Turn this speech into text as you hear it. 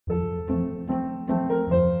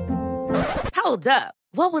Hold up.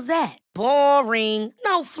 What was that? Boring.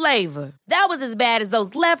 No flavor. That was as bad as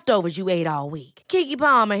those leftovers you ate all week. Keke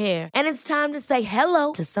Palmer here, and it's time to say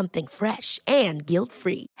hello to something fresh and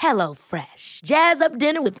guilt-free. Hello Fresh. Jazz up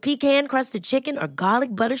dinner with pecan-crusted chicken or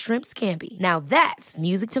garlic butter shrimp scampi. Now that's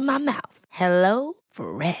music to my mouth. Hello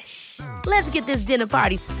Fresh. Let's get this dinner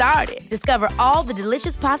party started. Discover all the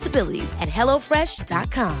delicious possibilities at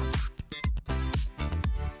hellofresh.com.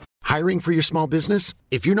 Hiring for your small business?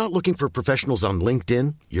 If you're not looking for professionals on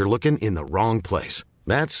LinkedIn, you're looking in the wrong place.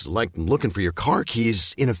 That's like looking for your car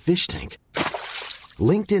keys in a fish tank.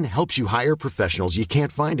 LinkedIn helps you hire professionals you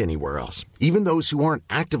can't find anywhere else, even those who aren't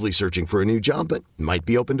actively searching for a new job but might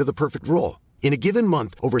be open to the perfect role. In a given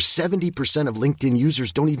month, over 70% of LinkedIn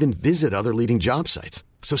users don't even visit other leading job sites.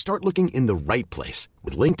 So start looking in the right place.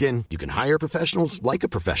 With LinkedIn, you can hire professionals like a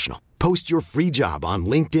professional. Post your free job on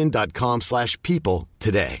linkedin.com/people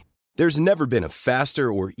today. There's never been a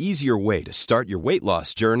faster or easier way to start your weight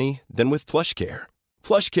loss journey than with PlushCare.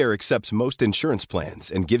 PlushCare accepts most insurance plans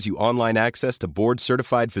and gives you online access to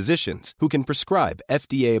board-certified physicians who can prescribe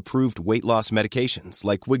FDA-approved weight loss medications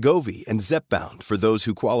like Wegovy and Zepbound for those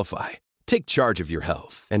who qualify. Take charge of your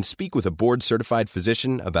health and speak with a board-certified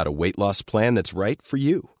physician about a weight loss plan that's right for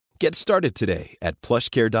you. Get started today at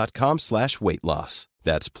plushcare.com/weight loss.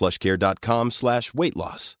 That's plushcare.com/weight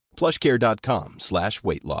loss.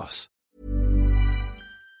 plushcare.com/weight loss.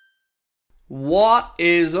 What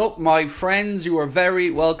is up, my friends? You are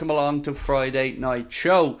very welcome along to Friday Night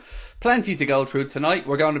Show. Plenty to go through tonight.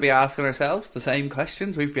 We're going to be asking ourselves the same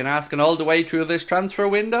questions we've been asking all the way through this transfer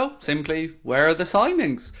window. Simply, where are the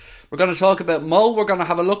signings? We're going to talk about Mo. We're going to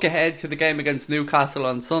have a look ahead to the game against Newcastle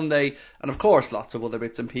on Sunday. And of course, lots of other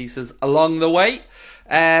bits and pieces along the way.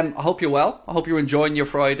 I hope you're well. I hope you're enjoying your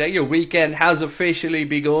Friday. Your weekend has officially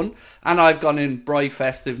begun. And I've gone in bright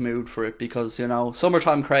festive mood for it because, you know,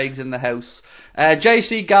 summertime Craig's in the house.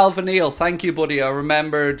 JC Galvanil, thank you, buddy. I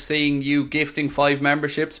remembered seeing you gifting 5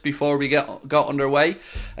 memberships before we got underway.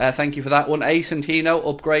 Thank you for that one. Ace and Tino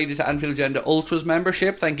upgraded to Anfield Agenda Ultras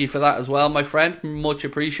membership. Thank you for that as well, my friend. Much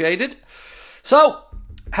appreciated. So,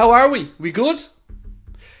 how are we? We good?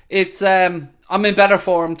 It's I'm in better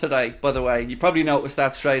form today, by the way. You probably noticed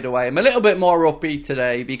that straight away. I'm a little bit more upbeat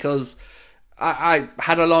today because I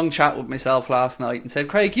had a long chat with myself last night and said,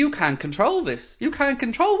 Craig, you can't control this. You can't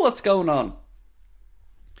control what's going on.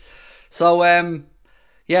 So,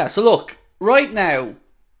 so look, right now,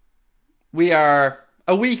 we are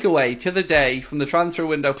a week away to the day from the transfer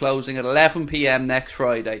window closing at 11 p.m. next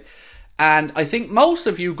Friday. And I think most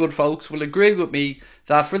of you good folks will agree with me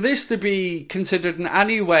that for this to be considered in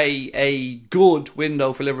any way a good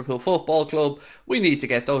window for Liverpool Football Club, we need to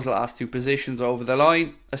get those last 2 positions over the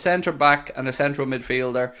line, a centre-back and a central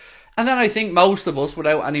midfielder. And then I think most of us,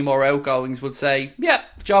 without any more outgoings, would say, yeah,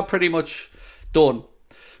 job pretty much done.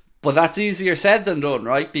 But that's easier said than done,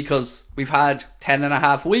 right? Because we've had 10 and a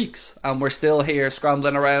half weeks and we're still here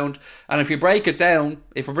scrambling around. And if you break it down,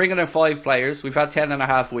 if we're bringing in 5 players, we've had 10 and a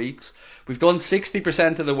half weeks. We've done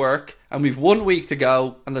 60% of the work and we've 1 week to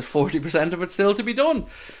go and there's 40% of it still to be done.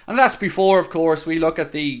 And that's before, of course, we look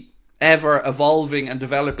at the ever-evolving and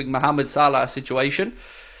developing Mohamed Salah situation.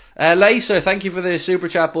 Lacer, thank you for the super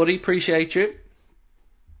chat, buddy. Appreciate you.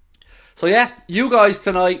 So yeah, you guys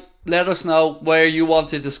tonight, let us know where you want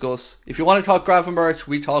to discuss. If you want to talk Gravenberch,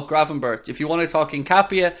 we talk Gravenberch. If you want to talk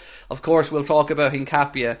Hincapie, of course we'll talk about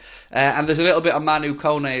Hincapie. And there's a little bit of Manu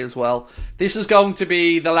Kone as well. This is going to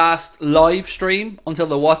be the last live stream until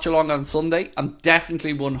the watch along on Sunday. I'm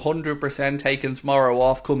definitely 100% taking tomorrow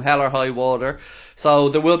off, come hell or high water. So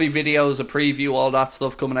there will be videos, a preview, all that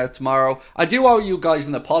stuff coming out tomorrow. I do owe you guys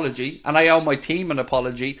an apology, and I owe my team an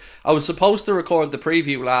apology. I was supposed to record the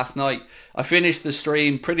preview last night. I finished the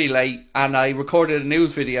stream pretty late, and I recorded a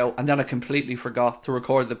news video, and then I completely forgot to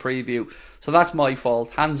record the preview. So that's my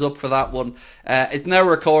fault. Hands up for that one. It's now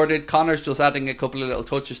recorded. Connor's just adding a couple of little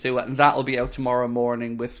touches to it, and that'll be out tomorrow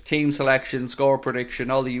morning with team selection, score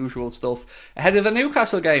prediction, all the usual stuff ahead of the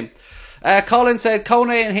Newcastle game. Colin said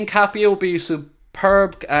Kone and Hincapie will be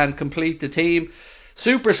superb and complete the team.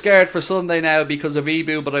 Super scared for Sunday now because of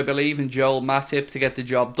Ibu, but I believe in Joe Matip to get the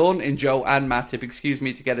job done. In Joe and Matip,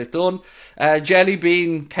 to get it done.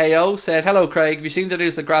 Jellybean KO said, hello Craig, have you seen the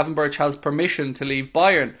news that Gravenberch has permission to leave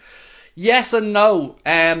Bayern? Yes and no.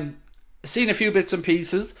 Seen a few bits and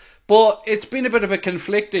pieces, but it's been a bit of a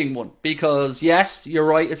conflicting one because yes, you're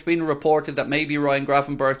right, it's been reported that maybe Ryan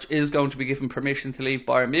Gravenberch is going to be given permission to leave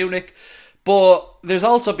Bayern Munich. But there's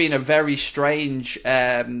also been a very strange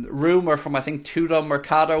rumour from, I think, Tutto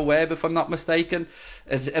Mercato Web, if I'm not mistaken,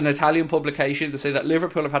 an Italian publication, to say that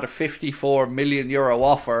Liverpool have had a €54 million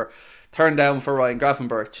offer turned down for Ryan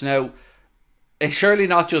Gravenberch. Now, it's surely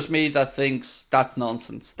not just me that thinks that's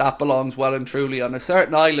nonsense. That belongs well and truly on a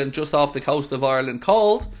certain island just off the coast of Ireland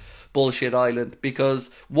called Bullshit Island. Because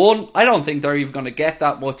one, I don't think they're even going to get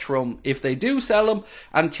that much from if they do sell him.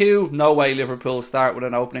 And two, no way Liverpool start with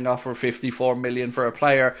an opening offer of 54 million for a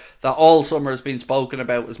player that all summer has been spoken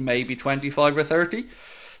about as maybe 25 or 30.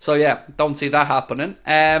 So yeah, don't see that happening.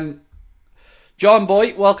 John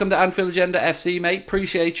Boy, welcome to Anfield Agenda FC, mate.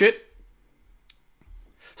 Appreciate you.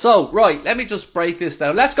 So, right, let me just break this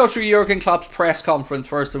down. Let's go through Jurgen Klopp's press conference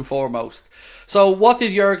first and foremost. So, what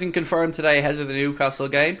did Jurgen confirm today ahead of the Newcastle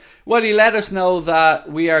game? Well, he let us know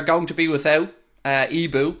that we are going to be without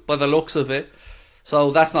Ibu, by the looks of it. So,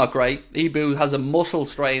 that's not great. Ibu has a muscle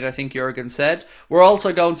strain, I think Jurgen said. We're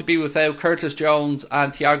also going to be without Curtis Jones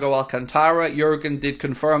and Thiago Alcantara. Jurgen did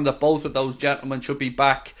confirm that both of those gentlemen should be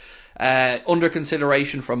back under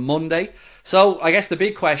consideration from Monday. So I guess the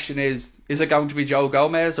big question is it going to be Joe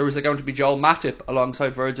Gomez or is it going to be Joel Matip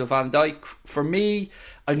alongside Virgil van Dijk? For me,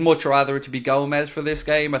 I'd much rather it to be Gomez for this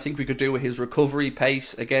game. I think we could do with his recovery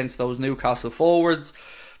pace against those Newcastle forwards.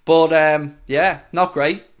 But yeah, not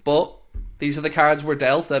great, but these are the cards we're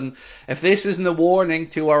dealt, and if this isn't a warning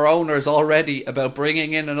to our owners already about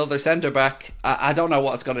bringing in another centre-back, I don't know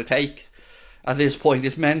what it's going to take at this point.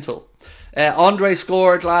 It's mental. Andre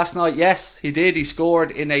scored last night. Yes, he did. He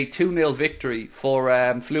scored in a 2-0 victory for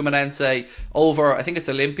Fluminense over, I think it's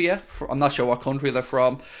Olympia. I'm not sure what country they're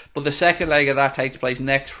from. But the second leg of that takes place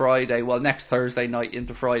next Friday. Well, next Thursday night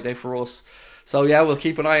into Friday for us. So yeah, we'll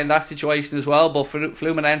keep an eye on that situation as well. But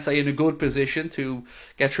Fluminense in a good position to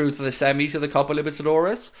get through to the semis of the Copa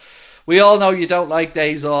Libertadores. We all know you don't like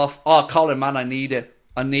days off. Oh, Colin, man, I need it.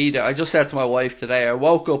 I just said to my wife today, I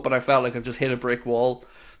woke up and I felt like I've just hit a brick wall.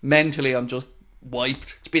 Mentally, I'm just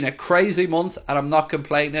wiped. It's been a crazy month and I'm not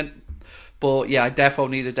complaining. But yeah, I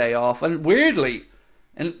definitely need a day off. And weirdly,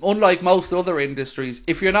 and unlike most other industries,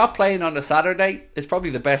 if you're not playing on a Saturday, it's probably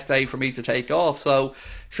the best day for me to take off. So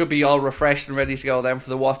should be all refreshed and ready to go then for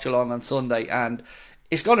the watch along on Sunday. And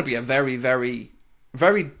it's going to be a very, very,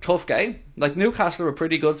 very tough game. Like Newcastle are a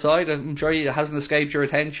pretty good side. I'm sure it hasn't escaped your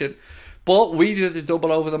attention. But we did a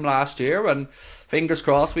double over them last year and fingers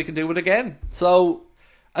crossed we can do it again. So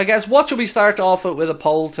I guess what should we start off with a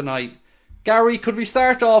poll tonight? Gary, could we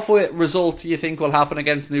start off with result you think will happen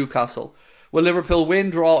against Newcastle? Will Liverpool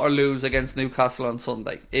win, draw or lose against Newcastle on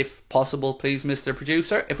Sunday? If possible, please, Mr.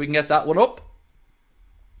 Producer, if we can get that one up.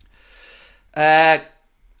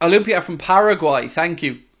 Olympia from Paraguay, thank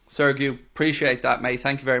you, Sergio. Appreciate that, mate.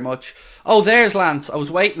 Thank you very much. Oh, there's Lance. I was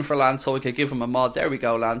waiting for Lance so I could give him a mod. There we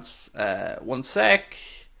go, Lance. One sec.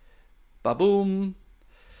 Ba-boom.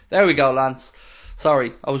 There we go, Lance.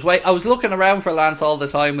 Sorry, I was looking around for Lance all the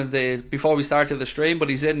time before we started the stream, but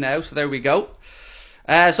he's in now, so there we go.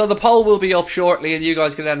 So the poll will be up shortly, and you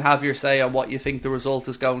guys can then have your say on what you think the result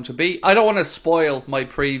is going to be. I don't want to spoil my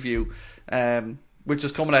preview, which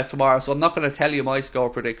is coming out tomorrow, so I'm not going to tell you my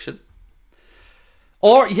score prediction.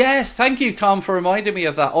 Or, yes, thank you, Tom, for reminding me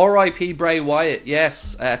of that. R.I.P. Bray Wyatt,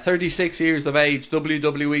 yes, 36 years of age,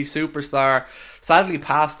 WWE superstar, sadly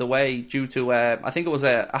passed away due to, I think it was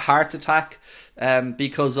a heart attack,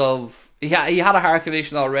 because of, he had a heart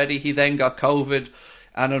condition already, he then got COVID,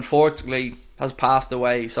 and unfortunately has passed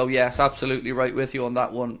away. So yes, absolutely right with you on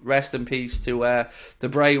that one. Rest in peace to the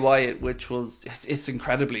Bray Wyatt, which was, it's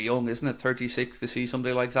incredibly young, isn't it? 36 to see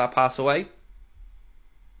somebody like that pass away.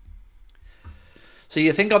 So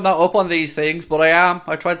you think I'm not up on these things, but I am.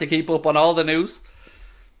 I try to keep up on all the news.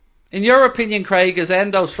 In your opinion, Craig, is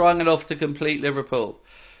Endo strong enough to complete Liverpool?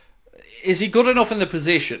 Is he good enough in the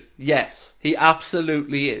position? Yes, he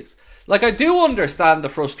absolutely is. Like, I do understand the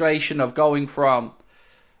frustration of going from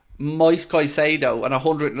Moise Caicedo and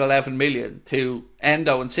 111 million to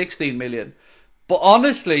Endo and 16 million. But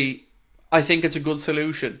honestly, I think it's a good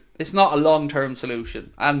solution. It's not a long-term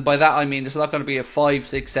solution. And by that I mean it's not going to be a 5,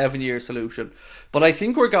 6, 7 year solution. But I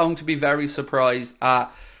think we're going to be very surprised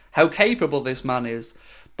at how capable this man is.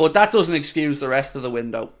 But that doesn't excuse the rest of the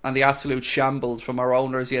window and the absolute shambles from our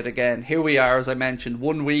owners yet again. Here we are, as I mentioned,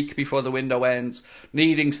 1 week before the window ends,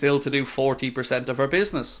 needing still to do 40% of our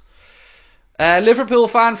business. Liverpool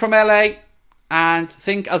fan from LA, and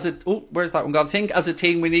think as a Think as a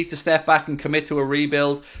team we need to step back and commit to a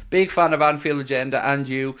rebuild. Big fan of Anfield Agenda and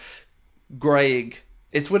you, Greg.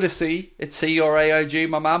 It's with a C. It's C-R-A-I-G,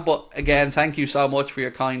 my man. But again, thank you so much for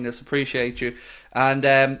your kindness. Appreciate you.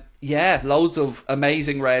 And yeah, loads of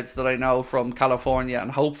amazing Reds that I know from California,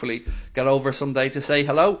 and hopefully get over someday to say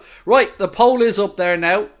hello. Right, the poll is up there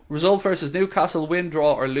now. Result versus Newcastle, win,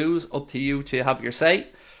 draw or lose. Up to you to have your say.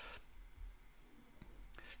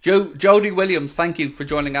 Jody Williams, thank you for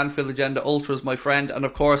joining Anfield Agenda Ultras, my friend, and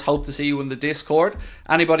of course hope to see you in the Discord.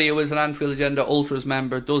 Anybody who is an Anfield Agenda Ultras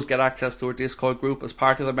member does get access to our Discord group as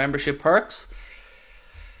part of the membership perks.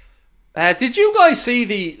 Did you guys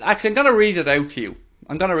see actually, I'm going to read it out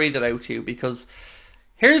to you. Because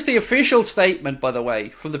here's the official statement, by the way,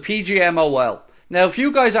 from the PGMOL. Now, if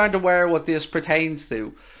you guys aren't aware what this pertains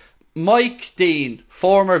to, Mike Dean,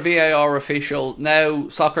 former VAR official, now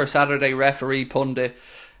Soccer Saturday referee pundit,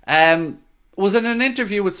 was in an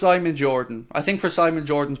interview with Simon Jordan, I think for Simon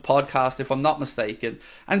Jordan's podcast, if I'm not mistaken.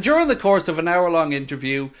 And during the course of an hour-long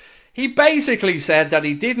interview, he basically said that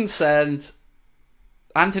he didn't send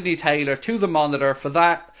Anthony Taylor to the monitor for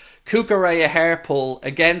that Cucurella hair pull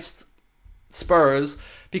against Spurs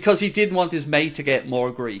because he didn't want his mate to get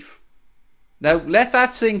more grief. Now, let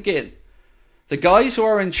that sink in. The guys who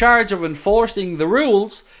are in charge of enforcing the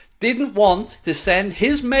rules didn't want to send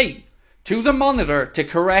his mate to the monitor to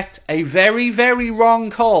correct a very, very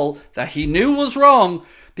wrong call that he knew was wrong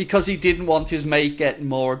because he didn't want his mate getting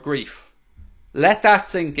more grief. Let that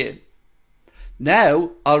sink in.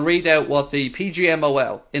 Now, I'll read out what the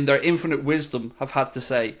PGMOL, in their infinite wisdom, have had to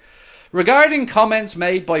say. Regarding comments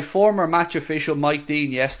made by former match official Mike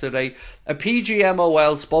Dean yesterday, a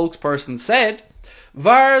PGMOL spokesperson said,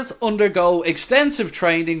 VARs undergo extensive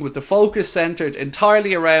training with the focus centred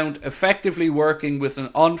entirely around effectively working with an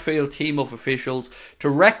on-field team of officials to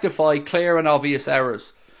rectify clear and obvious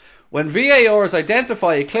errors. When VARs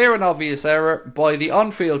identify a clear and obvious error by the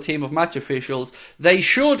on-field team of match officials, they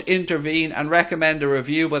should intervene and recommend a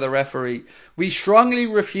review by the referee. We strongly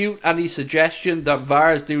refute any suggestion that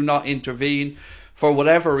VARs do not intervene for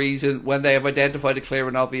whatever reason when they have identified a clear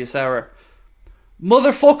and obvious error.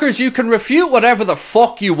 Motherfuckers, you can refute whatever the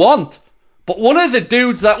fuck you want. But one of the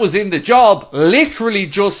dudes that was in the job literally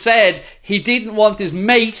just said he didn't want his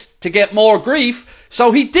mate to get more grief,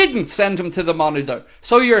 so he didn't send him to the monitor.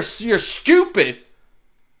 So your stupid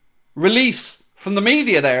release from the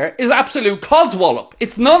media there is absolute codswallop.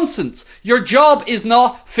 It's nonsense. Your job is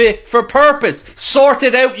not fit for purpose. Sort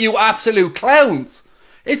it out, you absolute clowns.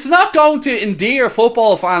 It's not going to endear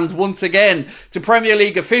football fans once again to Premier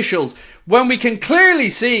League officials when we can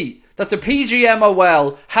clearly see that the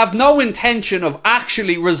PGMOL have no intention of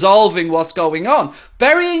actually resolving what's going on.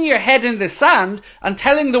 Burying your head in the sand and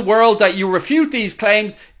telling the world that you refute these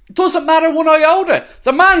claims doesn't matter one iota.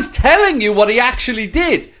 The man's telling you what he actually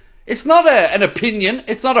did. It's not an opinion.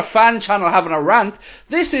 It's not a fan channel having a rant.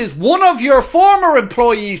 This is one of your former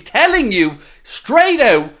employees telling you straight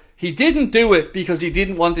out he didn't do it because he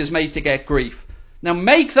didn't want his mate to get grief. Now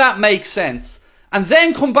make that make sense. And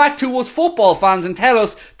then come back to us football fans and tell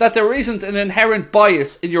us that there isn't an inherent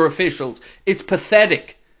bias in your officials. It's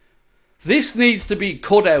pathetic. This needs to be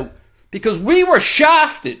cut out because we were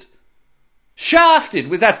shafted. Shafted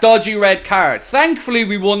with that dodgy red card. Thankfully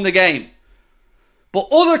we won the game. But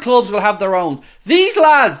other clubs will have their own. These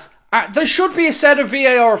lads, there should be a set of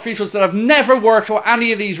VAR officials that have never worked with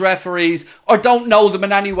any of these referees or don't know them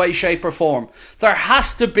in any way, shape or form. There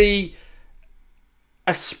has to be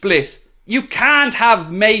a split. You can't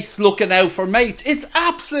have mates looking out for mates. It's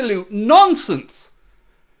absolute nonsense.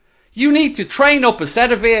 You need to train up a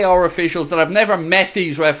set of VAR officials that have never met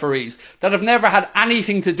these referees, that have never had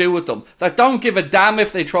anything to do with them, that don't give a damn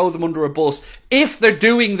if they throw them under a bus, if they're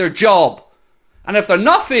doing their job. And if they're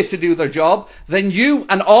not fit to do their job, then you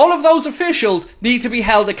and all of those officials need to be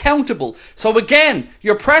held accountable. So again,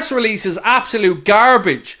 your press release is absolute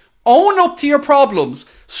garbage. Own up to your problems,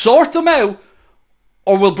 sort them out,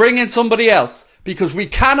 or we'll bring in somebody else. Because we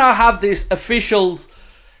cannot have this officials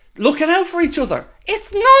looking out for each other.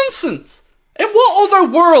 It's nonsense. In what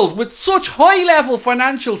other world with such high level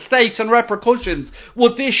financial stakes and repercussions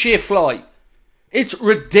would this shit fly? It's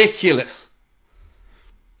ridiculous.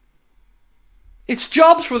 It's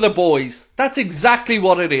jobs for the boys. That's exactly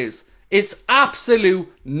what it is. It's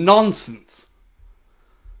absolute nonsense.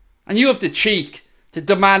 And you have the cheek to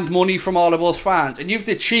demand money from all of us fans. And you have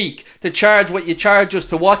the cheek to charge what you charge us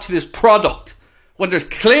to watch this product when there's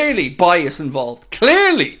clearly bias involved.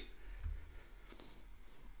 Clearly.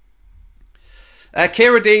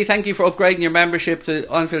 Kira D, thank you for upgrading your membership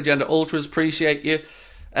to Anfield Agenda Ultras. Appreciate you.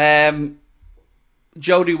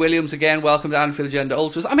 Jody Williams again, welcome to Anfield Agenda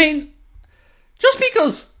Ultras. I mean, just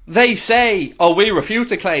because they say, oh, we refute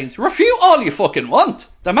the claims, refute all you fucking want.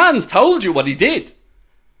 The man's told you what he did.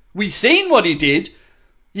 We've seen what he did.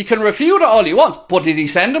 You can refute it all you want. But did he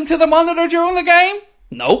send them to the monitor during the game?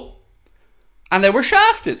 No. And they were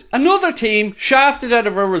shafted. Another team shafted out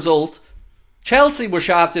of a result. Chelsea were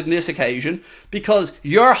shafted on this occasion because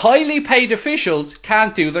your highly paid officials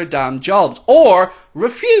can't do their damn jobs or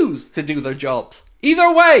refuse to do their jobs.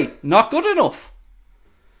 Either way, not good enough.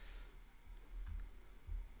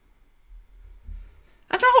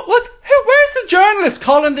 And now, where's the journalist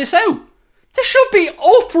calling this out? There should be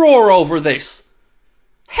uproar over this.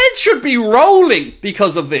 Heads should be rolling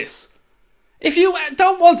because of this. If you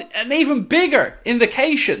don't want an even bigger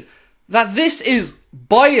indication that this is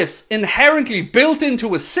bias inherently built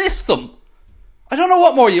into a system, I don't know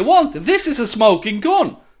what more you want. This is a smoking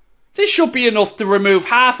gun. This should be enough to remove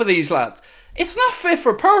half of these lads. It's not fit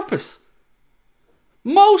for purpose.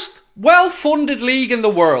 Most well-funded league in the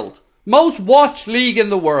world, most watched league in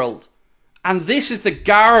the world, and this is the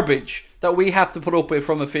garbage that we have to put up with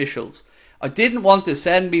from officials. I didn't want to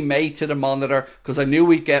send me mate to the monitor because I knew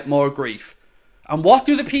we'd get more grief. And what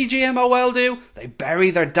do the PGMOL do? They bury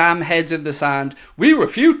their damn heads in the sand. We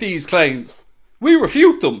refute these claims. We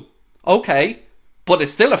refute them. Okay, but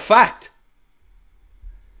it's still a fact.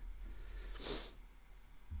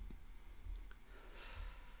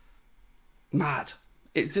 Mad.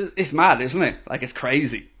 It's mad, isn't it? Like, it's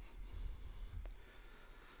crazy.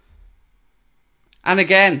 And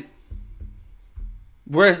again,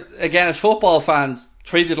 we're, as football fans,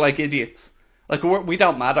 treated like idiots. Like, we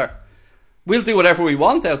don't matter. We'll do whatever we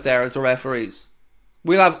want out there as the referees.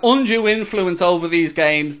 We'll have undue influence over these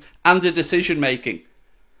games and the decision making.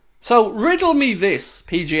 So riddle me this,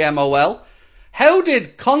 PGMOL. How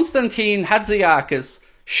did Konstantin Hadziakis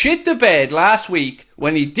shit the bed last week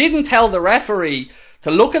when he didn't tell the referee to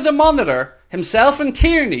look at the monitor, himself and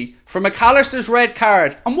Tierney, for McAllister's red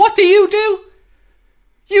card? And what do?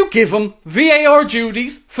 You give him VAR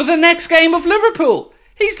duties for the next game of Liverpool.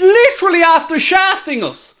 He's literally after shafting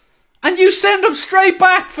us. And you send him straight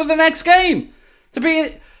back for the next game to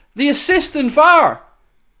be the assistant VAR.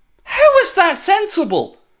 How is that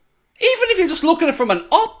sensible? Even if you just look at it from an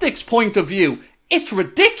optics point of view, it's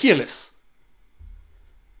ridiculous.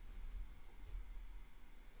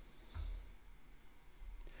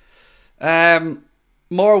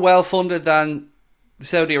 More well-funded than the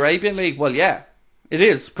Saudi Arabian League? Well, yeah, it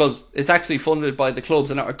is, because it's actually funded by the clubs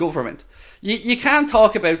and our government. You can't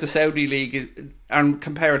talk about the Saudi League and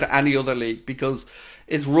compare it to any other league because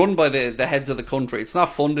it's run by the heads of the country. It's not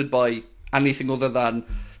funded by anything other than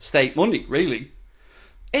state money, really.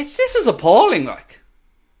 This is appalling, like.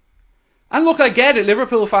 And look, I get it.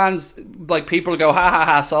 Liverpool fans, like, people go, ha ha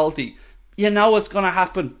ha, salty. You know what's going to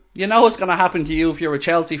happen. You know what's going to happen to you if you're a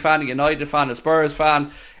Chelsea fan, a United fan, a Spurs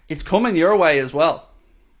fan. It's coming your way as well.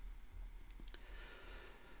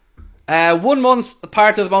 1 month,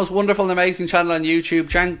 part of the most wonderful and amazing channel on YouTube.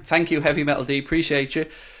 Thank you, Heavy Metal D. Appreciate you.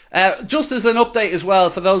 Just as an update as well,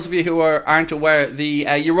 for those of you who aren't aware, the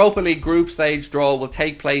Europa League group stage draw will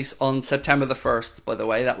take place on September the 1st, by the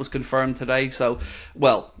way. That was confirmed today. So,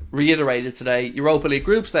 well, reiterated today. Europa League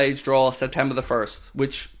group stage draw, September the 1st,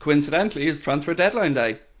 which coincidentally is transfer deadline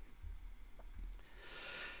day.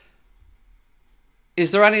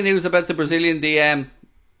 Is there any news about the Brazilian DM?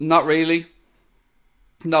 Not really.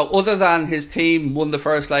 No, other than his team won the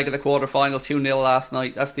first leg of the quarter-final 2-0 last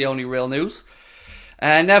night. That's the only real news.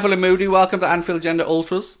 Neville and Moody, welcome to Anfield Agenda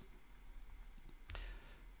Ultras.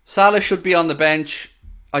 Salah should be on the bench.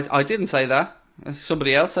 I didn't say that.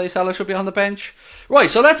 Somebody else say Salah should be on the bench? Right,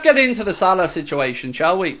 so let's get into the Salah situation,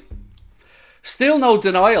 shall we? Still no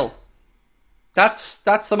denial. That's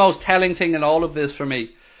the most telling thing in all of this for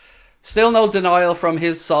me. Still no denial from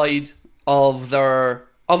his side of the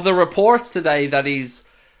reports today that he's...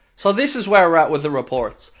 So this is where we're at with the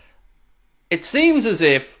reports. It seems as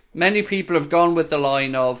if many people have gone with the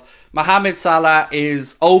line of Mohamed Salah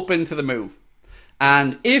is open to the move.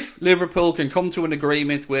 And if Liverpool can come to an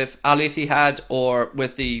agreement with Al Ittihad or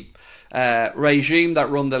with the regime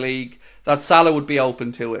that run the league, that Salah would be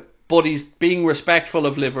open to it. But he's being respectful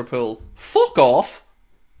of Liverpool. Fuck off.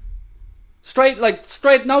 Straight,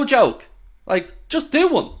 no joke. Like, just do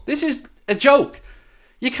one. This is a joke.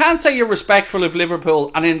 You can't say you're respectful of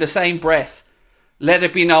Liverpool and in the same breath let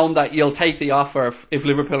it be known that you'll take the offer if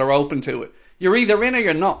Liverpool are open to it. You're either in or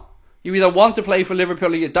you're not. You either want to play for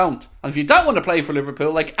Liverpool or you don't. And if you don't want to play for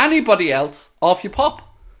Liverpool, like anybody else, off you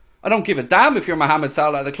pop. I don't give a damn if you're Mohamed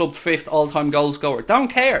Salah, the club's 5th all-time goal scorer. Don't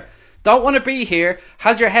care. Don't want to be here.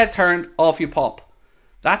 Had your head turned, off you pop.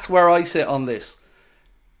 That's where I sit on this.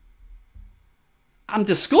 I'm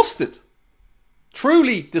disgusted.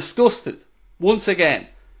 Truly disgusted. Once again.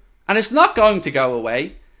 And it's not going to go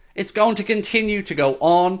away. It's going to continue to go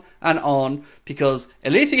on and on because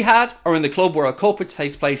Al Ittihad are in the Club World Cup, which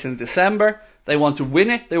takes place in December. They want to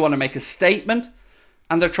win it. They want to make a statement.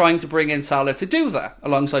 And they're trying to bring in Salah to do that,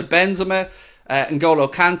 alongside Benzema,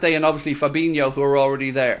 N'Golo Kante, and obviously Fabinho, who are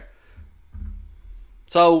already there.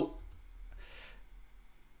 So,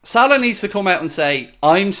 Salah needs to come out and say,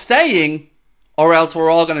 I'm staying, or else we're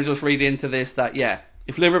all going to just read into this that, yeah,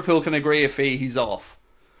 if Liverpool can agree a fee, he's off.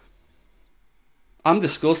 I'm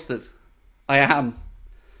disgusted. I am.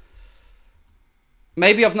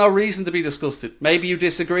 Maybe I've no reason to be disgusted. Maybe you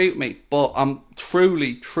disagree with me, but I'm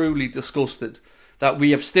truly, truly disgusted that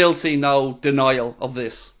we have still seen no denial of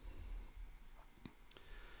this.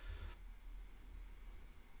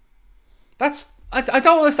 I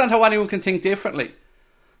don't understand how anyone can think differently.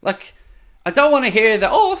 Like, I don't want to hear that,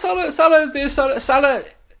 oh, Salah,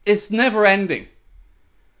 it's never ending.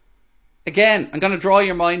 Again, I'm going to draw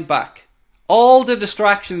your mind back. All the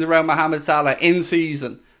distractions around Mohamed Salah in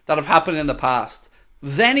season that have happened in the past.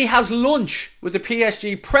 Then he has lunch with the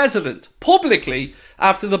PSG president publicly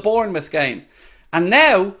after the Bournemouth game. And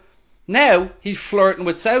now he's flirting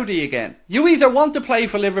with Saudi again. You either want to play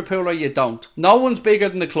for Liverpool or you don't. No one's bigger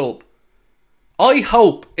than the club. I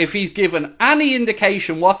hope if he's given any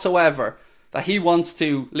indication whatsoever that he wants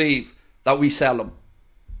to leave, that we sell him.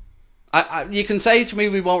 You can say to me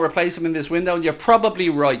we won't replace him in this window, and you're probably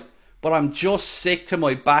right. But I'm just sick to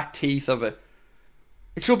my back teeth of it.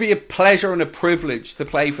 It should be a pleasure and a privilege to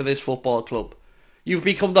play for this football club. You've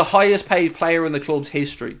become the highest paid player in the club's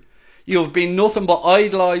history. You have been nothing but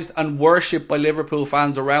idolised and worshipped by Liverpool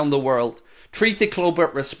fans around the world. Treat the club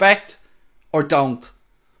with respect or don't.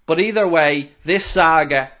 But either way, this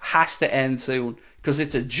saga has to end soon because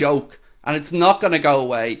it's a joke and it's not going to go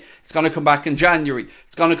away. It's going to come back in January.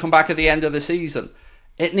 It's going to come back at the end of the season.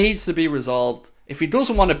 It needs to be resolved. If he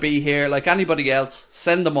doesn't want to be here like anybody else,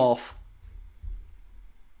 send him off.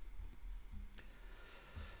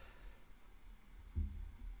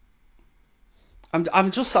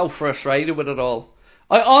 I'm just so frustrated with it all.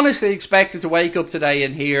 I honestly expected to wake up today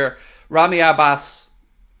and hear Rami Abbas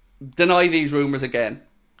deny these rumours again.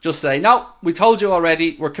 Just say, no, we told you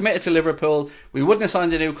already, we're committed to Liverpool. We wouldn't have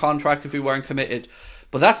signed a new contract if we weren't committed.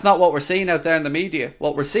 But that's not what we're seeing out there in the media.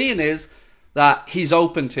 What we're seeing is that he's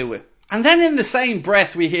open to it. And then in the same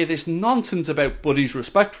breath we hear this nonsense about, but he's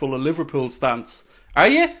respectful of Liverpool's stance. Are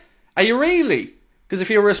you? Are you really? Because if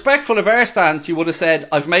you're respectful of our stance, you would have said,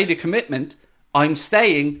 I've made a commitment, I'm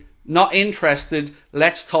staying, not interested,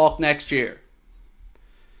 let's talk next year.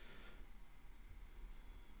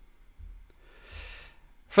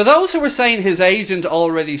 For those who are saying his agent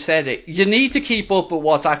already said it, you need to keep up with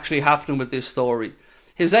what's actually happening with this story.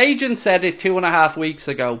 His agent said it 2.5 weeks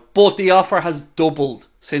ago, but the offer has doubled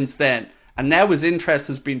since then. And now his interest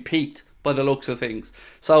has been piqued by the looks of things.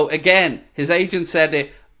 So again, his agent said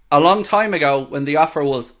it a long time ago when the offer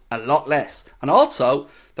was a lot less. And also,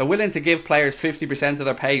 they're willing to give players 50% of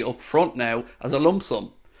their pay up front now as a lump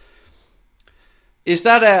sum. Is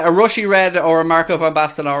that a rushy red or a Marco van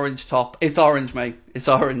Basten orange top? It's orange, mate. It's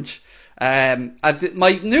orange.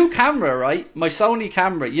 My new camera, right? My Sony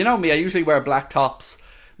camera. You know me, I usually wear black tops.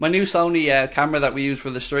 My new Sony camera that we use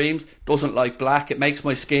for the streams doesn't like black. It makes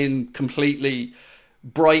my skin completely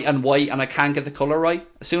bright and white and I can't get the colour right.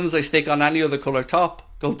 As soon as I stick on any other colour top,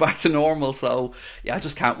 it goes back to normal. So, yeah, I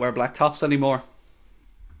just can't wear black tops anymore.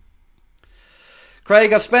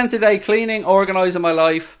 Craig, I've spent today cleaning, organising my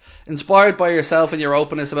life. Inspired by yourself and your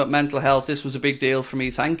openness about mental health, this was a big deal for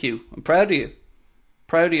me. Thank you. I'm proud of you.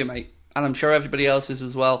 Proud of you, mate. And I'm sure everybody else is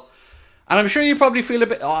as well. And I'm sure you probably feel a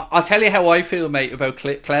bit... I'll tell you how I feel, mate, about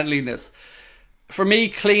cleanliness. For me,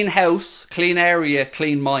 clean house, clean area,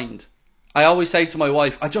 clean mind. I always say to my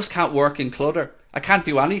wife, I just can't work in clutter. I can't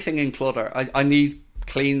do anything in clutter. I need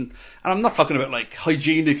clean... And I'm not talking about, like,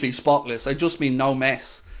 hygienically spotless. I just mean no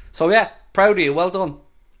mess. So, yeah, proud of you. Well done.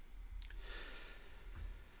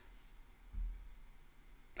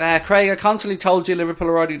 Craig, I constantly told you Liverpool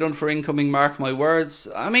are already done for incoming, mark my words.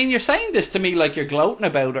 I mean, you're saying this to me like you're gloating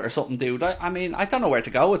about it or something, dude. I mean, I don't know where to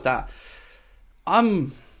go with that.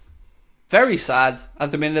 I'm very sad at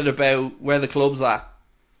the minute about where the club's at.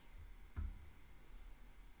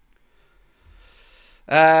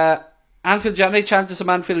 Anfield Agenda, any chances of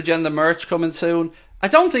Anfield Agenda merch coming soon? I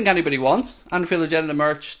don't think anybody wants Anfield Agenda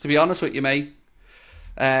merch, to be honest with you, mate.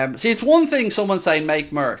 See, it's one thing someone saying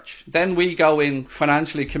make merch, then we go in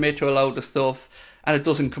financially commit to a load of stuff and it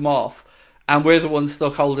doesn't come off, and we're the ones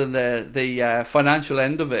stuck holding the financial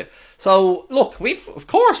end of it. So look, of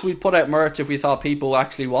course we'd put out merch if we thought people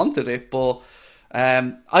actually wanted it, but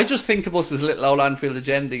I just think of us as little old Anfield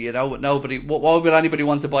Agenda, you know. With nobody, why would anybody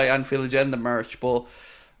want to buy Anfield Agenda merch? But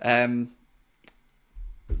I'd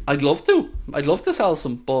love to sell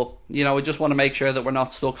some, but you know, I just want to make sure that we're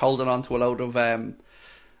not stuck holding on to a load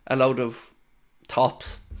of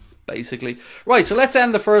tops, basically. Right, so let's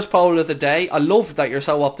end the first poll of the day. I love that you're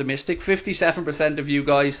so optimistic. 57% of you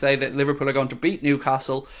guys say that Liverpool are going to beat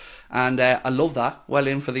Newcastle, And I love that. Well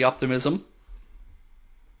in for the optimism.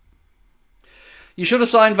 You should have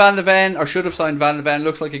signed Van de Ven, or should have signed Van de Ven.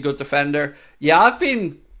 Looks like a good defender. Yeah, I've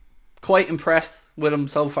been quite impressed with him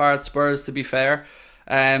so far at Spurs, to be fair.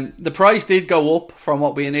 The price did go up from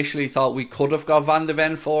what we initially thought we could have got Van de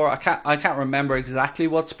Ven for. I can't remember exactly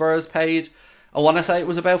what Spurs paid. I want to say it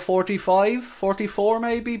was about 45, 44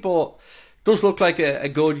 maybe, but it does look like a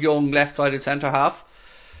good young left-sided centre-half.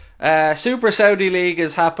 Super Saudi League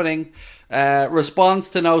is happening. Response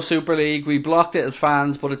to no Super League. We blocked it as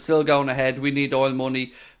fans, but it's still going ahead. We need oil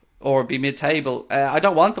money or be mid-table. I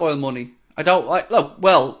don't want oil money. I don't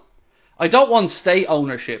want state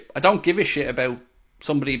ownership. I don't give a shit about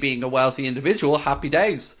somebody being a wealthy individual. Happy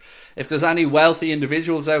days. If there's any wealthy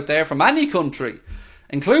individuals out there from any country,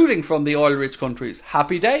 including from the oil-rich countries,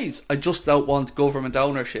 happy days. I just don't want government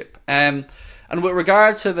ownership. And with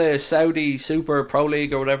regard to the Saudi Super Pro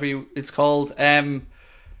League or whatever it's called,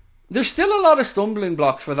 there's still a lot of stumbling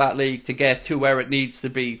blocks for that league to get to where it needs to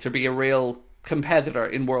be a real competitor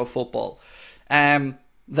in world football.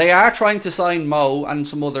 They are trying to sign Mo and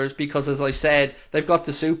some others because, as I said, they've got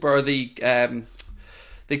the Super,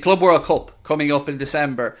 the Club World Cup coming up in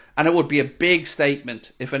December, and it would be a big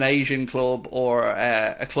statement if an Asian club or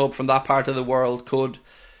a club from that part of the world could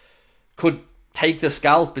take the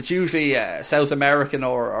scalp. It's usually South American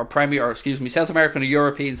or South American or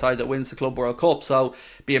European side that wins the Club World Cup. So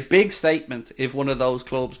it'd be a big statement if one of those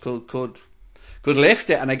clubs could lift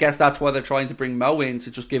it. And I guess that's why they're trying to bring Mo in, to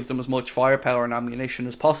just give them as much firepower and ammunition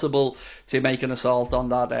as possible to make an assault on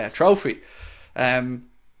that trophy.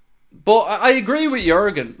 But I agree with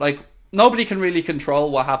Jurgen. Like, nobody can really control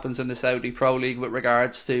what happens in the Saudi Pro League with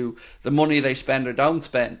regards to the money they spend or don't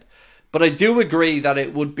spend. But I do agree that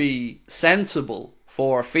it would be sensible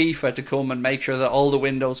for FIFA to come and make sure that all the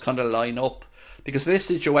windows kind of line up. Because this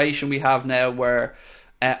situation we have now where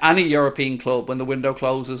any European club, when the window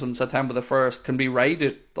closes on September the 1st, can be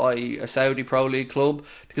raided by a Saudi Pro League club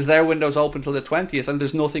because their window's open till the 20th and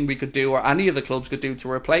there's nothing we could do or any of the clubs could do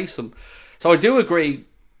to replace them. So I do agree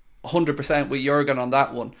 100% with Jurgen on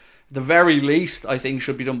that one. The very least I think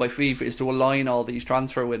should be done by FIFA is to align all these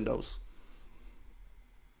transfer windows.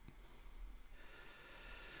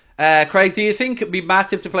 Craig, do you think it'd be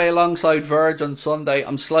Matip to play alongside Verge on Sunday?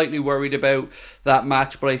 I'm slightly worried about that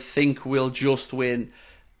match, but I think we'll just win.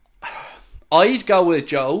 I'd go with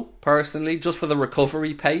Joe, personally, just for the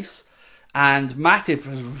recovery pace. And Matip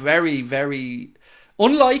was very, very...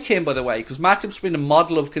 Unlike him, by the way, because Matip's been a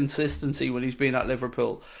model of consistency when he's been at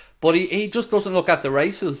Liverpool. But he just doesn't look at the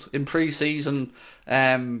races in pre-season.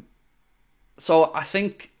 So I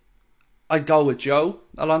think I'd go with Joe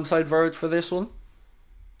alongside Verge for this one.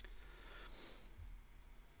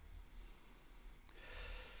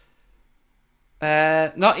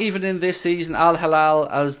 Not even in this season, Al Hilal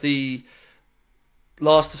as the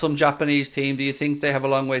lost to some Japanese team. Do you think they have a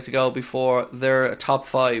long way to go before they're a top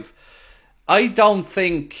 5? I don't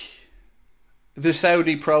think the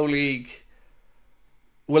Saudi Pro League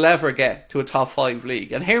will ever get to a top 5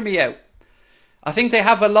 league. And hear me out. I think they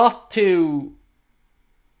have a lot to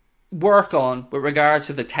work on with regards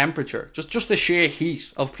to the temperature. Just the sheer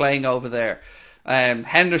heat of playing over there.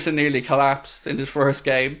 Henderson nearly collapsed in his first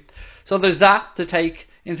game. So there's that to take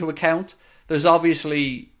into account. There's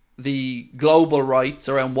obviously the global rights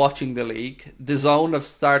around watching the league. The Zone have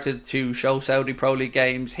started to show Saudi Pro League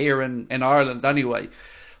games here in Ireland anyway.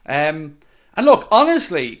 And look,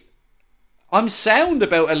 honestly, I'm sound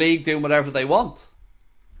about a league doing whatever they want.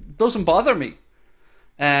 It doesn't bother me.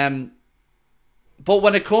 But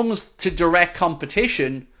when it comes to direct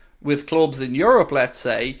competition with clubs in Europe, let's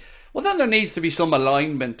say, well, then there needs to be some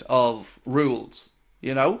alignment of rules,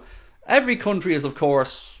 you know? Every country is, of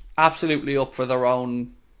course, absolutely up for their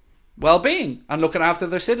own well-being and looking after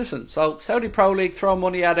their citizens. So Saudi Pro League, throw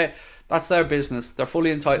money at it, that's their business. They're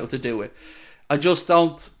fully entitled to do it. I just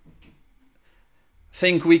don't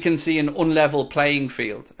think we can see an unlevel playing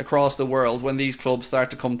field across the world when these clubs start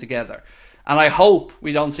to come together. And I hope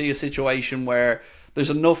we don't see a situation where there's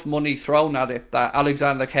enough money thrown at it that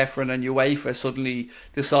Alexander Kefren and UEFA suddenly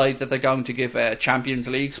decide that they're going to give a Champions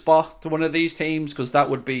League spot to one of these teams, because that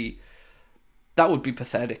would be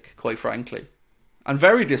pathetic, quite frankly, and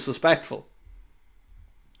very disrespectful.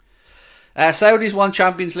 Saudis want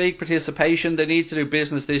Champions League participation. They need to do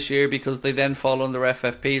business this year because they then fall under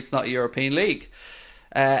FFP. It's not a European league.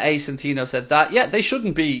 Ace and Tino said that. Yeah, they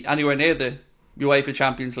shouldn't be anywhere near the UEFA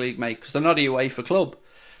Champions League, mate, because they're not a UEFA club.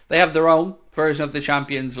 They have their own version of the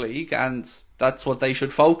Champions League, and that's what they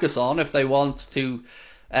should focus on if they want to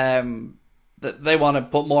they want to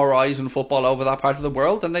put more eyes on football over that part of the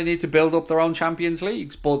world, and they need to build up their own Champions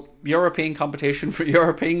Leagues, but European competition for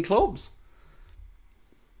European clubs.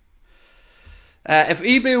 If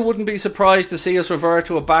Ibu wouldn't be surprised to see us revert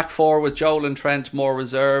to a back four with Joel and Trent more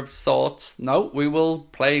reserved, thoughts? No, we will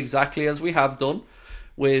play exactly as we have done,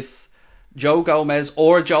 with Joe Gomez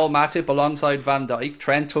or Joel Matip alongside Van Dijk,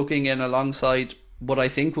 Trent hooking in alongside what I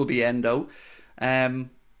think will be Endo. I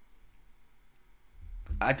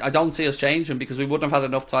don't see us changing, because we wouldn't have had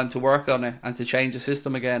enough time to work on it and to change the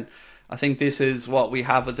system again. I think this is what we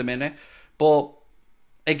have at the minute. But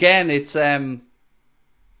again, it's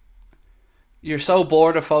you're so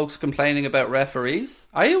bored of folks complaining about referees.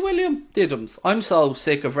 Are you, William Diddums? I'm so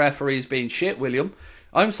sick of referees being shit, William.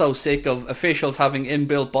 I'm so sick of officials having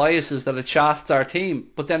inbuilt biases that it shafts our team.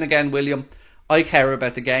 But then again, William, I care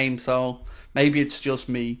about the game, so maybe it's just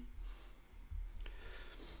me.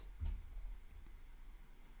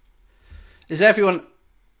 Is everyone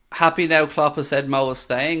happy now Klopp has said Mo is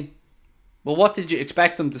staying? Well, what did you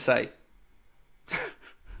expect him to say?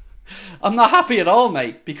 I'm not happy at all,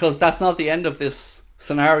 mate, because that's not the end of this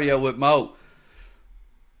scenario with Mo.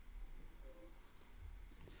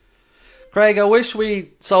 Craig, I wish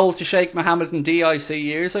we sold to Sheikh Mohammed and DIC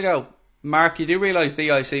years ago. Mark, you do realise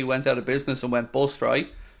DIC went out of business and went bust, right?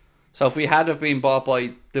 So if we had have been bought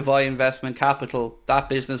by Devi Investment Capital, that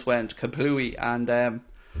business went kaplooey and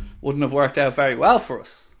wouldn't have worked out very well for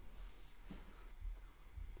us.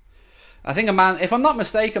 I think if I'm not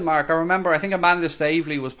mistaken, Mark, I think Amanda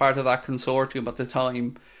Staveley was part of that consortium at the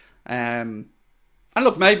time. And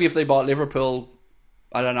look, maybe if they bought Liverpool,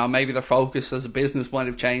 I don't know, maybe their focus as a business might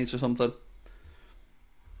have changed or something.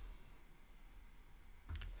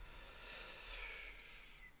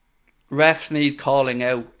 Refs need calling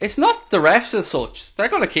out. It's not the refs as such. They're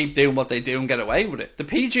going to keep doing what they do and get away with it. The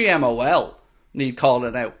PGMOL need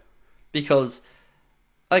calling out. Because,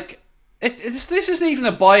 like, this isn't even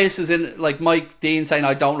a bias as in, like, Mike Dean saying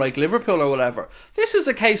I don't like Liverpool or whatever. This is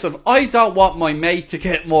a case of I don't want my mate to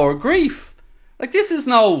get more grief. Like, this is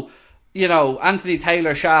no, Anthony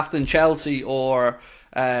Taylor shafting Chelsea or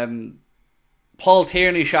Paul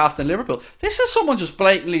Tierney shafting Liverpool. This is someone just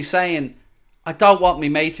blatantly saying, I don't want my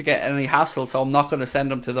mate to get any hassle, so I'm not going to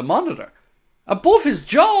send him to the monitor. Above his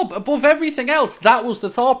job, above everything else, that was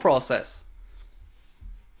the thought process.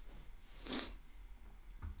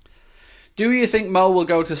 Do you think Mo will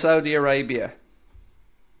go to Saudi Arabia?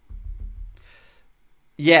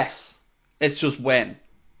 Yes. It's just when.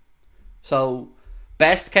 So,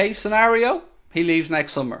 best case scenario, he leaves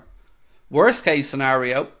next summer. Worst case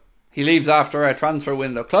scenario, he leaves after our transfer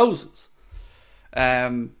window closes.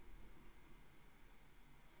 But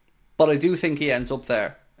I do think he ends up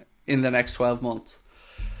there in the next 12 months.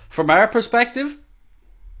 From our perspective,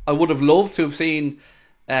 I would have loved to have seen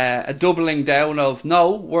a doubling down of,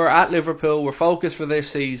 no, we're at Liverpool, we're focused for this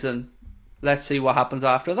season, let's see what happens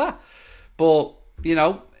after that. But,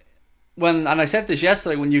 and I said this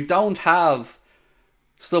yesterday, when you don't have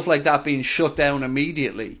stuff like that being shut down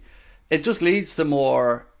immediately, it just leads to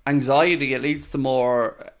more anxiety, it leads to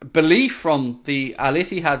more belief from the Al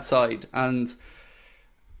Ittihad side. And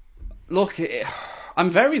look, I'm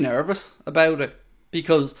very nervous about it,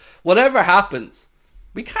 because whatever happens,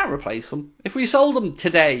 we can't replace him. If we sold him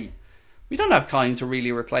today, we don't have time to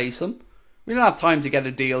really replace him. We don't have time to get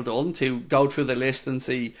a deal done, to go through the list and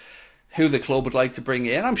see who the club would like to bring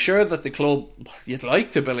in. I'm sure that the club, you'd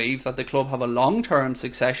like to believe that the club have a long-term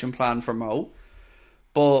succession plan for Mo.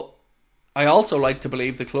 But I also like to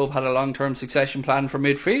believe the club had a long-term succession plan for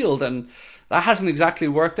midfield, and that hasn't exactly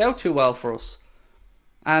worked out too well for us.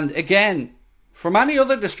 And again, from any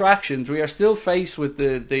other distractions, we are still faced with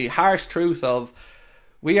the harsh truth of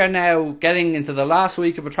we are now getting into the last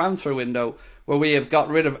week of a transfer window where we have got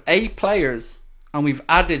rid of 8 players and we've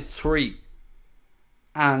added 3.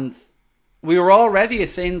 And we were already a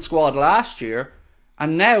thin squad last year,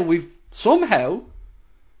 and now we've somehow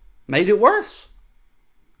made it worse.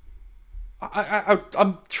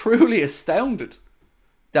 I'm truly astounded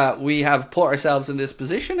that we have put ourselves in this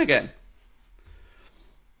position again.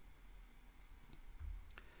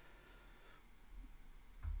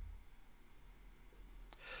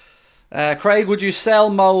 Craig, would you sell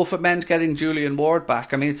Mo if it meant getting Julian Ward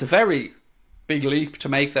back? I mean, it's a very big leap to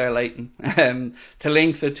make there, Leighton, to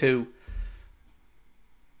link the two.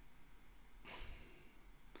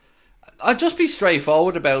 I'll just be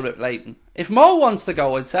straightforward about it, Leighton. If Mo wants to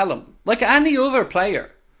go, I'd sell him. Like any other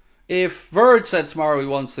player. If Virg said tomorrow he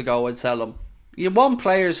wants to go, I'd sell him. You want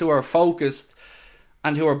players who are focused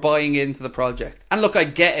and who are buying into the project. And look, I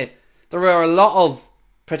get it. There are a lot of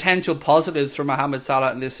potential positives for Mohamed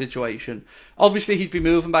Salah in this situation. Obviously, he'd be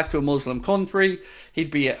moving back to a Muslim country. He'd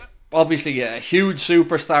be obviously a huge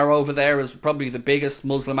superstar over there, as probably the biggest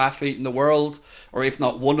Muslim athlete in the world, or if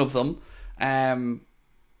not one of them. And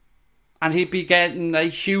he'd be getting a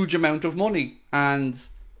huge amount of money. And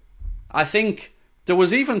I think there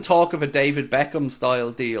was even talk of a David Beckham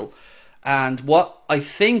style deal. And what I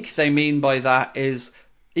think they mean by that is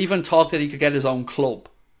even talk that he could get his own club.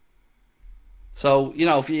 So, you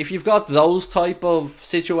know, if you've got those type of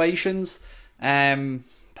situations, it's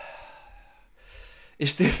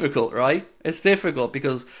difficult, right? It's difficult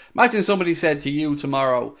because imagine somebody said to you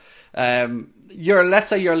tomorrow, let's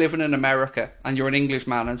say you're living in America and you're an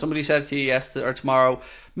Englishman, and somebody said to you yesterday or tomorrow,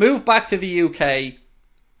 move back to the UK,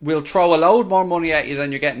 we'll throw a load more money at you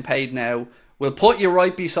than you're getting paid now, we'll put you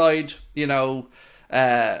right beside, you know,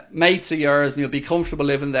 mates of yours, and you'll be comfortable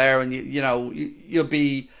living there, and you'll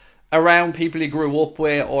be around people you grew up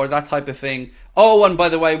with or that type of thing. Oh, and by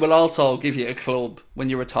the way, we'll also give you a club when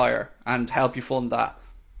you retire and help you fund that.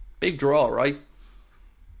 Big draw, right?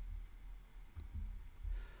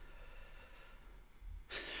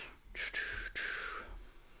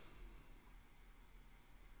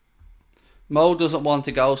 Mo doesn't want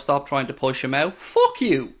to go. Stop trying to push him out. Fuck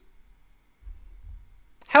you.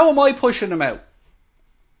 How am I pushing him out?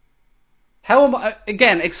 How am I...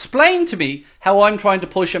 Again, explain to me how I'm trying to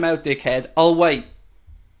push him out, dickhead. I'll wait.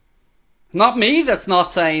 Not me that's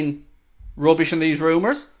not saying rubbish in these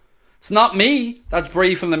rumours. It's not me that's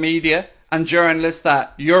briefing the media and journalists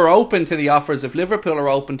that you're open to the offers if Liverpool are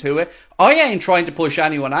open to it. I ain't trying to push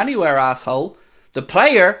anyone anywhere, asshole. The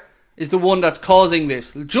player is the one that's causing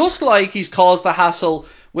this. Just like he's caused the hassle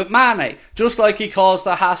with Mane. Just like he caused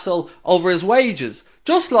the hassle over his wages.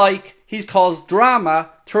 Just like he's caused drama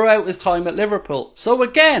throughout his time at Liverpool. So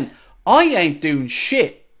again, I ain't doing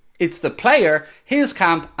shit. It's the player, his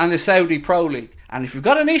camp, and the Saudi Pro League. And if you've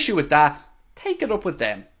got an issue with that, take it up with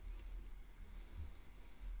them.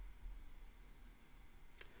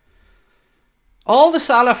 All the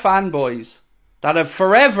Salah fanboys that have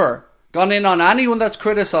forever gone in on anyone that's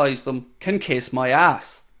criticised them can kiss my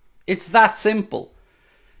ass. It's that simple.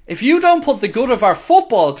 If you don't put the good of our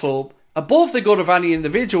football club above the good of any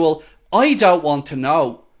individual, I don't want to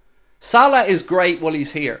know. Salah is great while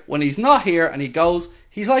he's here. When he's not here and he goes,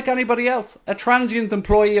 he's like anybody else. A transient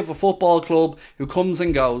employee of a football club who comes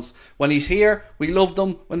and goes. When he's here, we love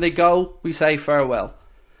them. When they go, we say farewell.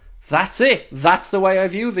 That's it. That's the way I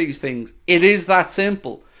view these things. It is that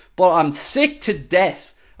simple. But I'm sick to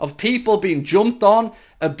death of people being jumped on,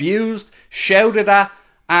 abused, shouted at,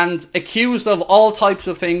 and accused of all types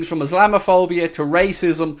of things, from Islamophobia to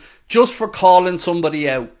racism, just for calling somebody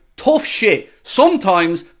out. Tough shit.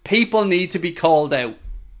 Sometimes people need to be called out.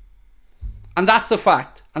 And that's the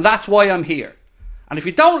fact. And that's why I'm here. And if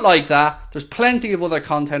you don't like that, there's plenty of other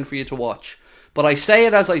content for you to watch. But I say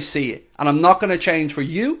it as I see it. And I'm not going to change for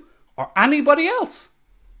you or anybody else.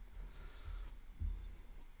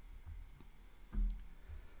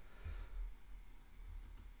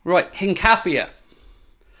 Right, Hincapia.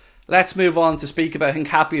 Let's move on to speak about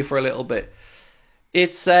Hincapia for a little bit.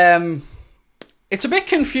 It's a bit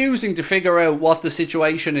confusing to figure out what the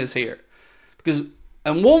situation is here. Because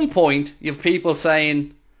at one point, you have people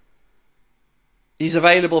saying he's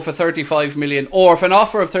available for 35 million. Or if an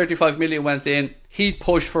offer of 35 million went in, he'd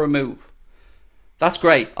push for a move. That's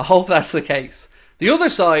great. I hope that's the case. The other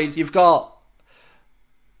side, you've got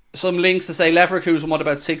some links to say Leverkusen want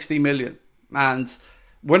about 60 million. And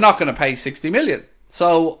we're not going to pay 60 million.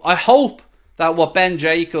 So I hope that what Ben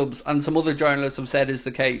Jacobs and some other journalists have said is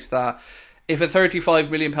the case, that if a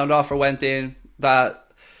 £35 million offer went in, that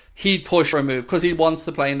he'd push for a move because he wants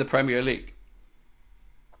to play in the Premier League.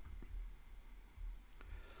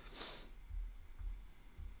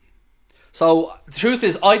 So the truth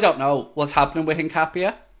is, I don't know what's happening with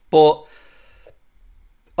Hincapia, but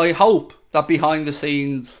I hope that behind the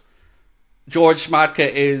scenes George Schmadtke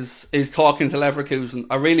is talking to Leverkusen.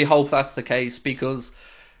 I really hope that's the case, because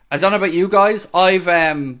I don't know about you guys, I've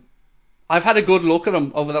had a good look at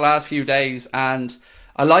him over the last few days, and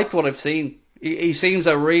I like what I've seen. He seems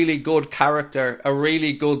a really good character, a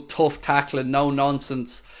really good, tough tackling, no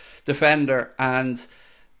nonsense defender, and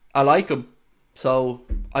I like him. So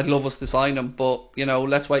I'd love us to sign him, but you know,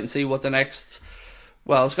 let's wait and see what the next,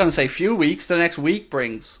 well, I was going to say few weeks, the next week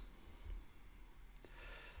brings.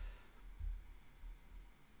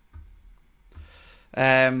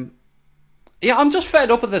 Yeah, I'm just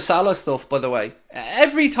fed up with the Salah stuff, by the way.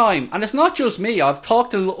 Every time, and it's not just me, I've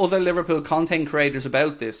talked to other Liverpool content creators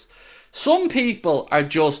about this. Some people are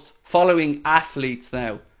just following athletes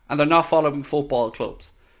now, and they're not following football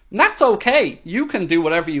clubs. And that's okay. You can do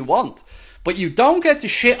whatever you want. But you don't get to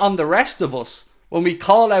shit on the rest of us when we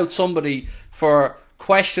call out somebody for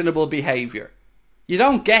questionable behaviour. You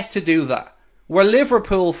don't get to do that. We're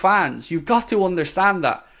Liverpool fans. You've got to understand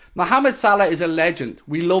that. Mohamed Salah is a legend.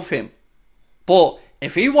 We love him. But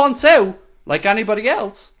if he wants out, like anybody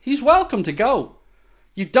else, he's welcome to go.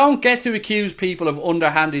 You don't get to accuse people of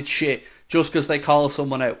underhanded shit just because they call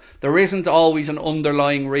someone out. There isn't always an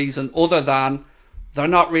underlying reason other than they're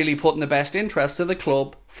not really putting the best interests of the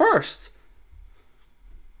club first.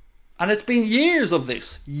 And it's been years of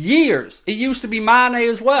this. Years. It used to be Mane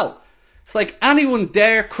as well. It's like anyone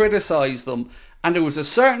dare criticise them, and there was a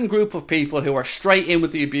certain group of people who are straight in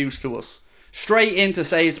with the abuse to us. Straight in to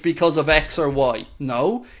say it's because of X or Y.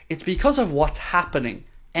 No, it's because of what's happening.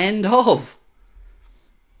 End of.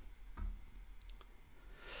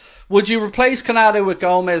 Would you replace Canada with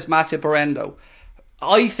Gomez, Matip or Endo?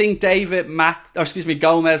 I think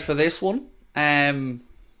Gomez for this one.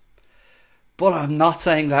 But I'm not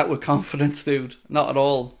saying that with confidence, dude. Not at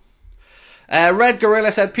all. Red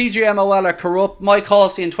Gorilla said PGMOL are corrupt. Mike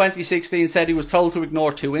Halsey in 2016 said he was told to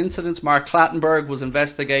ignore 2 incidents. Mark Clattenburg was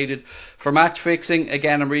investigated for match fixing.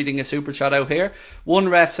 Again, I'm reading a super chat out here. One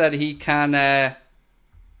ref said he can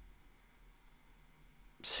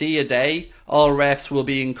see a day. All refs will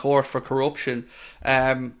be in court for corruption.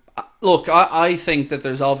 Look, I think that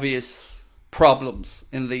there's obvious problems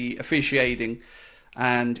in the officiating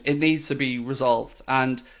and it needs to be resolved.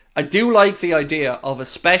 And I do like the idea of a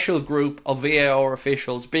special group of VAR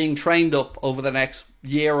officials being trained up over the next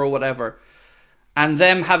year or whatever, and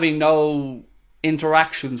them having no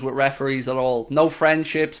interactions with referees at all. No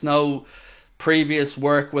friendships, no previous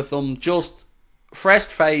work with them, just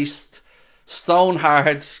fresh-faced,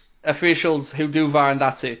 stone-hard officials who do VAR and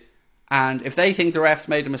that's it. And if they think the ref's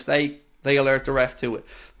made a mistake, they alert the ref to it.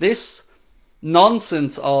 This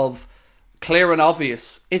nonsense of clear and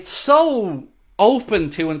obvious, it's so open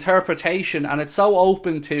to interpretation, and it's so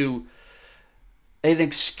open to an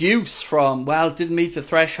excuse from, well, didn't meet the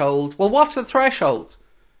threshold. Well, what's the threshold?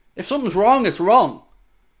 If something's wrong, it's wrong.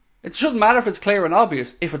 It shouldn't matter if it's clear and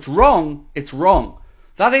obvious. If it's wrong, it's wrong.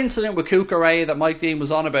 That incident with Cucurella that Mike Dean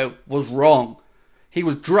was on about was wrong. He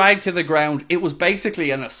was dragged to the ground. It was basically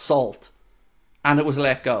an assault, and it was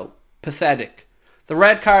let go. Pathetic. The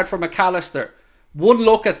red card for McAllister. One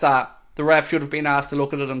look at that, the ref should have been asked to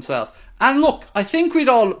look at it himself. And look, I think we'd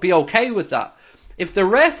all be okay with that. If the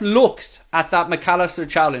ref looked at that McAllister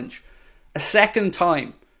challenge a second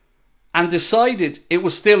time and decided it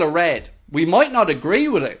was still a red, we might not agree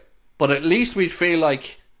with it, but at least we'd feel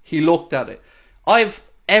like he looked at it. I've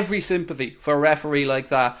every sympathy for a referee like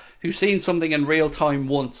that who's seen something in real time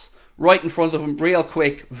once, right in front of him, real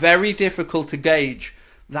quick, very difficult to gauge.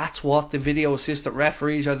 That's what the video assistant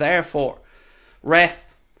referees are there for. Ref,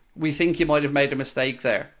 we think you might have made a mistake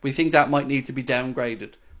there. We think that might need to be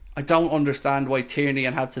downgraded. I don't understand why Tierney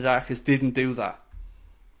and Hatzidakis didn't do that.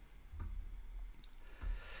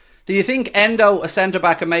 Do you think Endo, a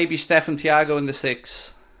centre-back, and maybe Stefan Thiago in the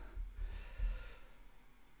 6?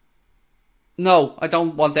 No, I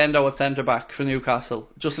don't want Endo at centre-back for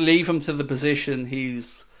Newcastle. Just leave him to the position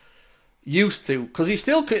he's used to, because he's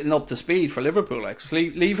still getting up to speed for Liverpool. Like, just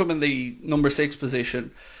leave him in the number 6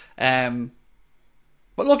 position.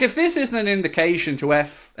 But look, if this isn't an indication to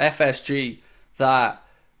FSG that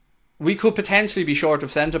we could potentially be short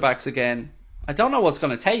of centre-backs again, I don't know what's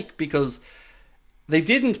going to take, because they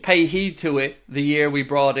didn't pay heed to it the year we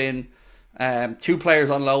brought in 2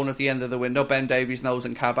 players on loan at the end of the window, Ben Davies, Knowles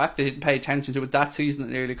and Kabak. They didn't pay attention to it that season.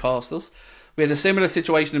 It nearly cost us. We had a similar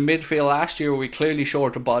situation in midfield last year where we clearly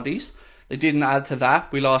short of bodies. They didn't add to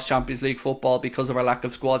that. We lost Champions League football because of our lack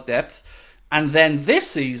of squad depth. And then this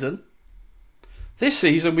season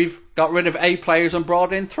we've got rid of 8 players and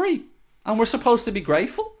brought in 3. And we're supposed to be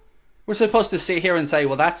grateful? We're supposed to sit here and say,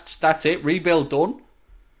 well, that's it, rebuild done.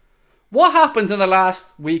 What happens in the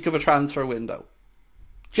last week of a transfer window?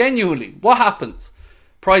 Genuinely, what happens?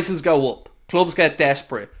 Prices go up. Clubs get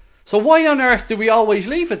desperate. So why on earth do we always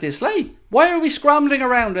leave it this late? Why are we scrambling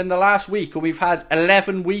around in the last week when we've had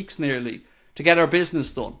 11 weeks nearly to get our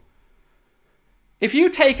business done? If you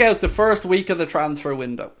take out the first week of the transfer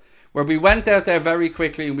window, where we went out there very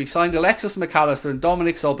quickly and we signed Alexis McAllister and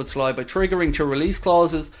Dominic Szoboszlai by triggering 2 release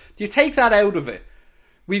clauses, do you take that out of it?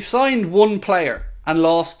 We've signed 1 player and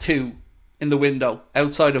lost 2 in the window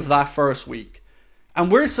outside of that first week. And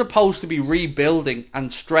we're supposed to be rebuilding and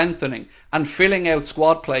strengthening and filling out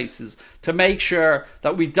squad places to make sure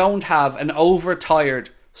that we don't have an overtired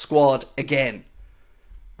squad again.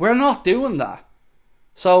 We're not doing that.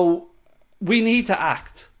 So we need to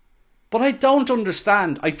act. But I don't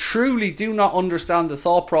understand. I truly do not understand the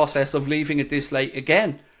thought process of leaving it this late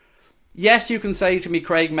again. Yes, you can say to me,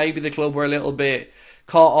 Craig, maybe the club were a little bit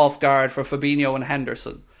caught off guard for Fabinho and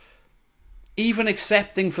Henderson. Even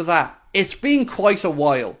accepting for that, it's been quite a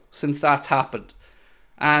while since that's happened.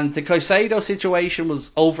 And the Caicedo situation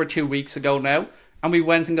was over 2 weeks ago now, and we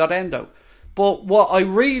went and got Endo. But what I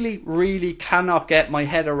really, really cannot get my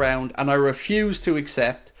head around, and I refuse to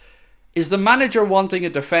accept, is the manager wanting a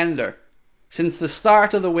defender since the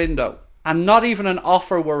start of the window, and not even an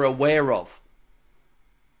offer we're aware of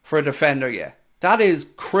for a defender yet. That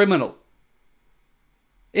is criminal.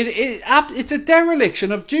 It's a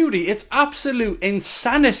dereliction of duty. It's absolute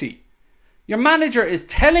insanity. Your manager is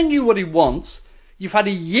telling you what he wants. You've had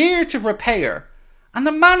a year to prepare, and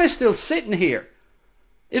the man is still sitting here.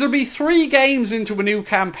 It'll be 3 games into a new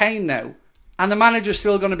campaign now, and the manager's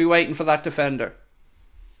still going to be waiting for that defender.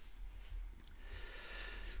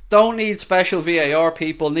 Don't need special VAR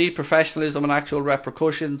people, need professionalism and actual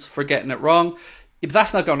repercussions for getting it wrong. If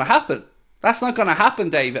that's not going to happen. That's not going to happen,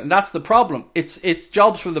 David, and that's the problem. It's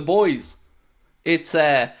jobs for the boys. It's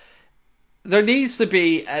there needs to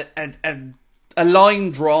be a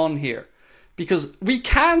line drawn here, because we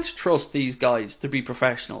can't trust these guys to be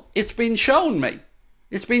professional. It's been shown, mate.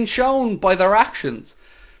 It's been shown by their actions.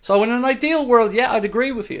 So in an ideal world, yeah, I'd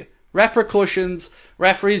agree with you. Repercussions,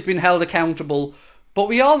 referees being held accountable, but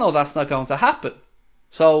we all know that's not going to happen.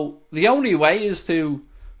 So the only way is to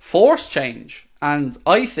force change. And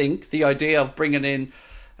I think the idea of bringing in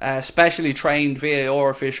specially trained VAR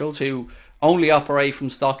officials who only operate from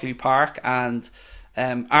Stockley Park and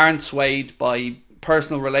aren't swayed by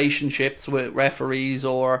personal relationships with referees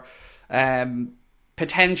or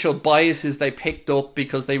potential biases they picked up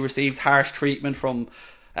because they received harsh treatment from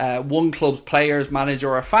one club's players, manager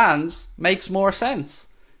or fans makes more sense.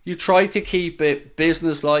 You try to keep it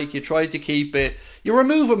business-like, you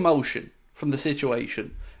remove emotion from the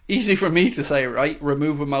situation. Easy for me to say, right?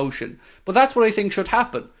 Remove emotion. But that's what I think should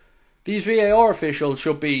happen. These VAR officials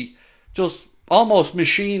should be just almost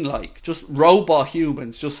machine-like, just robot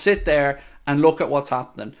humans. Just sit there and look at what's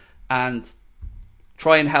happening and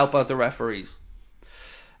try and help out the referees.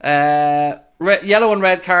 Yellow and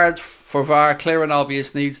red cards for VAR, clear and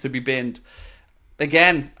obvious, needs to be binned.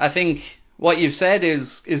 Again, I think what you've said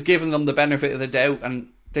is giving them the benefit of the doubt, and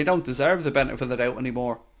they don't deserve the benefit of the doubt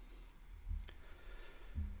anymore.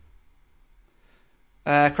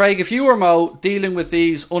 Craig, if you were Mo dealing with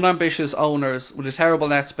these unambitious owners with a terrible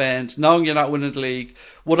net spend, knowing you're not winning the league,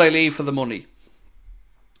 would I leave for the money?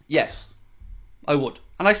 Yes, I would.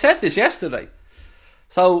 And I said this yesterday.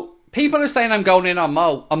 So people are saying I'm going in on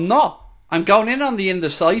Mo. I'm not. I'm going in on the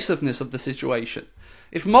indecisiveness of the situation.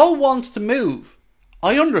 If Mo wants to move,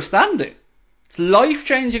 I understand it. It's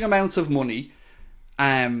life-changing amounts of money.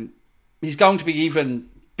 He's going to be even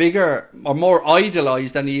bigger or more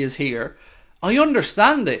idolised than he is here. I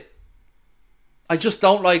understand it. I just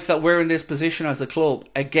don't like that we're in this position as a club,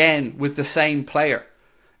 again, with the same player.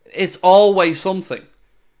 It's always something.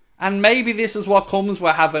 And maybe this is what comes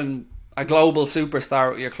with having a global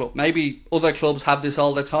superstar at your club. Maybe other clubs have this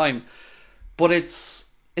all the time. But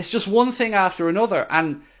it's just one thing after another.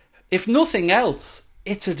 And if nothing else,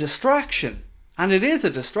 it's a distraction. And it is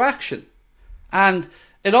a distraction. And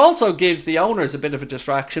it also gives the owners a bit of a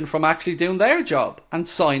distraction from actually doing their job and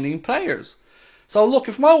signing players. So look,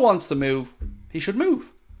 if Mo wants to move, he should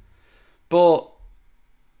move. But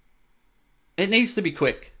it needs to be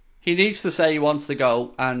quick. He needs to say he wants to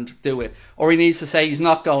go and do it. Or he needs to say he's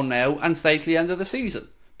not going now and stay till the end of the season.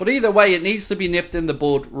 But either way, it needs to be nipped in the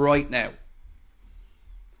bud right now.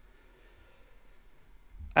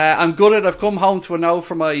 I'm gutted. I've come home to a no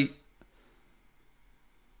from my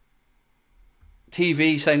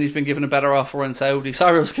TV saying he's been given a better offer in Saudi.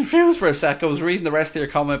 Sorry, I was confused for a sec. I was reading the rest of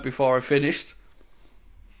your comment before I finished.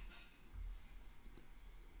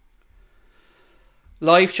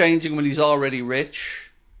 Life-changing when he's already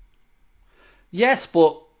rich. Yes,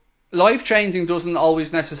 but life-changing doesn't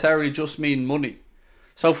always necessarily just mean money.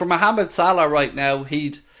 So for Mohamed Salah right now,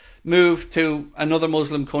 he'd moved to another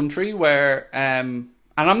Muslim country where, and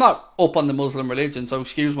I'm not up on the Muslim religion, so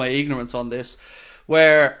excuse my ignorance on this,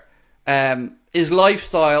 where his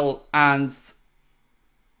lifestyle and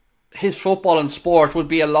his football and sport would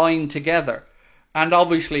be aligned together. And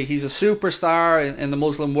obviously he's a superstar in the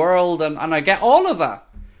Muslim world, and I get all of that.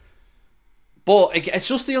 But it's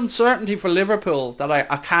just the uncertainty for Liverpool that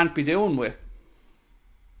I can't be doing with.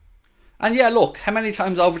 And yeah, look, how many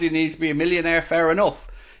times over do you need to be a millionaire? Fair enough.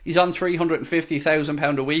 He's on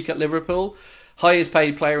 £350,000 a week at Liverpool, highest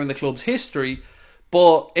paid player in the club's history.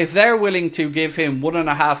 But if they're willing to give him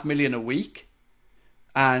 £1.5 million a week,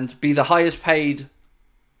 and be the highest paid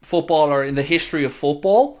footballer in the history of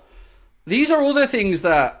football. These are other things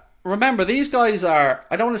that, remember, these guys are,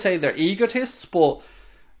 I don't want to say they're egotists, but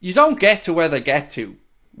you don't get to where they get to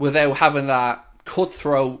without having that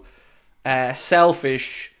cutthroat,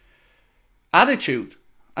 selfish attitude.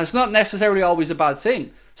 And it's not necessarily always a bad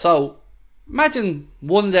thing. So imagine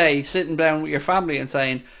one day sitting down with your family and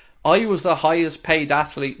saying, I was the highest paid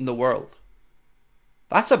athlete in the world.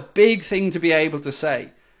 That's a big thing to be able to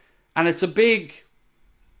say. And it's a big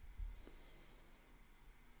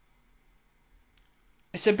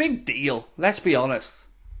deal, let's be honest.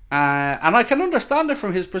 And I can understand it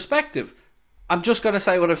from his perspective. I'm just going to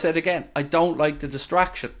say what I've said again. I don't like the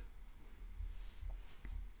distraction.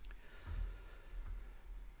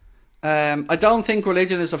 I don't think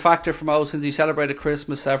religion is a factor for Mo since he celebrated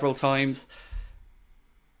Christmas several times.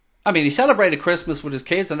 I mean, he celebrated Christmas with his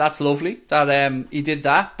kids, and that's lovely that he did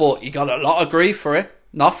that. But he got a lot of grief for it,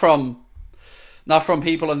 not from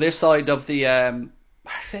people on this side of the.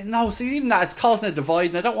 No, see, even that, it's causing a divide,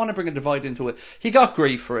 and I don't want to bring a divide into it. He got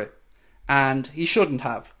grief for it, and he shouldn't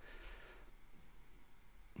have.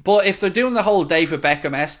 But if they're doing the whole David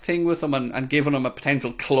Beckham-esque thing with him and giving him a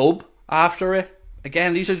potential club after it,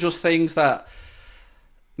 again, these are just things that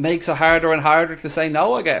makes it harder and harder to say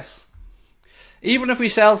no, I guess. Even if we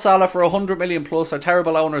sell Salah for 100 million plus, our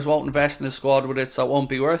terrible owners won't invest in the squad with it, so it won't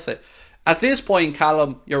be worth it. At this point,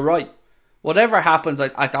 Callum, you're right. Whatever happens,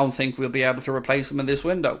 I don't think we'll be able to replace him in this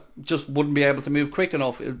window. Just wouldn't be able to move quick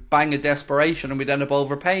enough. It'd bang a desperation and we'd end up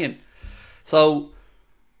overpaying. So,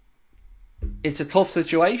 it's a tough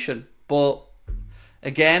situation. But,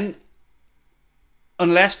 again,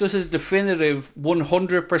 unless there's a definitive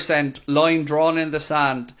 100% line drawn in the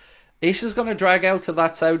sand, this is going to drag out till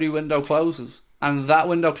that Saudi window closes. And that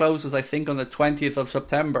window closes, I think, on the 20th of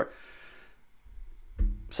September.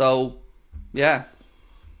 So, yeah.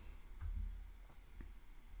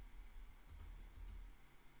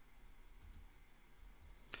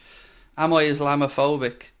 Am I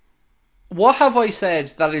Islamophobic? What have I said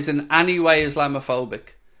that is in any way Islamophobic?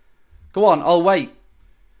 Go on, I'll wait.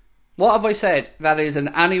 What have I said that is in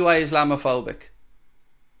any way Islamophobic?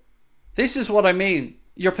 This is what I mean.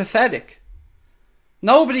 You're pathetic.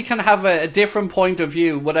 Nobody can have a different point of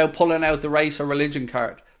view without pulling out the race or religion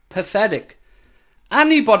card. Pathetic.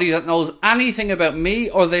 Anybody that knows anything about me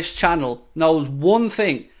or this channel knows one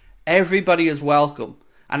thing. Everybody is welcome.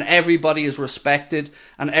 And everybody is respected,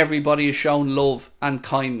 and everybody is shown love and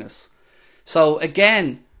kindness. So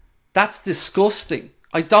again, that's disgusting.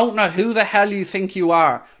 I don't know who the hell you think you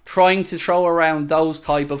are trying to throw around those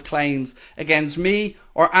type of claims against me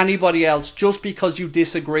or anybody else just because you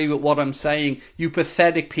disagree with what I'm saying, you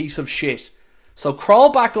pathetic piece of shit. So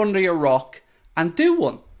crawl back under your rock and do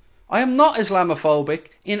one. I am not Islamophobic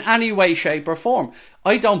in any way, shape or form.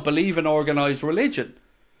 I don't believe in organised religion.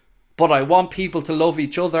 But I want people to love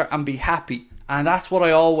each other and be happy. And that's what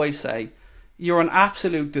I always say. You're an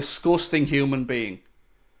absolute disgusting human being.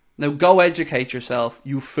 Now go educate yourself,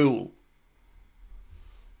 you fool.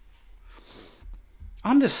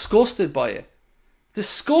 I'm disgusted by it.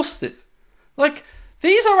 Disgusted. Like,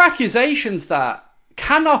 these are accusations that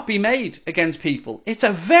cannot be made against people. It's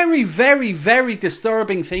a very, very, very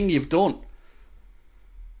disturbing thing you've done.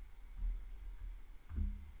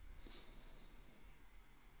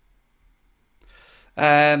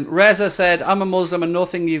 Reza said, I'm a Muslim and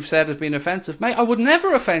nothing you've said has been offensive. Mate, I would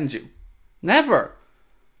never offend you. Never.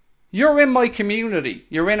 You're in my community.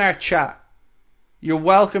 You're in our chat. You're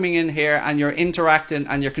welcoming in here and you're interacting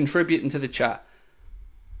and you're contributing to the chat.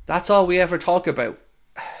 That's all we ever talk about.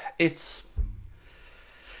 It's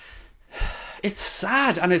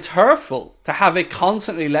sad and it's hurtful to have it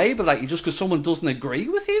constantly labelled at you just because someone doesn't agree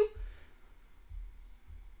with you.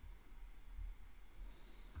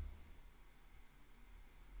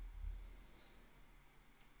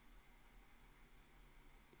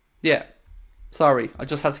 Yeah, sorry, I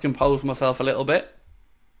just had to compose myself a little bit.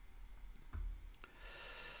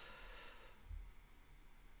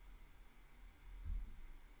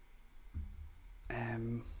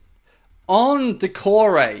 On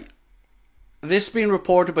Decore, this has been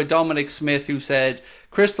reported by Dominic Smith, who said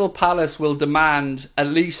Crystal Palace will demand at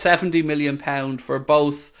least £70 million for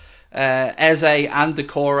both Eze and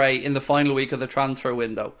Decore in the final week of the transfer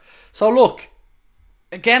window. So look,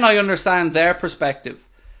 again, I understand their perspective.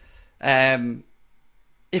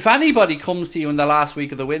 If anybody comes to you in the last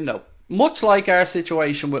week of the window, much like our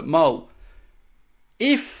situation with Mo,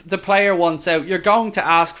 if the player wants out, you're going to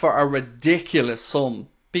ask for a ridiculous sum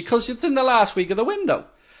because it's in the last week of the window.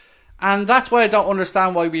 And that's why I don't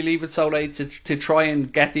understand why we leave it so late to try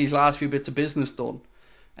and get these last few bits of business done.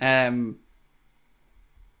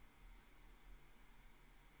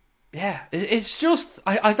 yeah, it's just,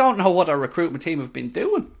 I don't know what our recruitment team have been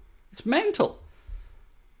doing. It's mental.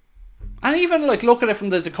 And even like look at it from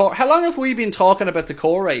the decor. How long have we been talking about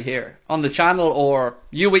decore here on the channel, or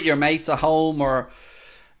you with your mates at home, or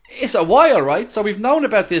it's a while, right? So we've known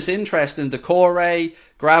about this interest in decore,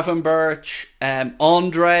 Gravenberch,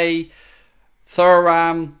 Andre,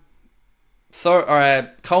 Thuram,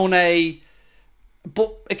 Kone.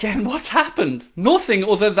 But again, what's happened? Nothing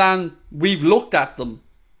other than we've looked at them.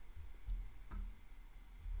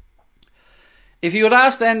 If you had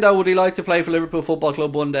asked Endo, would he like to play for Liverpool Football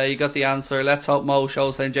Club one day, you got the answer. Let's hope Mo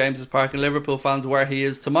shows St James's Park and Liverpool fans where he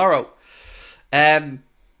is tomorrow. Yeah,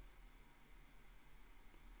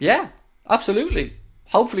 absolutely.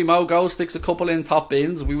 Hopefully Mo goes, sticks a couple in top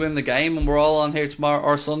bins, we win the game, and we're all on here tomorrow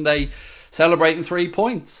or Sunday celebrating 3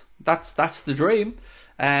 points. That's the dream.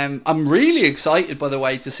 I'm really excited, by the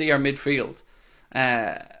way, to see our midfield.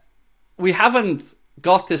 We haven't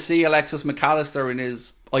got to see Alexis McAllister in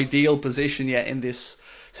his ideal position yet in this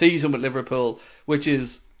season with Liverpool, which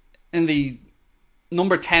is in the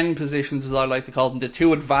number 10 positions, as I like to call them, the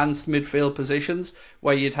two advanced midfield positions,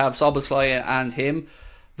 where you'd have Szoboszlai and him.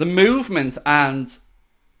 The movement and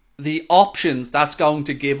the options that's going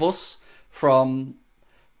to give us, from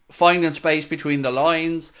finding space between the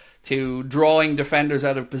lines to drawing defenders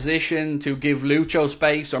out of position to give Lucho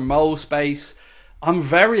space or Mo space, I'm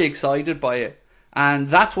very excited by it. And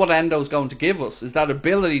that's what Endo's going to give us, is that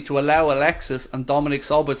ability to allow Alexis and Dominic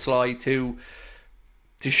Szoboszlai to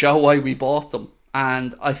show why we bought them.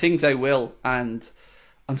 And I think they will. And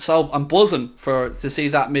so I'm buzzing to see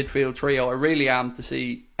that midfield trio. I really am, to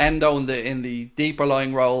see Endo in the deeper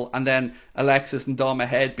lying role, and then Alexis and Dom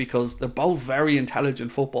ahead, because they're both very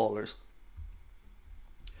intelligent footballers.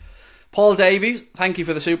 Paul Davies, thank you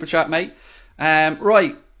for the super chat, mate.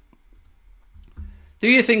 Right. Do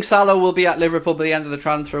you think Salah will be at Liverpool by the end of the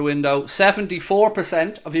transfer window?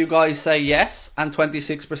 74% of you guys say yes, and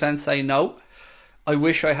 26% say no. I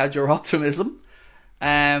wish I had your optimism.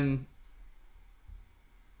 Yeah,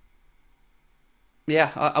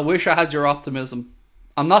 I wish I had your optimism.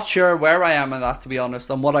 I'm not sure where I am in that, to be honest,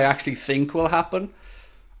 and what I actually think will happen.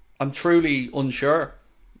 I'm truly unsure.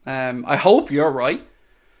 I hope you're right,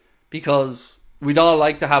 because we'd all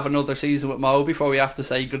like to have another season with Mo before we have to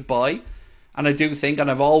say goodbye. And I do think,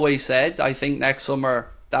 and I've always said, I think next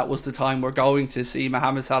summer that was the time we're going to see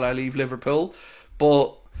Mohamed Salah leave Liverpool.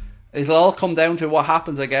 But it'll all come down to what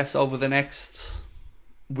happens, I guess, over the next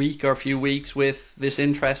week or few weeks with this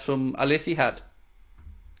interest from Al Ittihad.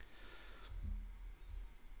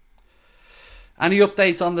 Any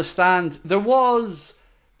updates on the stand? There was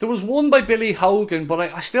one by Billy Hogan, but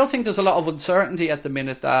I still think there's a lot of uncertainty at the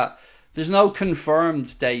minute that there's no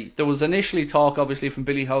confirmed date. There was initially talk, obviously, from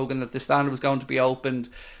Billy Hogan that the stand was going to be opened,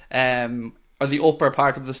 or the upper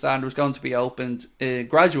part of the stand was going to be opened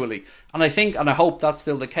gradually. And I think, and I hope that's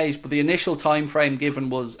still the case, but the initial time frame given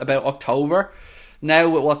was about October. Now,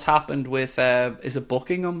 with what's happened with, is it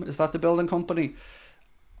Buckingham? Is that the building company?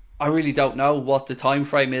 I really don't know what the time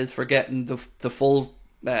frame is for getting the full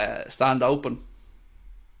stand open.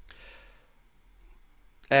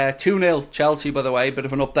 2-0 Chelsea, by the way, bit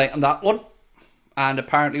of an update on that one. And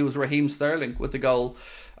apparently it was Raheem Sterling with the goal.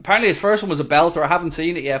 Apparently his first one was a belter. I haven't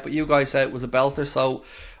seen it yet, but you guys said it was a belter, so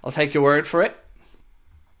I'll take your word for it.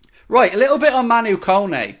 Right, a little bit on Manu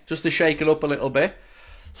Kone, just to shake it up a little bit.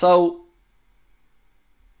 So,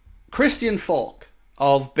 Christian Falk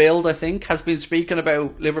of Bild, I think, has been speaking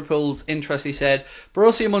about Liverpool's interest. He said,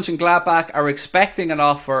 Borussia Mönchengladbach are expecting an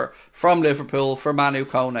offer from Liverpool for Manu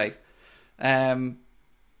Kone.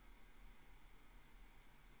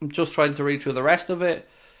 I'm just trying to read through the rest of it.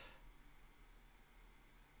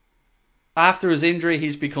 After his injury,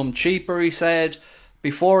 he's become cheaper, he said.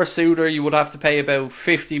 Before a suitor, you would have to pay about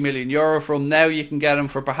 50 million euro for him. Now you can get him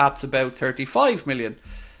for perhaps about 35 million.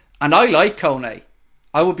 And I like Kone.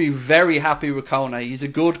 I would be very happy with Kone. He's a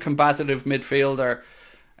good combative midfielder.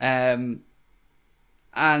 And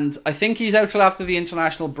I think he's out till after the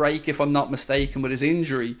international break, if I'm not mistaken, with his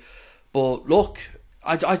injury. But look,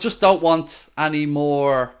 I just don't want any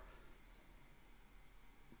more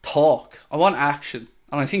talk. I want action.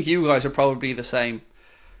 And I think you guys are probably the same.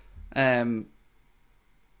 It's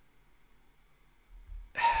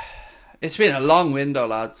been a long window,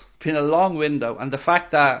 lads. It's been a long window. And the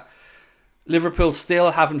fact that Liverpool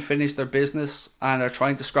still haven't finished their business and are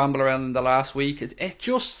trying to scramble around in the last week, it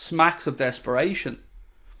just smacks of desperation.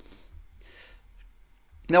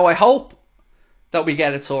 Now, I hope that we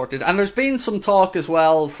get it sorted. And there's been some talk as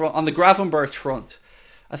well on the Gravenberch front.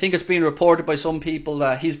 I think it's been reported by some people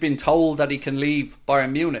that he's been told that he can leave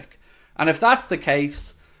Bayern Munich. And if that's the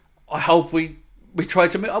case, I hope we we try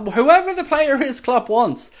to whoever the player is Klopp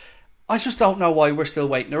wants. I just don't know why we're still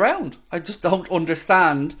waiting around. I just don't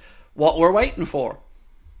understand what we're waiting for.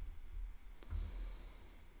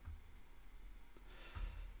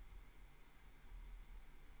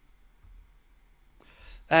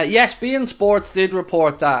 Yes, beIN Sports did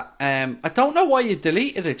report that. I don't know why you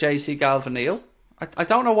deleted it, JC Galvanil. I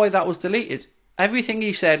don't know why that was deleted. Everything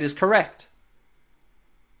he said is correct.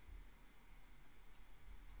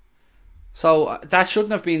 So that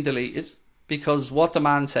shouldn't have been deleted, because what the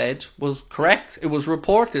man said was correct. It was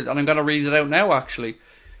reported, and I'm going to read it out now, actually.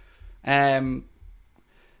 So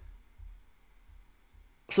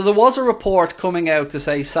there was a report coming out to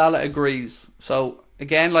say Salah agrees. So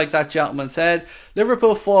again, like that gentleman said,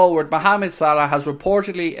 Liverpool forward Mohamed Salah has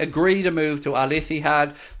reportedly agreed a move to Al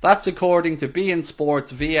Ittihad. That's according to beIN Sports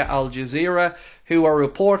via Al Jazeera, who are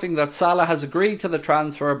reporting that Salah has agreed to the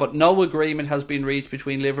transfer, but no agreement has been reached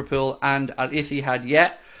between Liverpool and Al Ittihad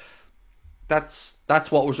yet. That's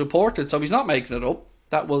what was reported. So he's not making it up.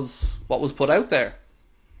 That was what was put out there.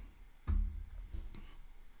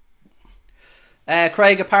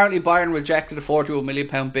 Craig, apparently Bayern rejected a £41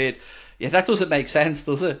 million bid. Yeah, that doesn't make sense,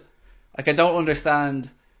 does it? Like, I don't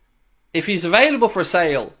understand. If he's available for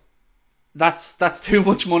sale, that's too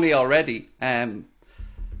much money already.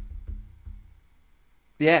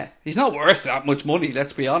 Yeah, he's not worth that much money,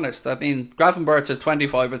 let's be honest. I mean, Gravenberch at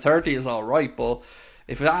 25 or 30 is alright, but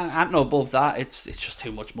if it ain't no above that, it's just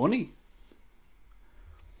too much money.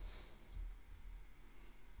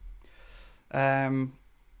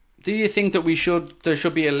 Do you think that there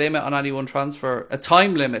should be a limit on any one transfer? A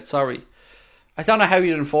time limit, sorry. I don't know how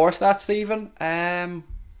you'd enforce that, Stephen. I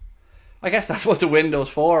guess that's what the window's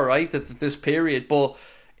for, right? This period. But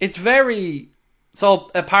it's very...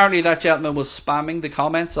 So apparently that gentleman was spamming the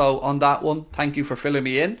comments. So on that one, thank you for filling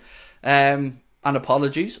me in. And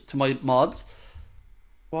apologies to my mods.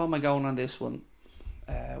 What am I going on this one?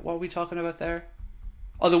 What are we talking about there?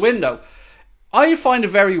 Oh, the window. I find it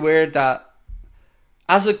very weird that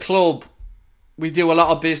as a club, we do a lot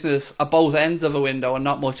of business at both ends of a window and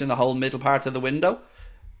not much in the whole middle part of the window.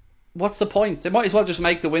 What's the point? They might as well just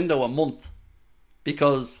make the window a month,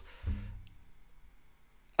 because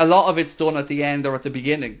a lot of it's done at the end or at the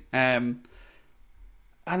beginning. And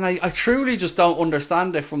I truly just don't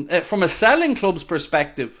understand it. From a selling club's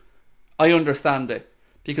perspective, I understand it.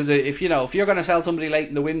 Because if you're going to sell somebody late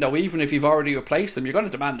in the window, even if you've already replaced them, you're going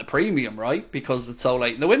to demand the premium, right? Because it's so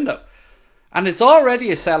late in the window. And it's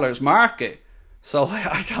already a seller's market. So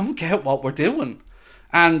I don't get what we're doing.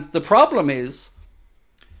 And the problem is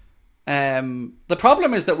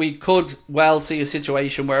that we could well see a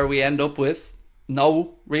situation where we end up with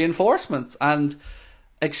no reinforcements and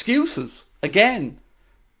excuses again.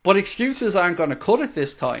 But excuses aren't going to cut it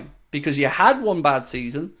this time, because you had one bad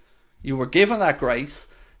season. You were given that grace.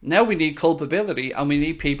 Now we need culpability, and we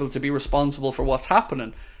need people to be responsible for what's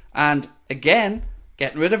happening. And again,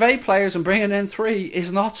 getting rid of 8 players and bringing in 3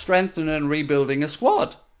 is not strengthening and rebuilding a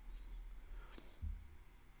squad.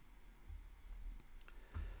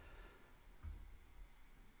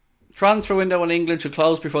 Transfer window in England should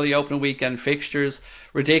close before the opening weekend fixtures.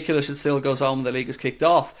 Ridiculous, it still goes on when the league is kicked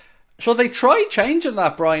off. So they tried changing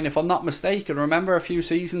that, Brian, if I'm not mistaken. Remember a few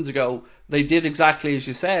seasons ago, they did exactly as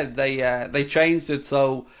you said. They changed it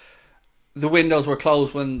so the windows were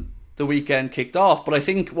closed when the weekend kicked off. But I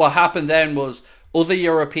think what happened then was other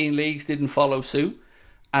European leagues didn't follow suit,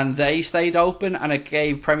 and they stayed open, and it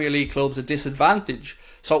gave Premier League clubs a disadvantage.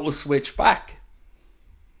 So it was switched back.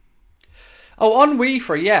 Oh, on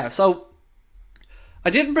Weaver, yeah. So I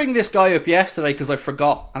didn't bring this guy up yesterday because I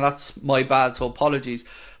forgot, and that's my bad, so apologies.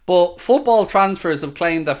 But Football Transfers have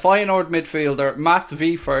claimed that Feyenoord midfielder Mats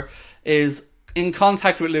Weaver is in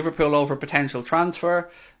contact with Liverpool over potential transfer.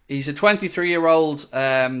 He's a 23-year-old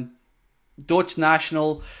Dutch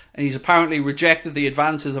national, and he's apparently rejected the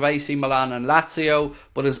advances of AC Milan and Lazio,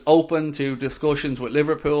 but is open to discussions with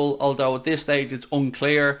Liverpool, although at this stage it's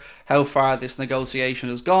unclear how far this negotiation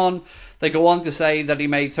has gone. They go on to say that he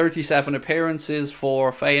made 37 appearances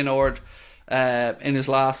for Feyenoord in his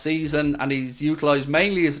last season, and he's utilised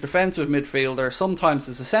mainly as a defensive midfielder, sometimes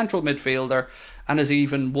as a central midfielder, and has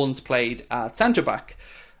even once played at centre-back.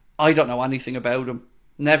 I don't know anything about him.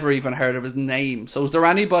 Never even heard of his name. So is there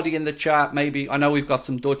anybody in the chat, maybe, I know we've got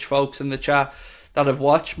some Dutch folks in the chat that have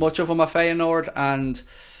watched much of him at Feyenoord, and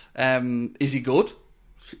is he good?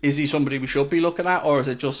 Is he somebody we should be looking at, or is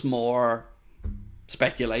it just more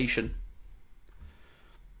speculation?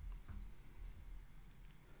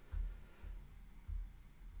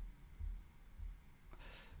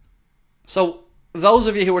 So those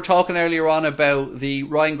of you who were talking earlier on about the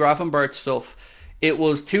Ryan Gravenberch stuff, it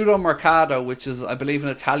was Tutto Mercato, which is, I believe, an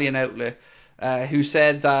Italian outlet, who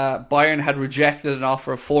said that Bayern had rejected an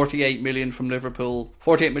offer of 48 million from Liverpool,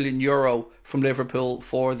 48 million euro from Liverpool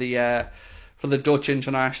for the Dutch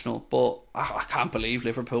international. But I can't believe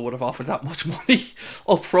Liverpool would have offered that much money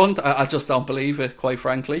up front. I just don't believe it, quite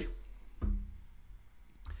frankly.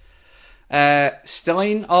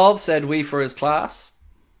 Steinov said, "We for his class."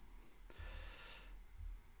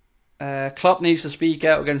 Klopp needs to speak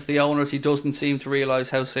out against the owners. He doesn't seem to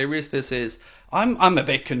realise how serious this is. I'm a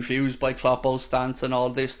bit confused by Kloppo's stance and all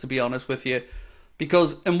this, to be honest with you.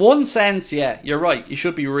 Because in one sense, yeah, you're right. You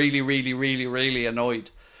should be really, really, really, really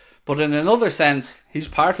annoyed. But in another sense, he's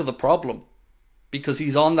part of the problem. Because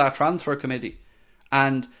he's on that transfer committee.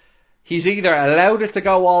 And he's either allowed it to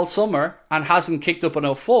go all summer and hasn't kicked up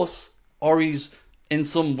enough fuss, or he's, in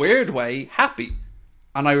some weird way, happy.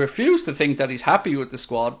 And I refuse to think that he's happy with the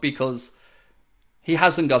squad, because he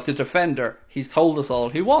hasn't got the defender he's told us all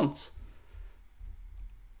he wants.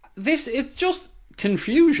 It's just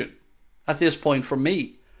confusion at this point for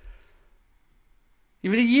me.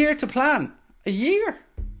 You've had a year to plan. A year.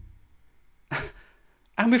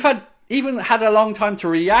 And we've even had a long time to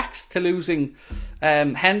react to losing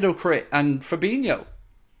Hendo Crit and Fabinho.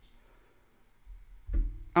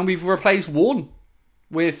 And we've replaced one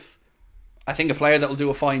with, I think, a player that will do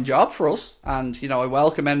a fine job for us. And, you know, I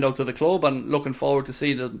welcome Endo to the club and looking forward to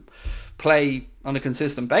seeing him play on a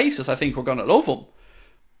consistent basis. I think we're going to love him.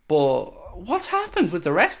 But what's happened with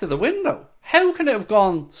the rest of the window? How can it have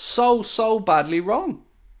gone so badly wrong?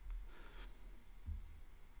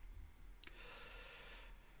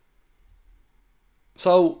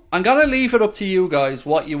 So I'm going to leave it up to you guys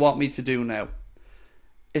what you want me to do now.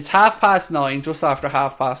 It's 9:30, just after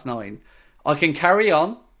 9:30. I can carry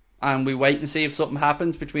on and we wait and see if something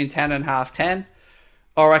happens between 10 and 10:30.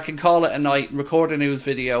 Or I can call it a night and record a news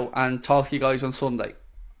video and talk to you guys on Sunday.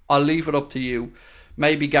 I'll leave it up to you.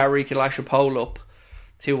 Maybe Gary can lash a poll up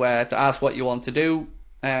to ask what you want to do.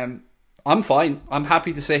 I'm fine. I'm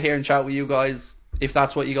happy to sit here and chat with you guys if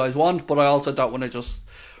that's what you guys want. But I also don't want to just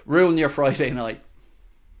ruin your Friday night.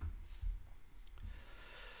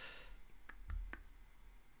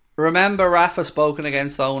 Remember, Rafa spoken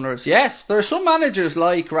against owners. Yes, there are some managers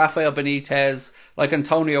like Rafael Benitez, like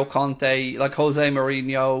Antonio Conte, like Jose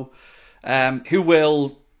Mourinho, who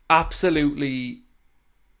will absolutely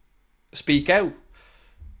speak out.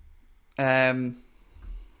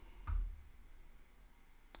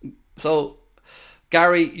 So,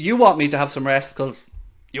 Gary, you want me to have some rest because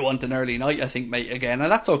you want an early night, I think, mate, again.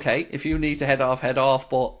 And that's okay. If you need to head off, head off.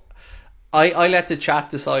 But I let the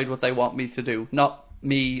chat decide what they want me to do, not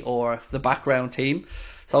me or the background team.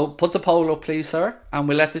 So put the poll up, please, sir, and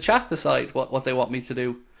we'll let the chat decide what they want me to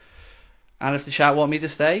do. And if the chat want me to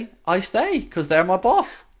stay, I stay, because they're my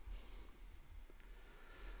boss.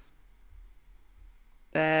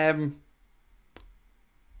 I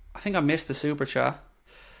think I missed the super chat.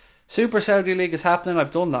 Super Saudi League is happening.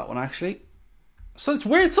 I've done that one, actually. So it's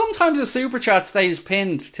weird. Sometimes the super chat stays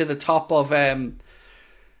pinned to the top of our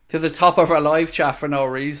live chat for no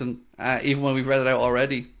reason, even when we've read it out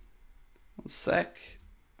already. 1 sec.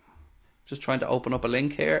 Just trying to open up a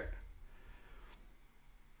link here.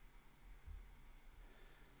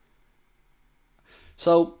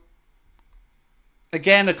 So,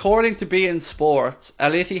 again, according to beIN Sports,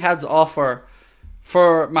 Al Ittihad's offer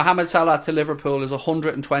for Mohamed Salah to Liverpool is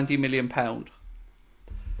 £120 million.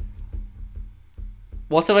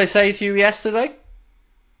 What did I say to you yesterday?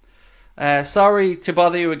 Sorry to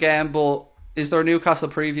bother you again, but is there a Newcastle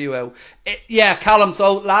preview out? Yeah, Callum,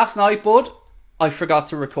 so last night, bud, I forgot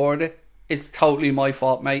to record it. It's totally my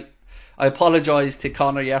fault, mate. I apologise to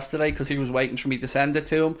Connor yesterday because he was waiting for me to send it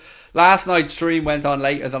to him. Last night's stream went on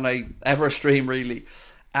later than I ever stream, really.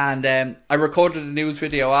 And I recorded a news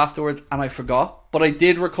video afterwards and I forgot. But I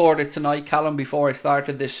did record it tonight, Callum, before I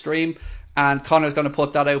started this stream. And Connor's going to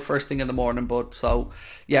put that out first thing in the morning, bud. So,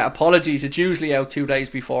 yeah, apologies. It's usually out 2 days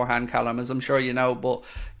beforehand, Callum, as I'm sure you know. But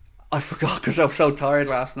I forgot because I was so tired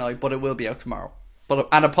last night. But it will be out tomorrow.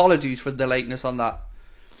 And apologies for the lateness on that.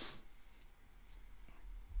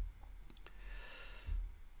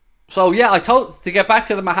 So, yeah, to get back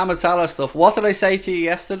to the Mohamed Salah stuff, what did I say to you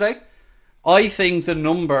yesterday? I think the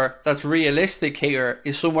number that's realistic here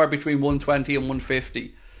is somewhere between 120 and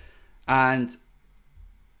 150. And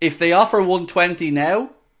if they offer 120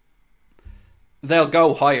 now, they'll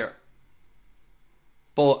go higher.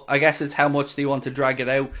 But I guess it's how much do you want to drag it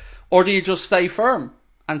out? Or do you just stay firm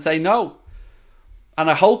and say no? And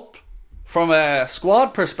I hope from a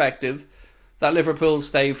squad perspective that Liverpool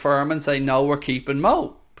stay firm and say no, we're keeping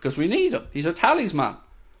Mo. Because we need him. He's a talisman.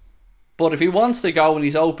 But if he wants to go and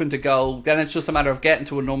he's open to go, then it's just a matter of getting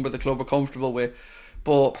to a number the club are comfortable with.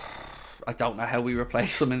 But I don't know how we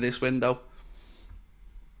replace him in this window.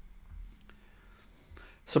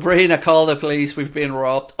 Sabrina, call the police. We've been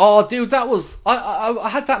robbed. Oh, dude, that was... I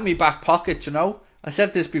had that in my back pocket, you know. I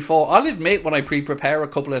said this before. I'll admit when I pre-prepare a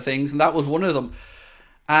couple of things, and that was one of them.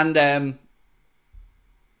 And that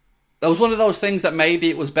was one of those things that maybe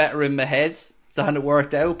it was better in my head than it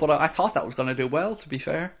worked out. But I thought that was going to do well, to be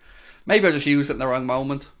fair. Maybe I just used it in the wrong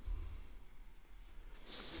moment.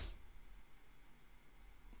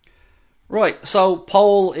 Right, so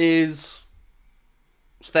poll is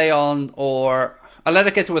stay on, or I'll let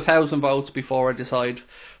it get to 1,000 votes before I decide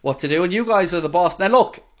what to do. And you guys are the boss. Now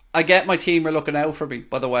look, I get my team are looking out for me,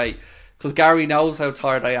 by the way, because Gary knows how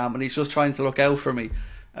tired I am and he's just trying to look out for me,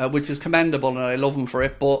 which is commendable and I love him for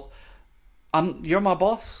it. But you're my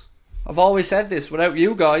boss. I've always said this. Without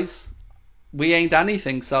you guys, we ain't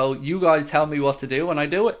anything. So you guys tell me what to do and I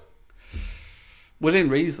do it. Within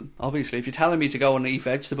reason, obviously. If you're telling me to go and eat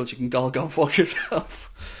vegetables, you can go and fuck yourself.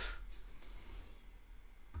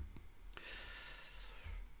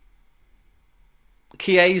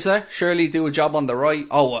 Chiesa, surely do a job on the right.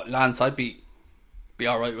 Oh, Lance, I'd be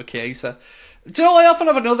alright with Chiesa. Do you know, I often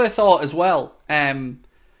have another thought as well.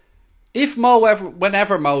 If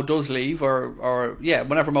whenever Mo does leave, or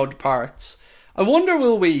whenever Mo departs, I wonder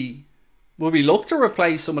will we look to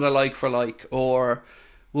replace some of the like for like, or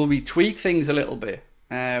will we tweak things a little bit?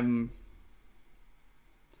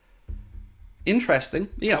 Interesting.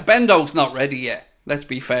 You know, Bendo's not ready yet. Let's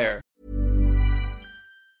be fair.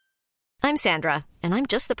 I'm Sandra, and I'm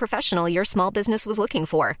just the professional your small business was looking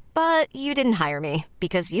for. But you didn't hire me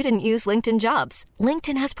because you didn't use LinkedIn Jobs.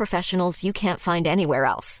 LinkedIn has professionals you can't find anywhere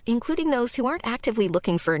else, including those who aren't actively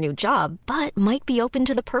looking for a new job, but might be open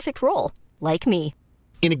to the perfect role, like me.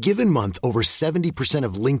 In a given month, over 70%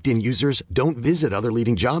 of LinkedIn users don't visit other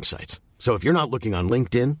leading job sites. So if you're not looking on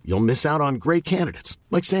LinkedIn, you'll miss out on great candidates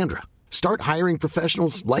like Sandra. Start hiring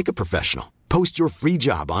professionals like a professional. Post your free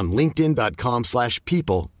job on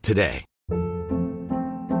linkedin.com/people today.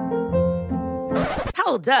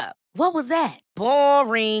 Hold up. What was that?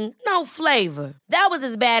 Boring. No flavor. That was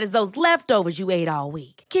as bad as those leftovers you ate all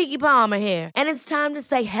week. Keke Palmer here, and it's time to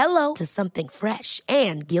say hello to something fresh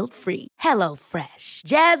and guilt-free. Hello Fresh.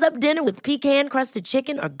 Jazz up dinner with pecan-crusted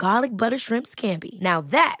chicken or garlic butter shrimp scampi. Now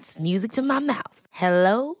that's music to my mouth.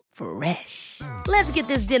 Hello Fresh. Let's get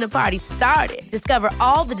this dinner party started. Discover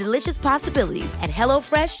all the delicious possibilities at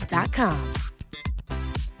hellofresh.com.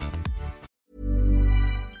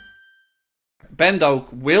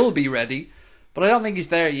 Bendo will be ready, but I don't think he's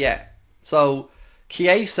there yet. So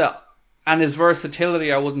Chiesa and his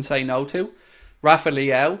versatility I wouldn't say no to. Rafa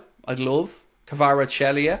Leao, I'd love.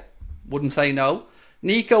 Kvaratskhelia, wouldn't say no.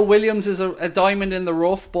 Nico Williams is a diamond in the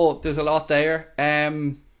rough, but there's a lot there.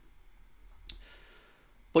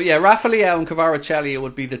 But yeah, Rafa Leao and Kvaratskhelia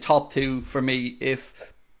would be the top two for me if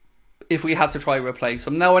we had to try replace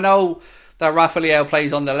him. Now I know that Rafa Leao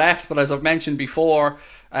plays on the left, but as I've mentioned before,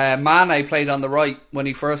 Mane played on the right when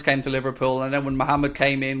he first came to Liverpool, and then when Mohamed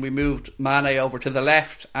came in, we moved Mane over to the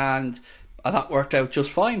left, and that worked out just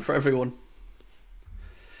fine for everyone.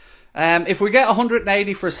 If we get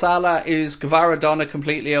 180 for Salah, is Kvaradona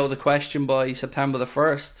completely out of the question by September the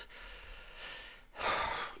 1st?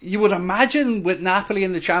 You would imagine with Napoli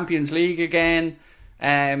in the Champions League again,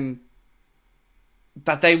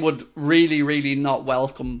 that they would really, really not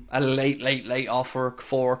welcome a late offer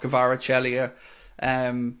for Kvaratskhelia.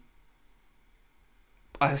 I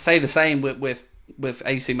say the same with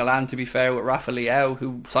AC Milan, to be fair, with Rafa Leao,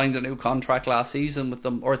 who signed a new contract last season with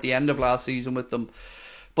them, or at the end of last season with them.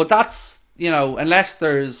 But that's, you know, unless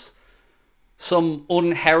there's some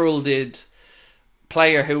unheralded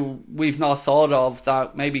player who we've not thought of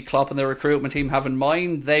that maybe Klopp and the recruitment team have in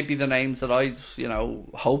mind, they'd be the names that I'd, you know,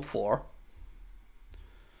 hope for.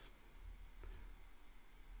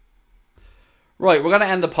 Right, we're going to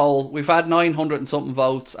end the poll. We've had 900 and something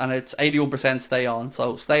votes, and it's 81% stay on.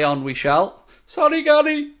 So stay on we shall. Sorry,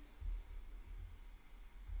 Gary.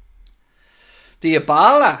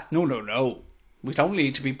 Dybala? No. We don't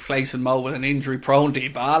need to be placing Mo with an injury-prone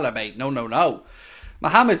Dybala, mate. No.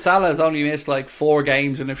 Mohamed Salah has only missed like 4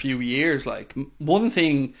 games in a few years. Like, one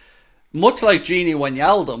thing, much like Gini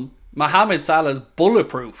Wijnaldum, Mohamed Salah's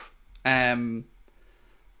bulletproof.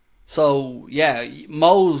 So, yeah,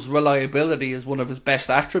 Mo's reliability is one of his best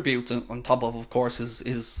attributes, on top of course,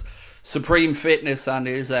 his supreme fitness and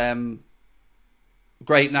his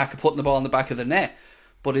great knack of putting the ball in the back of the net.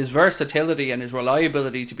 But his versatility and his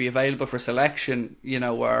reliability to be available for selection, you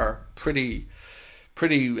know, are pretty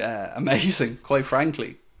amazing, quite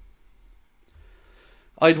frankly.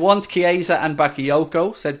 I'd want Chiesa and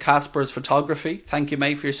Bakayoko, said Casper's Photography. Thank you,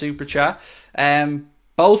 mate, for your super chat.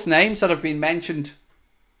 Both names that have been mentioned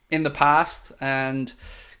in the past, and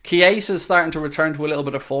Chiesa's starting to return to a little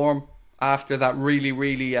bit of form after that really,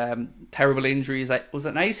 really terrible injury. Was it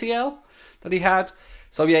an ACL that he had?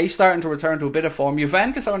 So yeah, he's starting to return to a bit of form.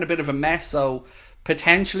 Juventus are in a bit of a mess, so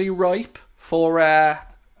potentially ripe for a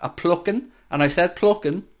plucking. And I said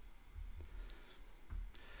plucking.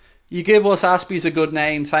 You give us Aspies a good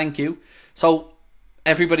name, thank you. So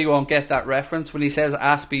everybody won't get that reference. When he says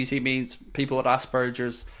Aspies, he means people with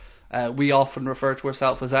Asperger's. We often refer to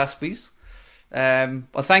ourselves as Aspies.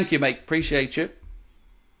 But thank you, mate. Appreciate you.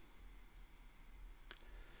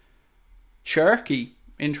 Cherky,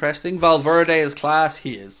 interesting. Valverde is class.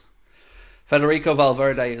 He is. Federico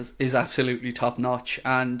Valverde is absolutely top notch,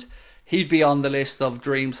 and he'd be on the list of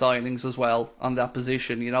dream signings as well on that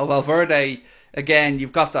position. You know, Valverde, again,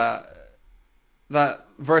 you've got that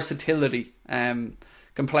versatility. Can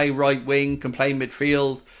play right wing, can play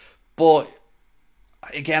midfield, but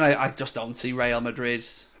again, I just don't see Real Madrid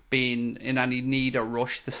being in any need or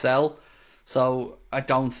rush to sell. So I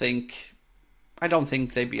don't think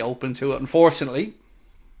they'd be open to it, unfortunately.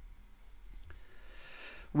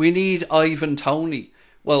 We need Ivan Toney.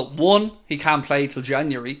 Well, one, he can't play till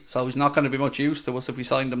January, so he's not going to be much use to us if we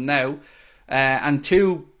signed him now. And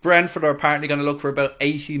two, Brentford are apparently going to look for about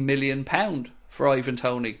 £80 million for Ivan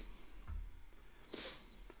Toney.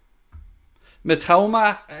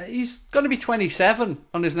 Mitoma, he's going to be 27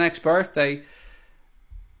 on his next birthday.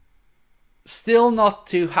 Still not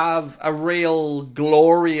to have a real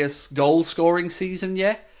glorious goal-scoring season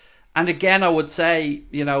yet. And again, I would say,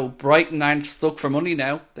 you know, Brighton aren't stuck for money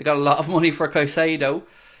now. They got a lot of money for Caicedo.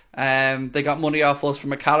 They got money off us for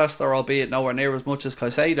McAllister, albeit nowhere near as much as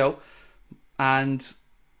Caicedo. And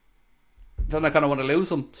they're not going to want to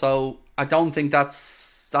lose him. So I don't think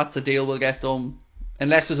that's a deal we'll get done.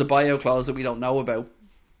 Unless there's a bio clause that we don't know about.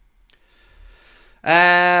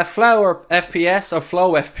 Flow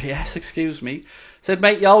FPS, excuse me, said,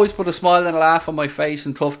 mate, you always put a smile and a laugh on my face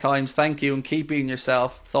in tough times. Thank you, and keep being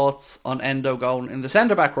yourself. Thoughts on Endo going in the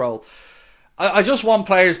centre-back role? I just want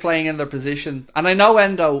players playing in their position. And I know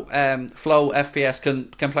Endo, Flow FPS,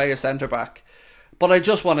 can play a centre-back. But I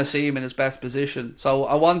just want to see him in his best position. So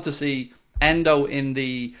I want to see Endo in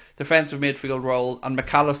the defensive midfield role and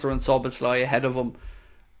McAllister and Szoboszlai ahead of him.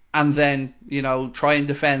 And then, you know, try and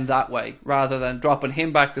defend that way rather than dropping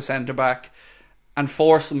him back to centre-back and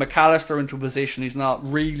forcing McAllister into a position he's not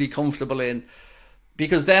really comfortable in.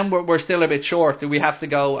 Because then we're still a bit short. Do we have to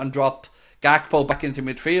go and drop Gakpo back into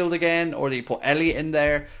midfield again? Or do you put Elliott in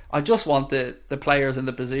there? I just want the players in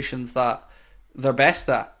the positions that they're best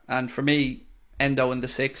at. And for me, Endo in the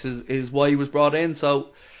 6 is why he was brought in. So,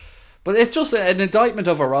 but it's just an indictment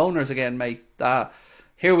of our owners again, mate.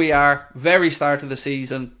 Here we are, very start of the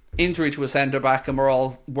season. Injury to a centre-back, and we're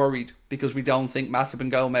all worried because we don't think Matip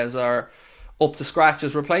and Gomez are up to scratch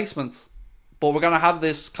as replacements. But we're going to have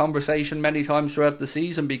this conversation many times throughout the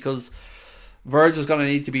season because Virgil's going to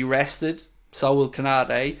need to be rested. So will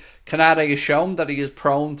Canade. Canade has shown that he is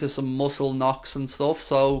prone to some muscle knocks and stuff,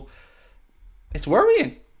 so it's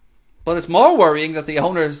worrying. But it's more worrying that the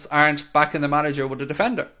owners aren't backing the manager with a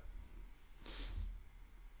defender.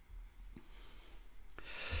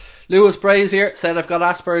 Lewis Brazier said, I've got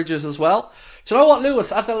Asperger's as well. Do you know what, Lewis?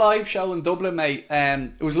 At the live show in Dublin, mate,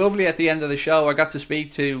 it was lovely at the end of the show. I got to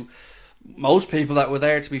speak to most people that were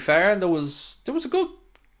there, to be fair, and there was a good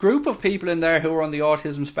group of people in there who were on the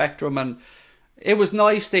autism spectrum, and it was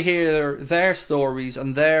nice to hear their stories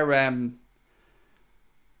and their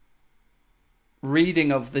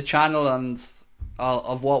reading of the channel and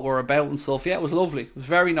of what we're about and stuff. Yeah, it was lovely. It was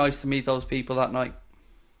very nice to meet those people that night.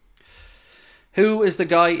 Who is the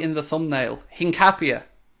guy in the thumbnail? Hincapia.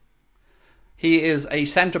 He is a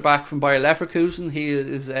centre-back from Bayer Leverkusen. He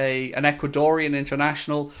is an Ecuadorian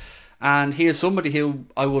international. And he is somebody who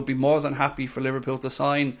I would be more than happy for Liverpool to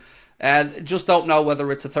sign. Just don't know whether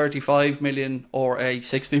it's a 35 million or a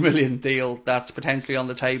 60 million deal that's potentially on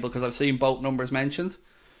the table, because I've seen both numbers mentioned.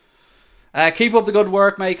 Keep up the good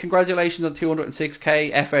work, mate. Congratulations on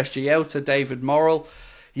 206k FSG out, said David Morrill.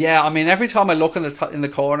 Yeah, I mean, every time I look in the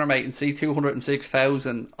corner, mate, and see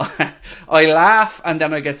 206,000, I laugh and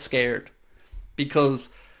then I get scared. Because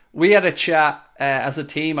we had a chat as a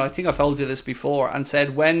team, and I think I've told you this before, and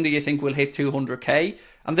said, when do you think we'll hit 200k?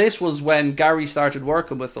 And this was when Gary started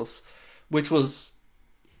working with us, which was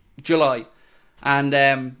July,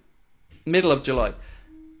 and middle of July.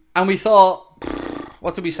 And we thought,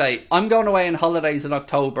 what did we say? I'm going away on holidays in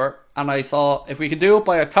October, and I thought, if we could do it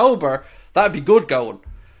by October, that'd be good going.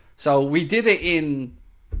 So we did it in,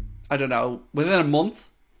 I don't know, within a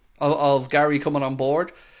month, of Gary coming on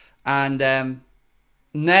board. And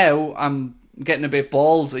now I'm getting a bit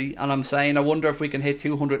ballsy, and I'm saying I wonder if we can hit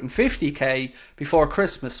 250k before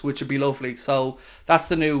Christmas, which would be lovely. So that's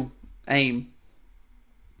the new aim.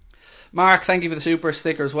 Mark, thank you for the super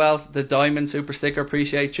sticker as well, the diamond super sticker,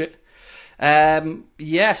 appreciate you.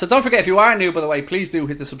 So don't forget, if you are new, by the way, please do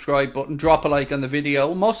hit the subscribe button, drop a like on the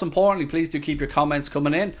video. Most importantly, please do keep your comments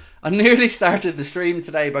coming in. I nearly started the stream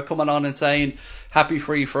today by coming on and saying happy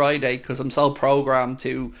Free Friday, because I'm so programmed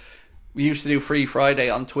to. We used to do Free Friday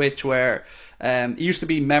on Twitch, where it used to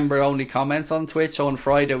be member only comments on Twitch. So on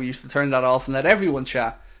Friday we used to turn that off and let everyone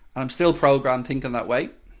chat, and I'm still programmed thinking that way.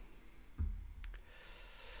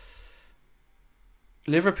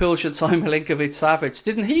 Liverpool should sign Milinkovic-Savic.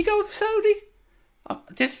 Didn't he go to Saudi?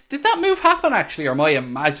 Did that move happen actually, or am I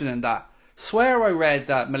imagining that? Swear I read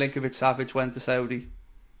that Milinkovic-Savic went to Saudi.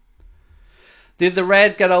 Did the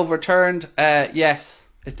red get overturned? Yes,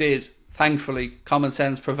 it did. Thankfully, common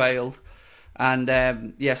sense prevailed.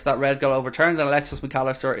 And yes, that red got overturned, and Alexis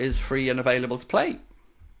McAllister is free and available to play.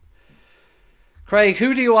 Craig,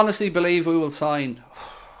 who do you honestly believe we will sign?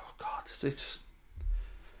 Oh, God, it's...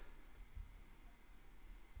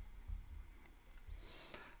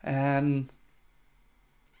 I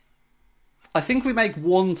think we make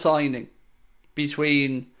one signing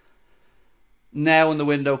between now and the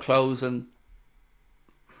window closing.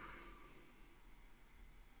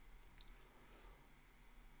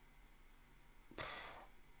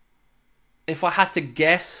 If I had to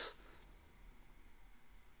guess,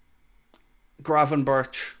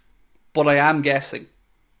 Gravenberch, but I am guessing.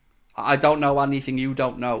 I don't know anything you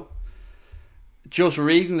don't know. Just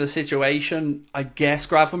reading the situation, I guess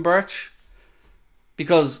Gravenberch,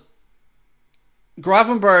 because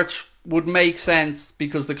Gravenberch would make sense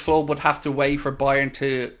because the club would have to wait for Bayern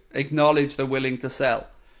to acknowledge they're willing to sell.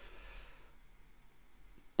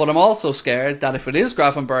 But I'm also scared that if it is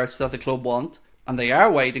Gravenberch that the club want, and they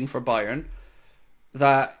are waiting for Bayern,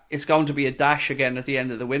 that it's going to be a dash again at the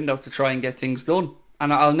end of the window to try and get things done.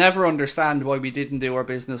 And I'll never understand why we didn't do our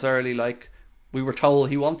business early like we were told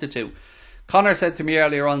he wanted to. Connor said to me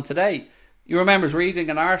earlier on today, he remembers reading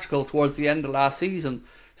an article towards the end of last season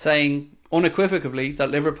saying unequivocally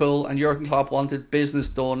that Liverpool and Jurgen Klopp wanted business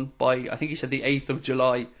done by, I think he said the 8th of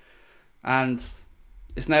July. And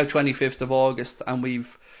it's now 25th of August, and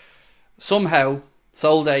we've somehow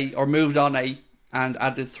sold 8 or moved on 8 and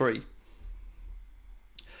added 3.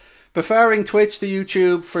 Preferring Twitch to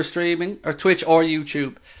YouTube for streaming, or Twitch or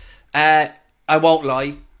YouTube. I won't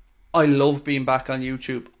lie, I love being back on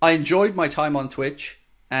YouTube. I enjoyed my time on Twitch,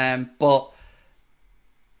 but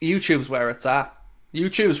YouTube's where it's at.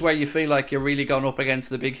 YouTube's where you feel like you're really going up against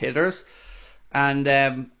the big hitters, and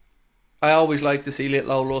I always like to see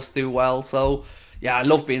little old us do well. So yeah, I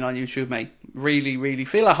love being on YouTube, mate. Really, really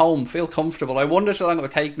feel at home, feel comfortable. I wonder how long it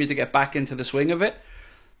would take me to get back into the swing of it,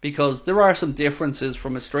 because there are some differences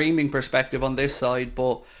from a streaming perspective on this side,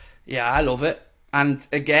 but yeah, I love it. And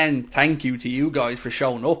again, thank you to you guys for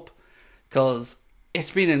showing up, because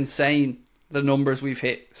it's been insane, the numbers we've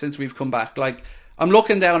hit since we've come back. Like, I'm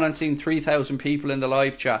looking down and seeing 3,000 people in the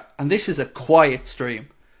live chat, and this is a quiet stream.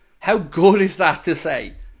 How good is that to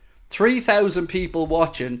say? 3,000 people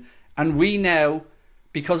watching, and we now,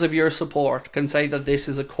 because of your support, can say that this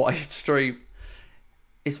is a quiet stream.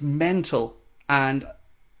 It's mental, and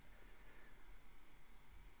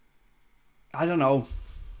I don't know.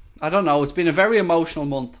 It's been a very emotional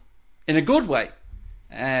month in a good way.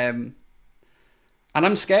 And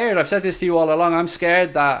I'm scared. I've said this to you all along. I'm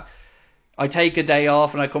scared that I take a day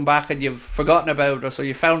off and I come back and you've forgotten about us, or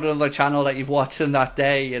you found another channel that you've watched in that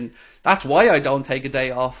day. And that's why I don't take a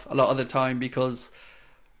day off a lot of the time, because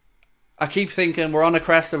I keep thinking we're on a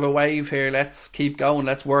crest of a wave here. Let's keep going.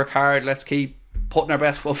 Let's work hard. Let's keep putting our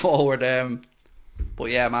best foot forward.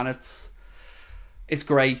 But yeah, man, it's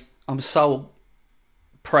great. I'm so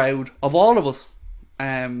proud of all of us.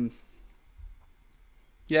 Yeah,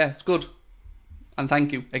 it's good. And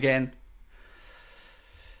thank you again.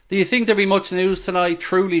 Do you think there'll be much news tonight?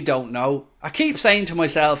 Truly don't know. I keep saying to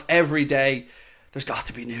myself every day, there's got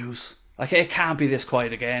to be news. Like, it can't be this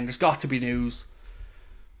quiet again. There's got to be news.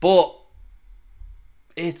 But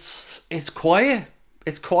it's quiet.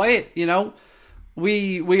 It's quiet, you know.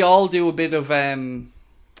 We all do a bit of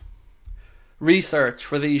research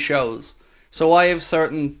for these shows. So I have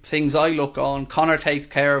certain things I look on. Connor takes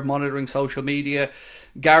care of monitoring social media.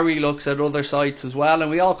 Gary looks at other sites as well.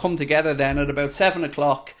 And we all come together then at about 7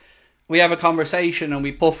 o'clock. We have a conversation and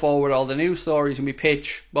we put forward all the news stories and we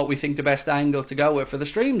pitch what we think the best angle to go with for the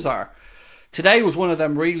streams are. Today was one of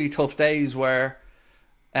them really tough days where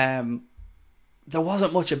there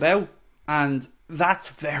wasn't much about. And that's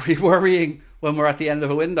very worrying when we're at the end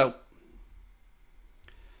of a window.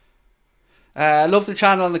 Love the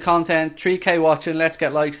channel and the content. 3k watching. Let's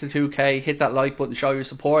get likes to 2k. Hit that like button. Show your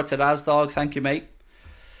support to Asdog. Thank you, mate.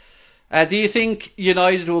 Do you think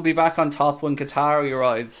United will be back on top when Qatari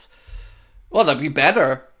arrives? Well, that'd be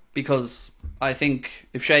better, because I think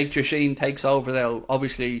if Sheikh Jassim takes over, they'll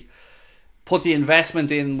obviously put the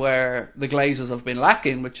investment in where the Glazers have been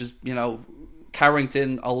lacking, which is,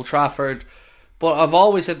 Carrington, Old Trafford. But I've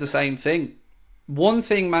always said the same thing. One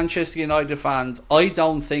thing Manchester United fans, I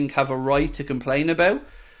don't think, have a right to complain about,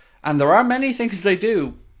 and there are many things they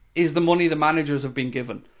do, is the money the managers have been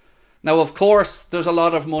given. Now, of course, there's a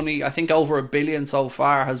lot of money. I think over $1 billion so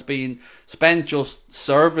far has been spent just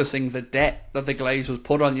servicing the debt that the Glazers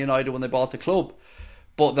put on United when they bought the club.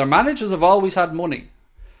 But their managers have always had money.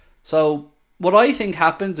 So what I think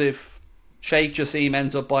happens if Sheikh Jassim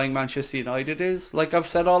ends up buying Manchester United is, like I've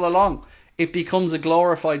said all along, it becomes a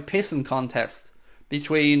glorified pissing contest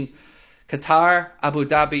between Qatar, Abu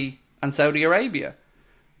Dhabi and Saudi Arabia.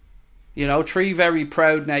 3 very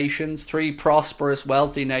proud nations, 3 prosperous,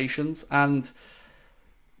 wealthy nations, and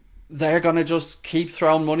they're going to just keep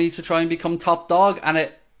throwing money to try and become top dog,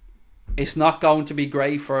 and it's not going to be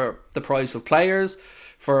great for the price of players,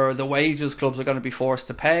 for the wages clubs are going to be forced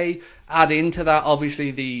to pay. Add into that,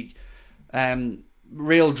 obviously, the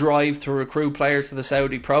real drive to recruit players to the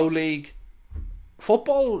Saudi Pro League.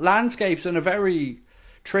 Football landscape's in a very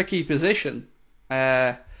tricky position.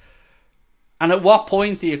 And at what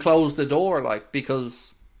point do you close the door?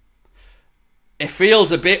 Because it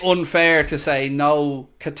feels a bit unfair to say, no,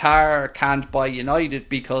 Qatar can't buy United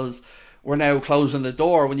because we're now closing the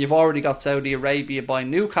door, when you've already got Saudi Arabia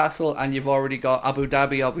buying Newcastle, and you've already got Abu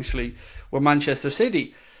Dhabi, obviously, with Manchester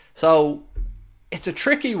City. So it's a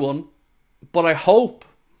tricky one, but I hope,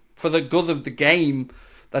 for the good of the game,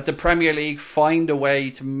 that the Premier League find a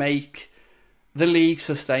way to make the league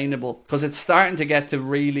sustainable, because it's starting to get to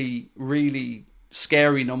really, really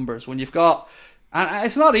scary numbers. When you've got, and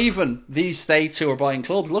it's not even these states who are buying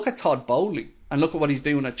clubs. Look at Todd Bowley and look at what he's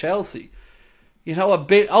doing at Chelsea. A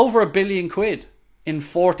bit over £1 billion in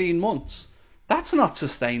 14 months. That's not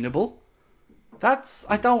sustainable.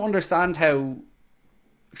 I don't understand how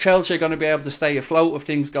Chelsea are going to be able to stay afloat if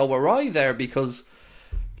things go awry there, because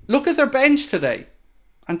look at their bench today.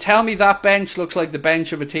 And tell me that bench looks like the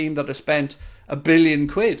bench of a team that has spent £1 billion.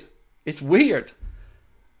 It's weird.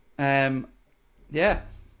 Yeah.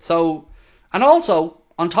 So, and also,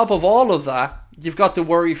 on top of all of that, you've got the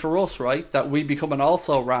worry for us, right? That we become an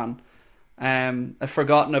also-ran.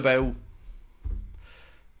 Forgotten about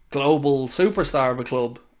global superstar of a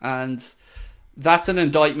club. And that's an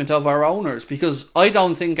indictment of our owners, because I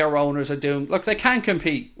don't think our owners are doing... Look, they can't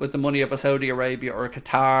compete with the money of a Saudi Arabia or a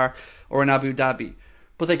Qatar or an Abu Dhabi.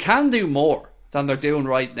 But they can do more than they're doing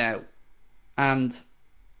right now. And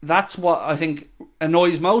that's what I think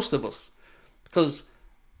annoys most of us. Because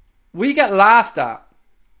we get laughed at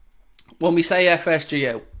when we say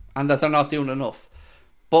FSG out and that they're not doing enough.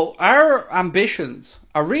 But our ambitions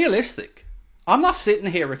are realistic. I'm not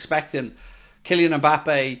sitting here expecting Kylian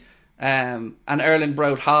Mbappe and Erling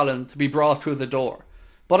Braut Haaland to be brought through the door.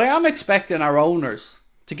 But I am expecting our owners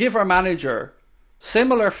to give our manager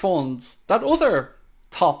similar funds that other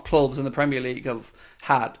top clubs in the Premier League have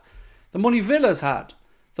had. The money Villa's had.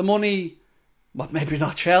 The money, well, maybe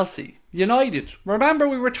not Chelsea. United. Remember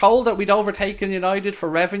we were told that we'd overtaken United for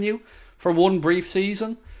revenue for one brief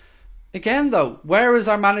season? Again though, where is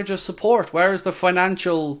our manager's support? Where is the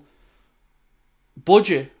financial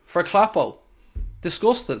budget for Kloppo?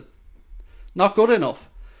 Disgusting. Not good enough.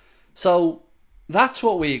 So that's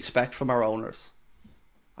what we expect from our owners.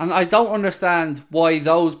 And I don't understand why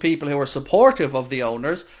those people who are supportive of the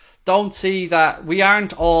owners don't see that we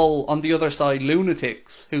aren't all on the other side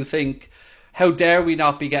lunatics who think, how dare we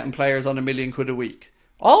not be getting players on £1 million a week?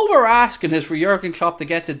 All we're asking is for Jurgen Klopp to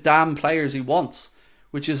get the damn players he wants,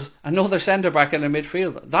 which is another centre-back and a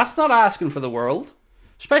midfielder. That's not asking for the world,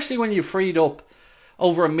 especially when you've freed up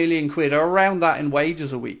over £1 million or around that in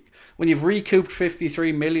wages a week, when you've recouped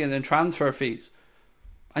 53 million in transfer fees,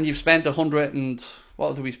 and you've spent 100 and...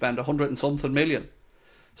 what did we spend? 100 and something million.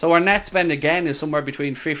 So our net spend again is somewhere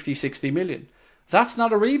between 50-60 million. That's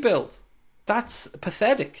not a rebuild. That's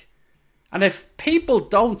pathetic. And if people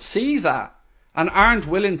don't see that and aren't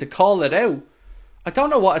willing to call it out, I don't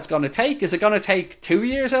know what it's going to take. Is it going to take 2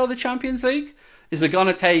 years out of the Champions League? Is it going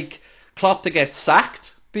to take Klopp to get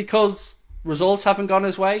sacked because results haven't gone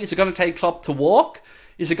his way? Is it going to take Klopp to walk?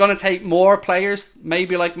 Is it going to take more players,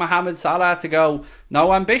 maybe like Mohamed Salah, to go,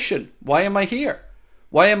 no ambition, why am I here?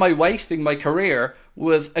 Why am I wasting my career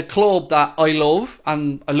with a club that I love,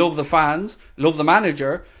 and I love the fans, love the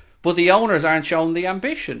manager, but the owners aren't showing the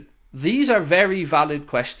ambition? These are very valid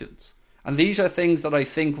questions, and these are things that I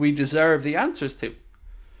think we deserve the answers to.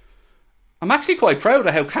 I'm actually quite proud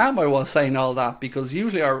of how calm I was saying all that, because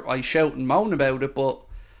usually I shout and moan about it, but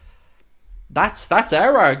that's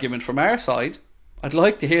our argument from our side. I'd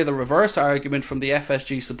like to hear the reverse argument from the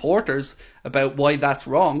FSG supporters about why that's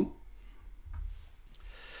wrong.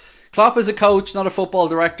 Klopp is a coach, not a football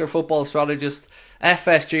director, football strategist.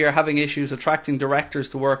 FSG are having issues attracting directors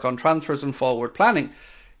to work on transfers and forward planning.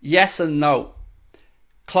 Yes and no.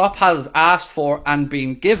 Klopp has asked for and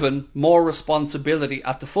been given more responsibility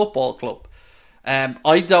at the football club.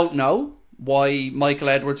 I don't know why Michael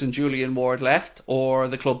Edwards and Julian Ward left, or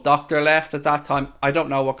the club doctor left at that time. I don't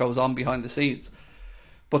know what goes on behind the scenes.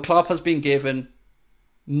 But Klopp has been given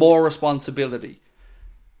more responsibility.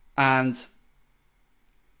 And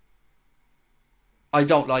I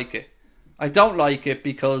don't like it. I don't like it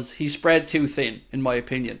because he's spread too thin, in my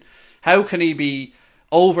opinion. How can he be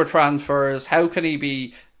over transfers? How can he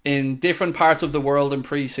be in different parts of the world in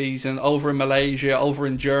pre-season, over in Malaysia, over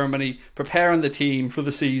in Germany, preparing the team for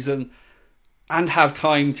the season, and have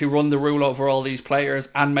time to run the rule over all these players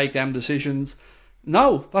and make them decisions?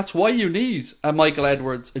 No, that's why you need a Michael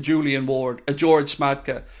Edwards, a Julian Ward, a George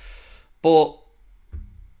Smadka. But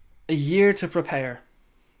a year to prepare.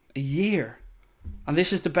 A year. And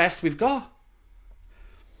this is the best we've got.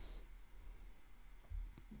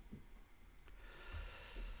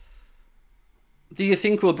 Do you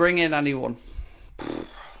think we'll bring in anyone?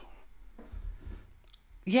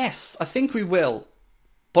 Yes, I think we will.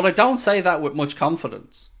 But I don't say that with much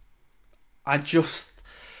confidence. I just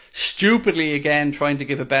stupidly, again, trying to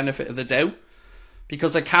give a benefit of the doubt.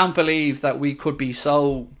 Because I can't believe that we could be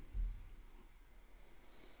so...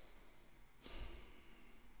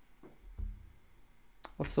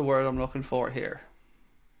 What's the word I'm looking for here?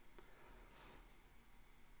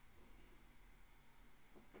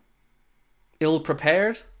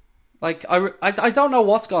 Ill-prepared? Like, I don't know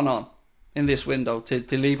what's gone on in this window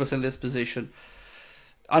to leave us in this position.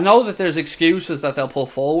 I know that there's excuses that they'll put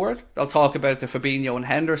forward. They'll talk about the Fabinho and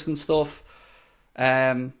Henderson stuff.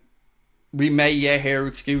 We may hear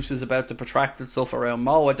excuses about the protracted stuff around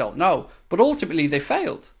Mo. I don't know. But ultimately, they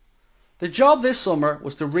failed. The job this summer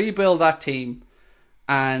was to rebuild that team.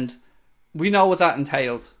 And we know what that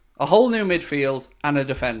entailed. A whole new midfield and a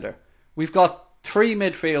defender. We've got 3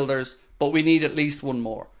 midfielders, but we need at least 1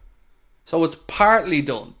 more. So it's partly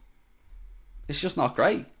done. It's just not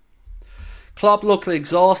great. Klopp looked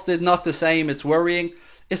exhausted, not the same. It's worrying.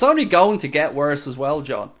 It's only going to get worse as well,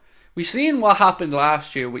 John. We've seen what happened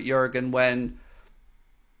last year with Jurgen when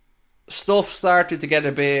stuff started to get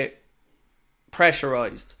a bit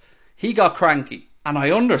pressurised. He got cranky, and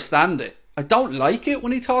I understand it. I don't like it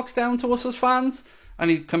when he talks down to us as fans and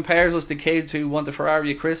he compares us to kids who want the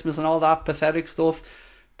Ferrari at Christmas and all that pathetic stuff.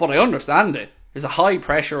 But I understand it. It's a high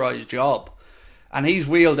pressurised job. And he's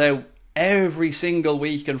wheeled out every single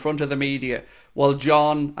week in front of the media while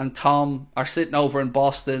John and Tom are sitting over in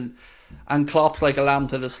Boston and Klopp's like a lamb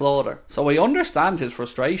to the slaughter. So I understand his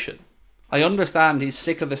frustration. I understand he's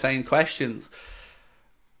sick of the same questions.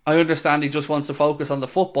 I understand he just wants to focus on the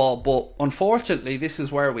football. But unfortunately, this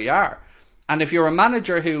is where we are. And if you're a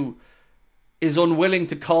manager who is unwilling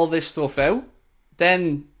to call this stuff out,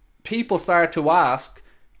 then people start to ask,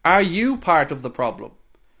 are you part of the problem?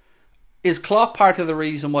 Is Klopp part of the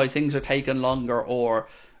reason why things are taking longer, or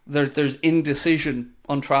there's indecision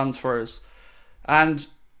on transfers? And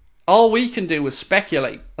all we can do is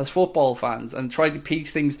speculate as football fans and try to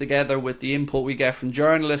piece things together with the input we get from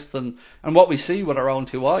journalists and what we see with our own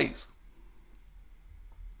 2 eyes.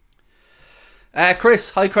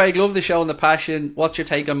 Chris, hi Craig, love the show and the passion. What's your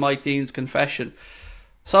take on Mike Dean's confession?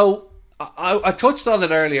 So, I touched on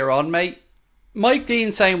it earlier on, mate. Mike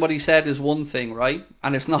Dean saying what he said is one thing, right?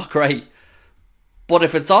 And it's not great. But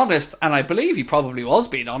if it's honest, and I believe he probably was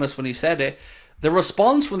being honest when he said it, the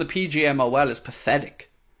response from the PGMOL is pathetic.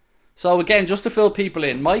 So again, just to fill people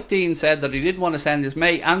in, Mike Dean said that he didn't want to send his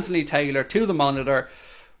mate Anthony Taylor to the Monitor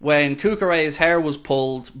when Cucurella's hair was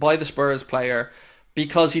pulled by the Spurs player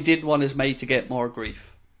because he didn't want his mate to get more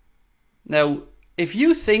grief. Now, if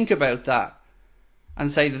you think about that and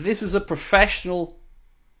say that this is a professional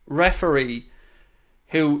referee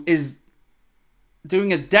who is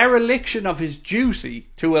doing a dereliction of his duty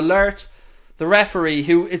to alert the referee,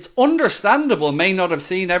 who it's understandable may not have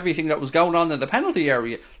seen everything that was going on in the penalty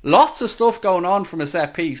area. Lots of stuff going on from a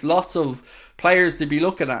set piece, lots of players to be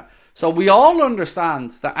looking at. So we all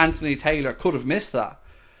understand that Anthony Taylor could have missed that.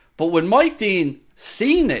 But when Mike Dean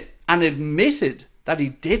seen it and admitted that he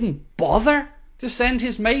didn't bother to send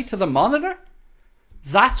his mate to the monitor?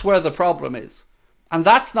 That's where the problem is. And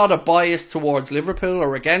that's not a bias towards Liverpool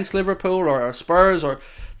or against Liverpool or Spurs, or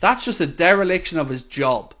that's just a dereliction of his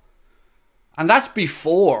job. And that's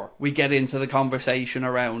before we get into the conversation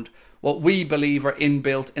around what we believe are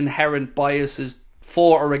inbuilt inherent biases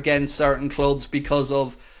for or against certain clubs because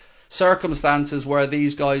of circumstances where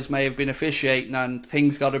these guys may have been officiating and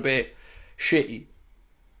things got a bit shitty.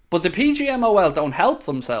 But the PGMOL don't help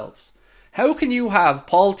themselves. How can you have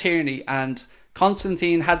Paul Tierney and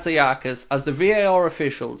Konstantin Hadziakis as the VAR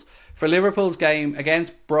officials for Liverpool's game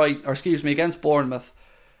against against Bournemouth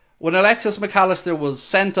when Alexis McAllister was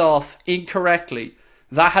sent off incorrectly?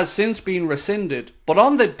 That has since been rescinded. But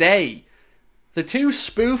on the day, the two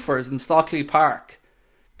spoofers in Stockley Park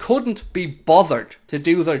couldn't be bothered to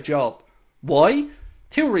do their job. Why?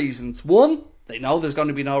 Two reasons. One, they know there's going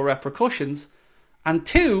to be no repercussions. And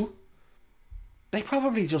two, they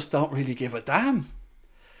probably just don't really give a damn.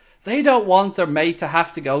 They don't want their mate to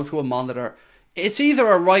have to go to a monitor. It's either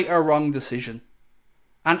a right or wrong decision.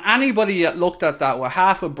 And anybody that looked at that with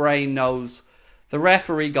half a brain knows the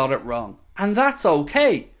referee got it wrong. And that's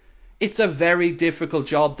okay. It's a very difficult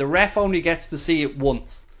job. The ref only gets to see it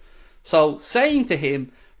once. So saying to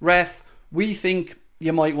him, ref, we think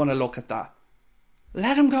you might want to look at that.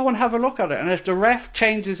 Let him go and have a look at it. And if the ref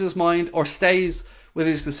changes his mind or stays with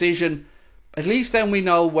his decision, at least then we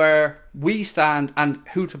know where we stand and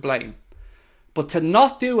who to blame. But to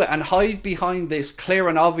not do it and hide behind this clear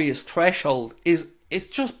and obvious threshold it's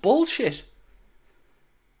just bullshit.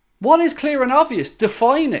 What is clear and obvious?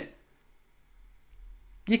 Define it.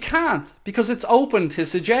 You can't, because it's open to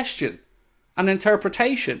suggestion and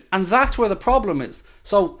interpretation, and that's where the problem is.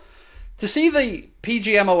 So to see the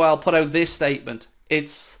PGMOL put out this statement,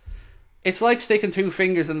 it's like sticking two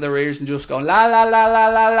fingers in their ears and just going la la la la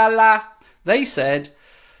la la la. They said,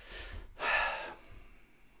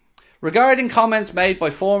 regarding comments made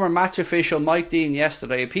by former match official Mike Dean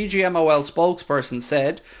yesterday, a PGMOL spokesperson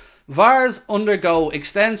said, VARs undergo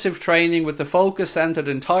extensive training with the focus centred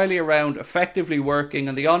entirely around effectively working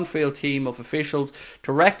in the on-field team of officials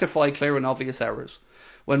to rectify clear and obvious errors.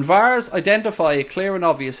 When VARs identify a clear and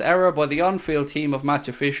obvious error by the on-field team of match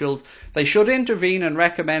officials, they should intervene and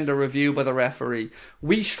recommend a review by the referee.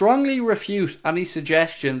 We strongly refute any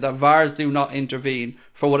suggestion that VARs do not intervene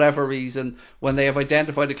for whatever reason when they have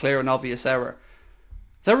identified a clear and obvious error.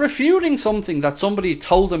 They're refuting something that somebody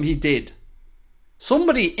told them he did.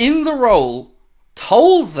 Somebody in the role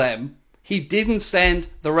told them he didn't send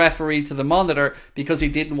the referee to the monitor because he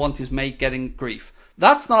didn't want his mate getting grief.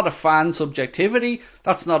 That's not a fan subjectivity.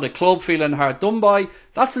 That's not a club feeling hard done by.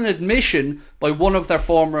 That's an admission by one of their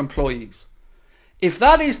former employees. If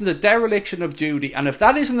that isn't a dereliction of duty, and if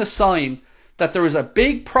that isn't a sign that there is a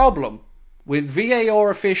big problem with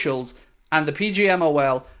VAR officials and the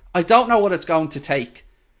PGMOL, I don't know what it's going to take.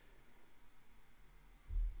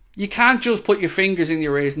 You can't just put your fingers in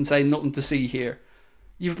your ears and say nothing to see here.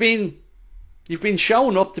 You've been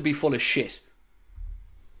shown up to be full of shit.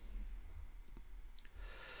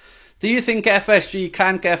 Do you think FSG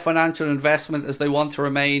can't get financial investment as they want to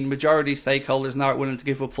remain majority stakeholders and aren't willing to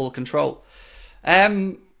give up full control?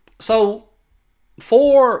 So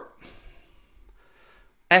for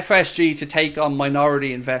FSG to take on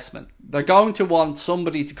minority investment, they're going to want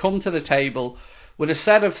somebody to come to the table with a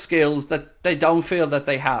set of skills that they don't feel that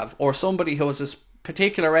they have, or somebody who has this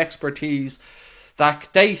particular expertise that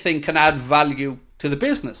they think can add value to the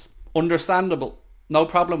business. Understandable. No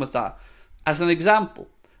problem with that. As an example,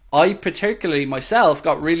 I particularly myself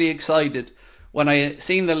got really excited when I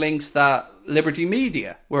seen the links that Liberty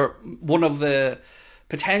Media were one of the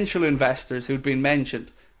potential investors who'd been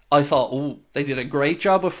mentioned. I thought, oh, they did a great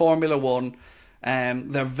job of Formula One.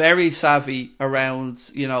 They're very savvy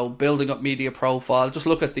around, building up media profile. Just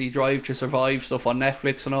look at the Drive to Survive stuff on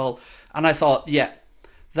Netflix and all. And I thought, yeah,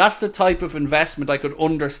 that's the type of investment I could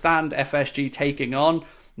understand FSG taking on.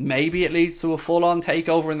 Maybe it leads to a full-on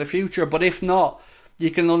takeover in the future. But if not, you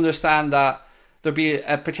can understand that there'd be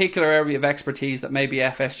a particular area of expertise that maybe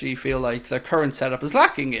FSG feel like their current setup is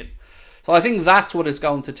lacking in. So I think that's what it's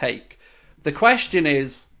going to take. The question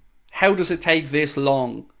is, how does it take this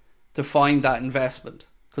long to find that investment?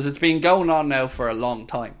 Because it's been going on now for a long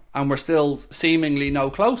time and we're still seemingly no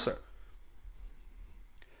closer.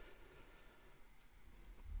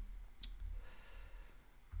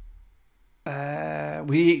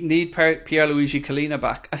 We need Pierluigi Collina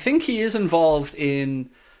back. I think he is involved in...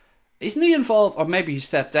 Isn't he involved? Or maybe he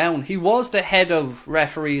stepped down. He was the head of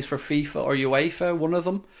referees for FIFA or UEFA, one of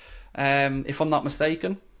them, if I'm not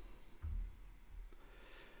mistaken.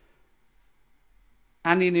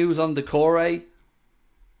 Any news on Decore?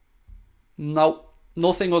 No,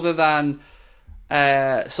 nothing other than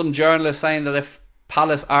some journalists saying that if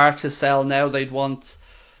Palace are to sell now, they'd want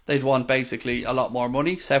basically a lot more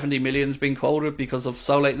money. 70 million's been quoted because of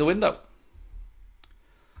so late in the window.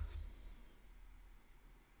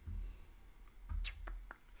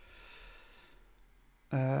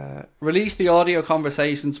 Release the audio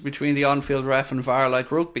conversations between the on-field ref and VAR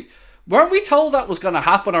like rugby. Weren't we told that was going to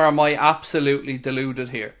happen, or am I absolutely deluded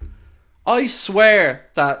here? I swear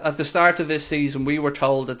that at the start of this season we were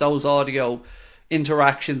told that those audio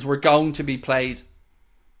interactions were going to be played.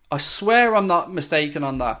 I swear I'm not mistaken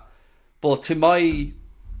on that. But to my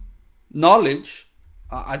knowledge,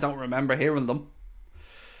 I don't remember hearing them.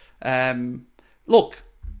 Look,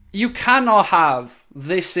 you cannot have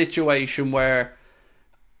this situation where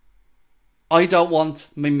I don't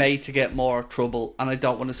want my mate to get more trouble and I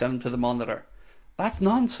don't want to send him to the monitor. That's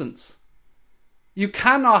nonsense. You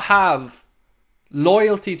cannot have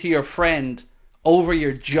loyalty to your friend over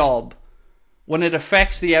your job when it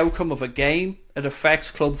affects the outcome of a game, it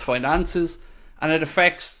affects club's finances, and it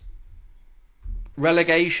affects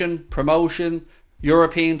relegation, promotion,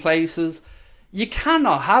 European places. You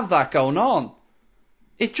cannot have that going on.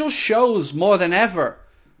 It just shows more than ever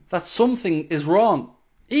that something is wrong.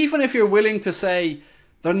 Even if you're willing to say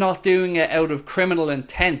they're not doing it out of criminal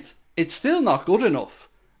intent, it's still not good enough.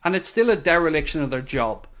 And it's still a dereliction of their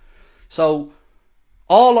job. So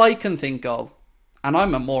all I can think of, and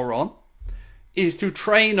I'm a moron, is to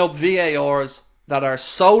train up VARs that are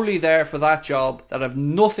solely there for that job, that have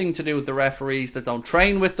nothing to do with the referees, that don't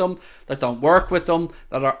train with them, that don't work with them,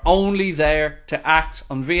 that are only there to act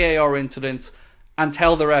on VAR incidents and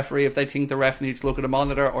tell the referee if they think the ref needs to look at a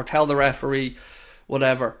monitor, or tell the referee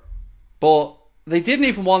whatever. But they didn't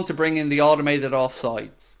even want to bring in the automated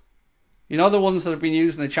offsides. You know, the ones that have been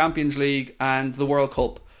used in the Champions League and the World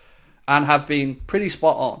Cup and have been pretty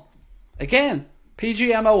spot on. Again,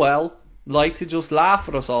 PGMOL like to just laugh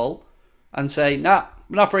at us all and say, nah,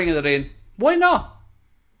 we're not bringing it in. Why not?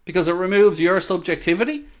 Because it removes your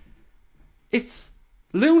subjectivity? It's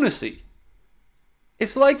lunacy.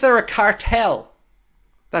 It's like they're a cartel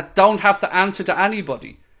that don't have to answer to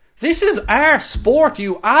anybody. This is our sport,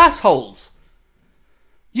 you assholes.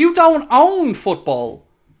 You don't own football.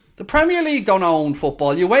 The Premier League don't own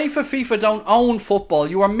football. UEFA, FIFA don't own football.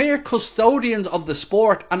 You are mere custodians of the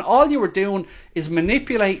sport, and all you are doing is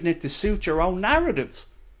manipulating it to suit your own narratives.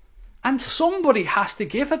 And somebody has to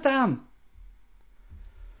give a damn.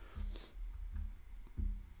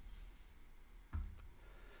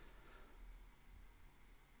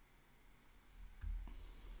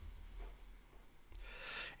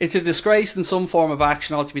 It's a disgrace and some form of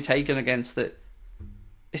action ought to be taken against it.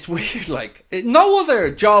 It's weird, like, no other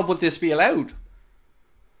job would this be allowed.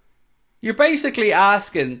 You're basically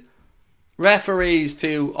asking referees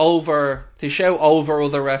to shout over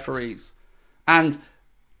other referees. And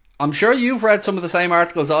I'm sure you've read some of the same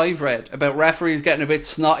articles I've read about referees getting a bit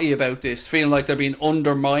snotty about this, feeling like they're being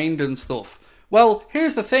undermined and stuff. Well,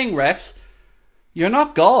 here's the thing, refs. You're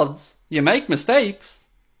not gods. You make mistakes.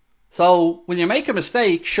 So when you make a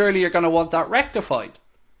mistake, surely you're going to want that rectified.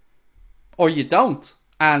 Or you don't.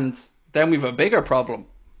 And then we've a bigger problem.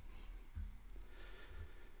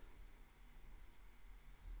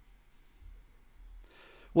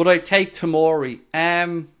 Would I take Tomori?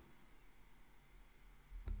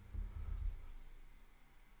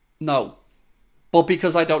 No. But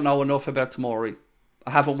because I don't know enough about Tomori.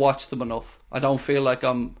 I haven't watched them enough. I don't feel like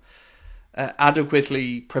I'm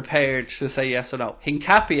adequately prepared to say yes or no.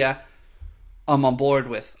 Hincapia, I'm on board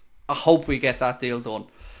with. I hope we get that deal done.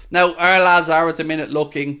 Now, our lads are at the minute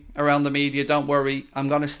looking around the media. Don't worry. I'm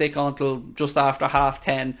going to stick on till just after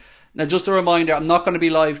 10:30. Now, just a reminder, I'm not going to be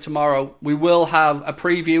live tomorrow. We will have a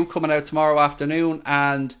preview coming out tomorrow afternoon,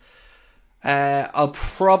 and I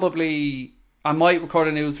might record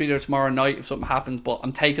a news video tomorrow night if something happens, but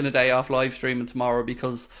I'm taking a day off live streaming tomorrow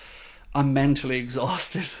because I'm mentally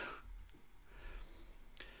exhausted.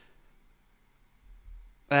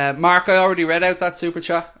 Mark, I already read out that super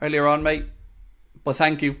chat earlier on, mate. But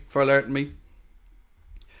thank you for alerting me.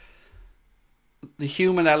 The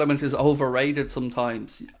human element is overrated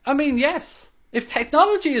sometimes. I mean, yes. If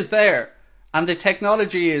technology is there, and the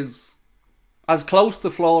technology is as close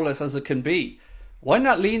to flawless as it can be, why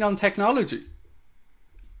not lean on technology?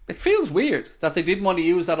 It feels weird that they didn't want to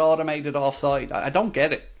use that automated offside. I don't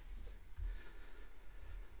get it.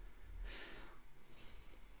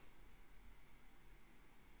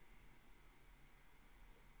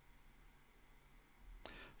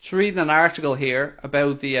 Just reading an article here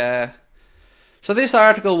about the... So this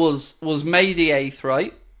article was May the 8th,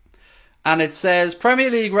 right? And it says,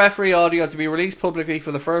 Premier League referee audio to be released publicly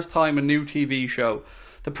for the first time in new TV show.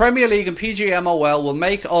 The Premier League and PGMOL will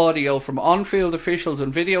make audio from on-field officials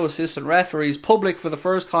and video assistant referees public for the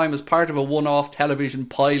first time as part of a one-off television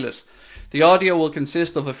pilot. The audio will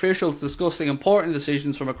consist of officials discussing important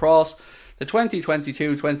decisions from across the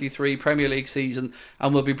 2022-23 Premier League season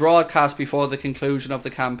and will be broadcast before the conclusion of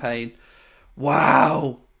the campaign.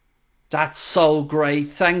 Wow! That's so great.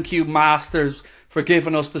 Thank you, Masters, for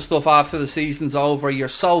giving us the stuff after the season's over. You're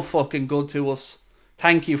so fucking good to us.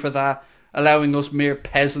 Thank you for that. Allowing us mere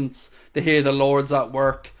peasants to hear the Lords at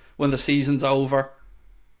work when the season's over.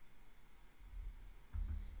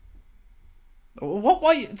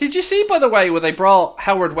 What did you see, by the way, where they brought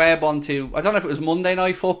Howard Webb onto, I don't know if it was Monday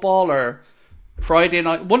Night Football or Friday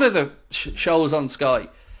night, one of the shows on Sky,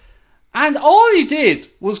 and all he did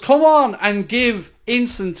was come on and give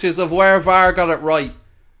instances of where VAR got it right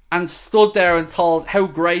and stood there and told how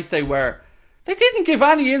great they were. They didn't give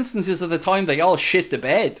any instances of the time they all shit the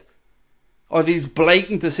bed or these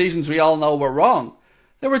blatant decisions we all know were wrong.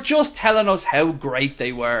 They were just telling us how great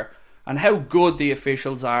they were and how good the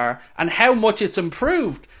officials are and how much it's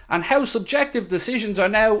improved and how subjective decisions are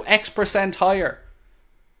now X% higher.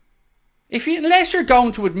 Unless you're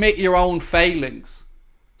going to admit your own failings,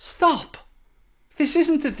 stop. This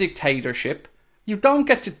isn't a dictatorship. You don't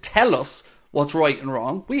get to tell us what's right and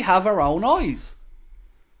wrong. We have our own eyes.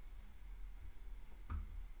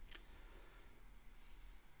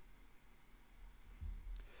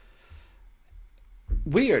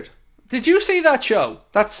 Weird. Did you see that show?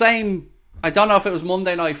 That same, I don't know if it was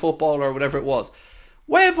Monday Night Football or whatever it was.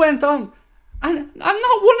 Webb went on, and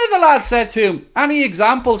not one of the lads said to him, any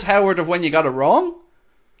examples, Howard, of when you got it wrong?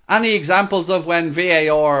 Any examples of when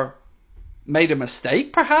VAR made a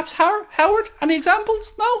mistake, perhaps, Howard? Any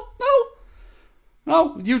examples?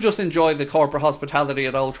 No, you just enjoy the corporate hospitality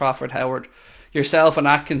at Old Trafford, Howard. Yourself and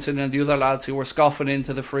Atkinson and the other lads who were scoffing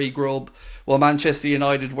into the free grub while Manchester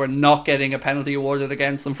United were not getting a penalty awarded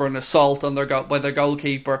against them for an assault on by their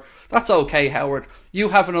goalkeeper. That's okay, Howard. You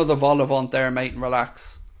have another vol-au-vent there, mate, and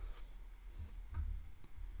relax.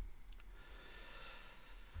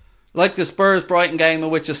 Like the Spurs-Brighton game in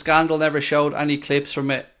which a scandal never showed any clips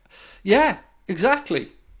from it. Yeah,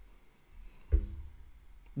 exactly.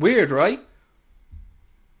 Weird, right?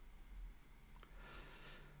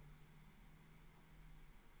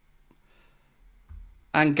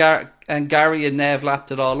 And Gary and Nev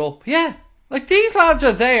lapped it all up. Yeah, like these lads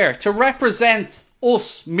are there to represent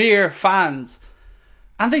us mere fans.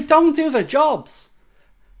 And they don't do their jobs.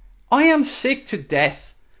 I am sick to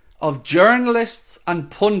death of journalists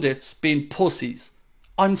and pundits being pussies.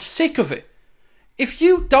 I'm sick of it. If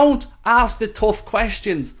you don't ask the tough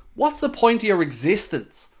questions, what's the point of your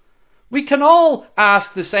existence? We can all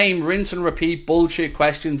ask the same rinse and repeat bullshit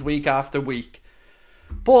questions week after week.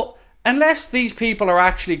 But unless these people are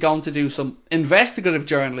actually going to do some investigative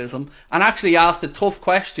journalism and actually ask the tough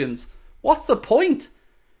questions, what's the point?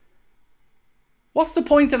 What's the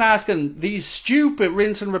point in asking these stupid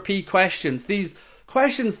rinse and repeat questions? These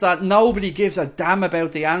questions that nobody gives a damn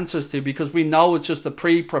about the answers to because we know it's just a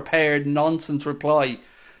pre-prepared nonsense reply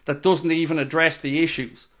that doesn't even address the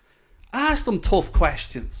issues. Ask them tough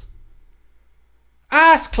questions.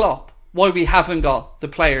 Ask Klopp why we haven't got the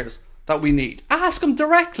players that we need. Ask him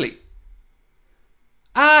directly.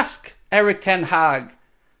 Ask Eric Ten Hag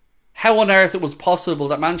how on earth it was possible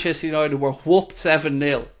that Manchester United were whooped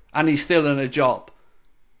 7-0 and he's still in a job.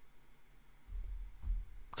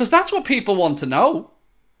 Because that's what people want to know.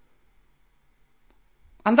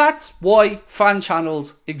 And that's why fan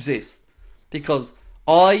channels exist. Because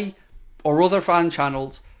I, or other fan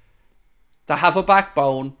channels that have a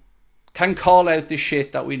backbone, can call out the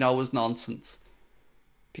shit that we know is nonsense.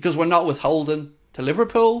 Because we're not withholding to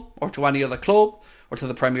Liverpool or to any other club or to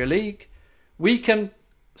the Premier League. We can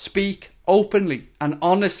speak openly and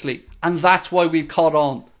honestly, and that's why we've caught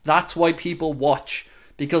on. That's why people watch,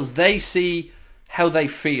 because they see how they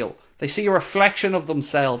feel. They see a reflection of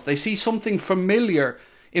themselves. They see something familiar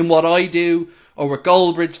in what I do, or what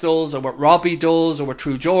Goldbridge does, or what Robbie does, or what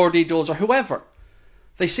True Geordie does, or whoever.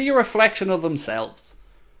 They see a reflection of themselves.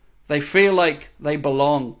 They feel like they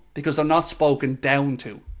belong because they're not spoken down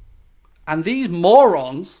to. And these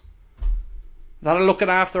morons that are looking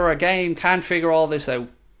after our game can't figure all this out.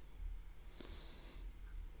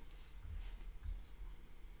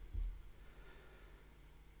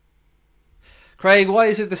 Craig, why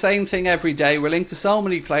is it the same thing every day? We're linked to so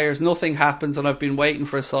many players, nothing happens, and I've been waiting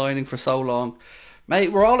for a signing for so long.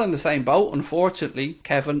 Mate, we're all in the same boat, unfortunately,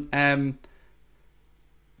 Kevin.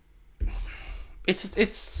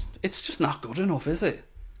 It's just not good enough, is it?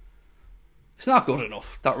 It's not good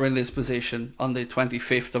enough that we're in this position on the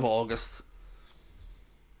 25th of August.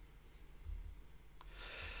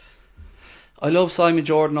 I love Simon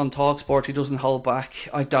Jordan on TalkSport. He doesn't hold back.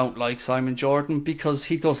 I don't like Simon Jordan because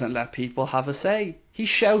he doesn't let people have a say. He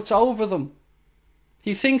shouts over them.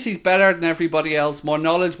 He thinks he's better than everybody else, more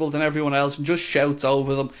knowledgeable than everyone else, and just shouts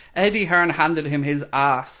over them. Eddie Hearn handed him his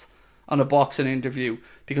ass on a boxing interview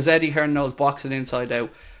because Eddie Hearn knows boxing inside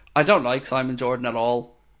out. I don't like Simon Jordan at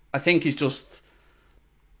all. I think he just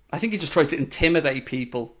tries to intimidate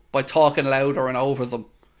people by talking louder and over them.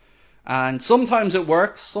 And sometimes it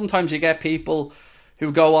works. Sometimes you get people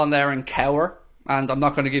who go on there and cower. And I'm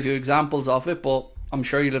not going to give you examples of it, but I'm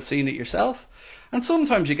sure you'll have seen it yourself. And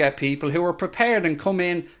sometimes you get people who are prepared and come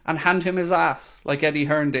in and hand him his ass, like Eddie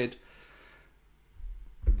Hearn did.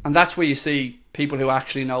 And that's where you see people who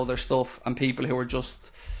actually know their stuff and people who are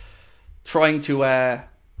just trying to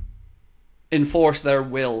enforce their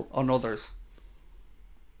will on others.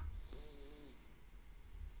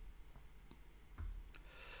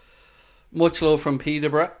 Much love from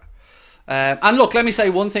Peterborough. And look, let me say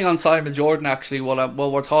one thing on Simon Jordan actually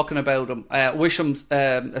while we're talking about him. Wish him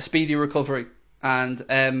a speedy recovery. And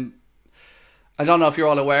I don't know if you're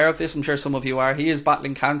all aware of this. I'm sure some of you are. He is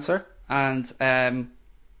battling cancer and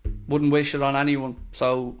wouldn't wish it on anyone.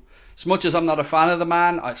 So as much as I'm not a fan of the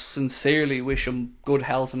man, I sincerely wish him good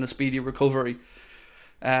health and a speedy recovery.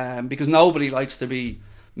 Because nobody likes to be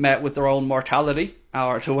met with their own mortality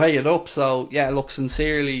or to weigh it up. So yeah, look,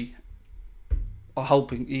 sincerely, I'm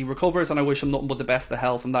hoping he recovers, and I wish him nothing but the best of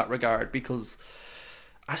health in that regard, because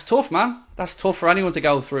that's tough, man. That's tough for anyone to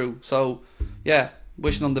go through. So yeah,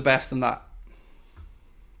 wishing him the best in that.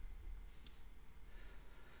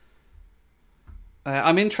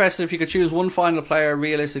 I'm interested, if you could choose one final player,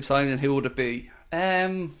 realistic signing, who would it be?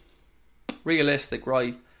 Realistic,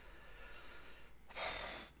 right?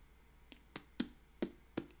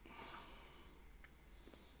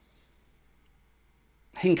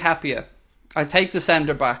 Hincapia. I take the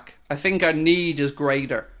centre back. I think our need is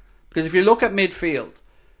greater. Because if you look at midfield,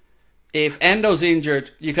 if Endo's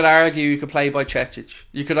injured, you could argue you could play Bajcetic.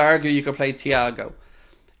 You could argue you could play Thiago.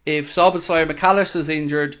 If Szoboszlai McAllister's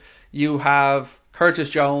injured, you have Curtis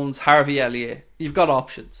Jones, Harvey Elliott. You've got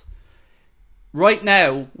options. Right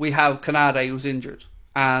now, we have Konate who's injured.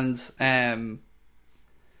 And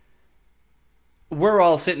we're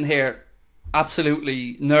all sitting here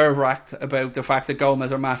absolutely nerve-wracked about the fact that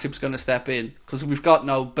Gomez or Matip's going to step in, because we've got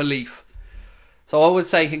no belief. So I would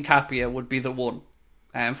say Hincapia would be the one,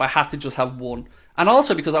 if I had to just have one. And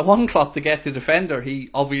also because I want Klopp to get the defender he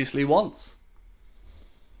obviously wants.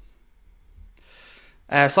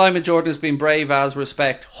 Simon Jordan has been brave as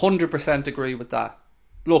respect. 100% agree with that.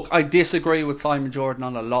 Look, I disagree with Simon Jordan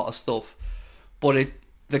on a lot of stuff, but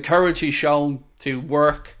the courage he's shown to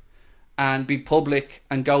work and be public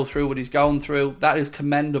and go through what he's going through, that is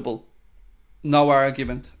commendable. No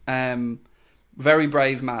argument. Very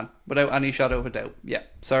brave man, without any shadow of a doubt. Yeah,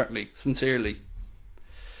 certainly, sincerely.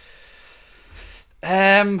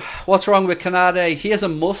 What's wrong with Konate? He has a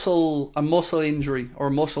muscle injury or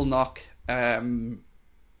muscle knock. And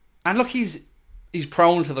look, he's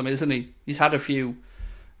prone to them, isn't he? He's had a few.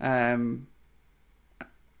 Yeah,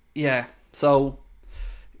 so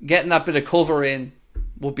getting that bit of cover in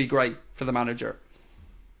would be great for the manager.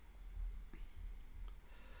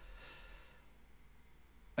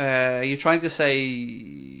 Are you trying to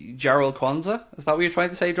say Gerald Kwanzaa? Is that what you're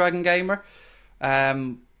trying to say, Dragon Gamer?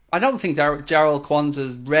 I don't think Gerald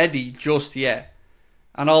Kwanzaa's ready just yet.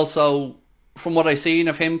 And also, from what I've seen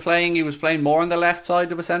of him playing, he was playing more on the left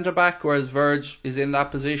side of a centre-back, whereas Verge is in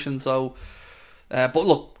that position. So, but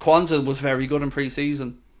look, Kwanzaa was very good in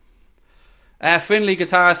pre-season. Finley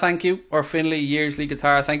Guitar, thank you. Or Finley Yearsley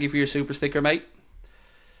Guitar, thank you for your super sticker, mate.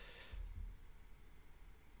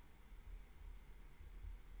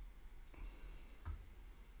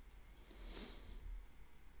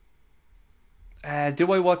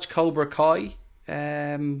 Do I watch Cobra Kai?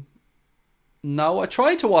 No, I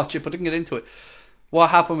tried to watch it, but didn't get into it.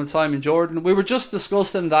 What happened with Simon Jordan? We were just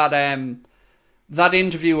discussing that that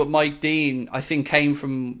interview with Mike Dean, I think, came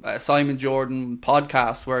from Simon Jordan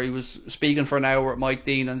podcast, where he was speaking for an hour with Mike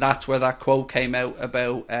Dean, and that's where that quote came out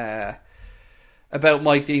about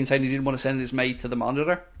Mike Dean saying he didn't want to send his mate to the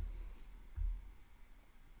monitor.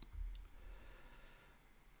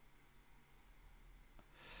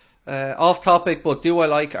 Off topic, but do I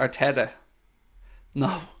like Arteta?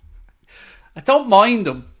 No. I don't mind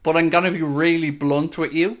him, but I'm going to be really blunt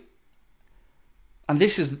with you. And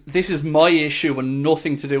this is my issue and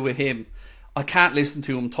nothing to do with him. I can't listen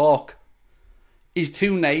to him talk. He's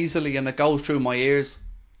too nasally and it goes through my ears.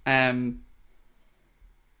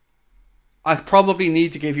 I probably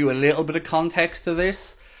need to give you a little bit of context to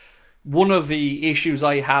this. One of the issues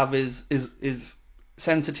I have is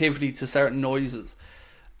sensitivity to certain noises.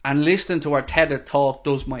 And listening to Arteta talk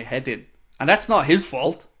does my head in. And that's not his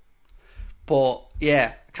fault. But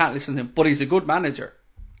yeah, I can't listen to him. But he's a good manager.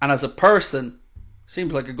 And as a person,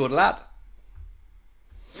 seems like a good lad.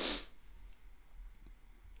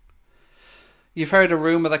 You've heard a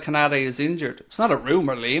rumour that Canade is injured. It's not a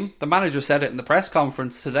rumour, Liam. The manager said it in the press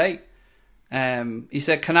conference today. He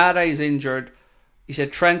said Canade is injured. He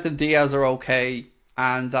said Trent and Diaz are okay.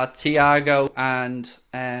 And that Thiago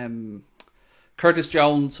and Curtis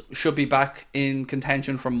Jones should be back in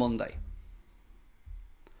contention from Monday.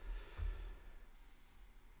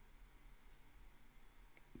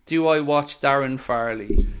 Do I watch Darren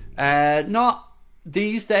Farley? Not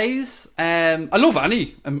these days. I love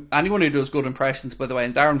anyone who does good impressions, by the way,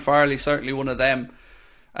 and Darren Farley's certainly one of them.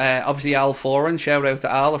 Obviously Al Foran, shout out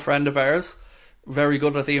to Al, a friend of ours, very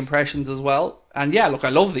good at the impressions as well. And yeah, look, I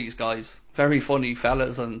love these guys, very funny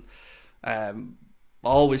fellas, and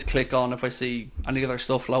always click on if I see any of their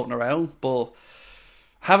stuff floating around. But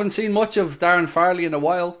haven't seen much of Darren Farley in a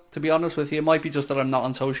while, to be honest with you. It might be just that I'm not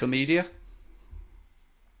on social media.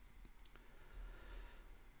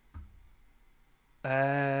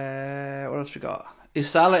 What else we got? Is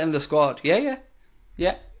Salah in the squad? Yeah.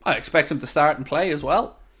 I expect him to start and play as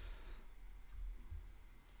well.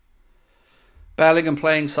 Bellingham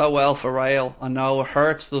playing so well for Real. I know it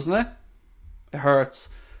hurts, doesn't it? It hurts.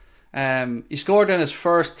 He scored in his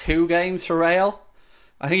first 2 games for Real.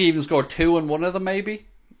 I think he even scored 2 in one of them, maybe.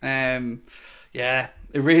 Yeah,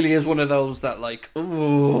 it really is one of those that, like,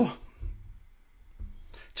 ooh.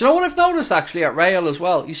 Do you know what I've noticed actually at Real as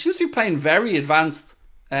well? He seems to be playing very advanced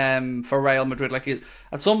for Real Madrid. Like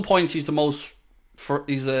at some points, he's the most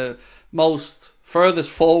furthest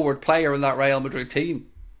forward player in that Real Madrid team.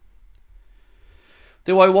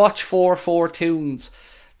 Do I watch 4-4-2s?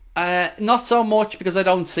 Not so much because I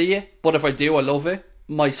don't see it, but if I do, I love it.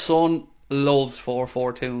 My son loves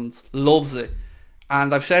 4-4-2s, loves it,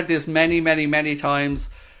 and I've said this many, many, many times.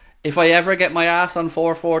 If I ever get my ass on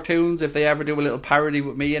 4-4-2s, if they ever do a little parody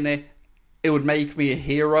with me in it, it would make me a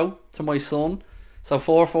hero to my son. So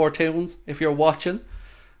 4-4-2s, if you're watching,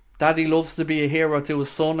 Daddy loves to be a hero to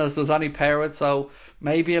his son, as does any parent. So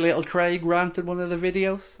maybe a little Craig rant in one of the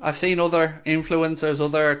videos. I've seen other influencers,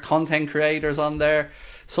 other content creators on there.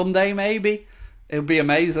 Someday maybe it would be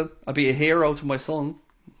amazing. I'd be a hero to my son.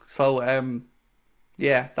 So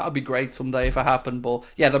yeah, that would be great someday if it happened. But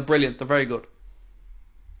yeah, they're brilliant. They're very good.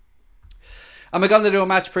 Am I going to do a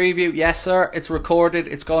match preview? Yes, sir. It's recorded.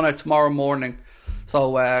 It's going out tomorrow morning.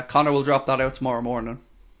 So Connor will drop that out tomorrow morning.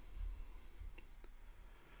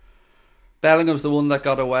 Bellingham's the one that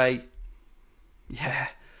got away.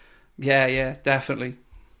 Yeah, definitely.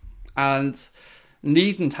 And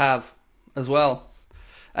needn't have as well.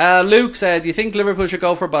 Luke said, you think Liverpool should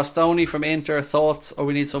go for Bastoni from Inter? Thoughts, or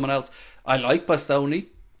we need someone else? I like Bastoni.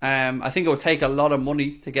 I think it would take a lot of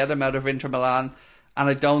money to get him out of Inter Milan. And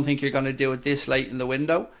I don't think you're going to do it this late in the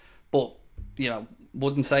window. But, you know,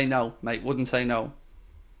 wouldn't say no, mate. Wouldn't say no.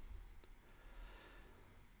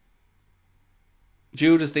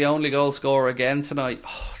 Jude is the only goal scorer again tonight.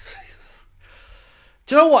 Oh, Jesus.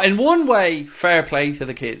 Do you know what? In one way, fair play to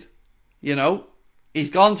the kid. You know, he's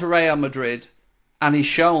gone to Real Madrid and he's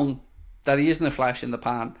shown that he isn't a flash in the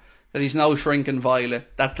pan, that he's no shrinking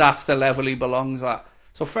violet, that's the level he belongs at.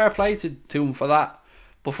 So fair play to him for that.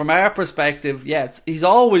 But from our perspective, yeah, he's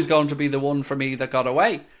always going to be the one for me that got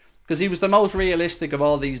away. Because he was the most realistic of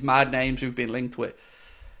all these mad names we've been linked with.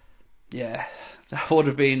 Yeah, that would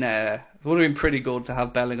have been pretty good to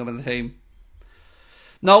have Bellingham in the team.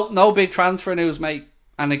 No big transfer news, mate.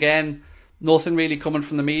 And again, nothing really coming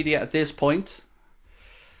from the media at this point.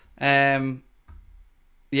 Yeah.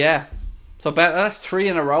 So that's 3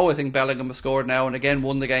 in a row, I think Bellingham has scored now. And again,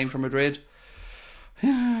 won the game for Madrid.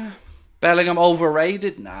 Bellingham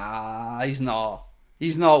overrated? Nah, he's not.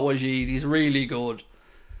 He's not Wajid. He's really good.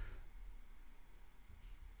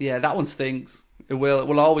 Yeah, that one stinks. It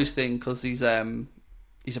will always sting because he's a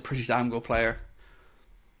pretty damn good player.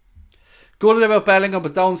 Good about Bellingham,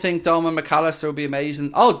 but don't think Dom and McAllister will be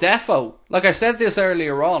amazing. Oh, defo. Like I said this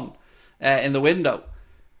earlier on in the window.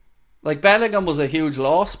 Like Bellingham was a huge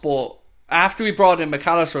loss, but after we brought in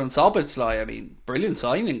McAllister and Szoboszlai, I mean, brilliant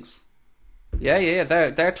signings. Yeah,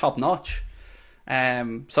 they're top notch.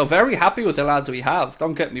 So very happy with the lads we have.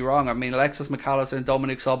 Don't get me wrong. I mean, Alexis McAllister and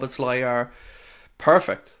Dominic Szoboszlai are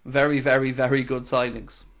perfect. Very, very, very good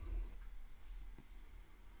signings.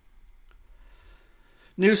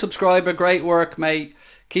 New subscriber, great work, mate.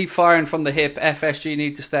 Keep firing from the hip. FSG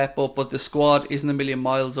need to step up, but the squad isn't a million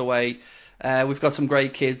miles away. We've got some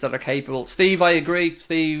great kids that are capable. Steve, I agree.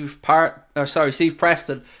 Steve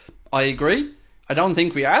Preston, I agree. I don't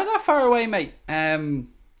think we are that far away, mate. I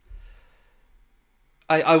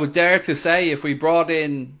would dare to say if we brought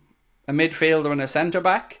in a midfielder and a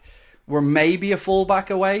centre-back, we're maybe a full-back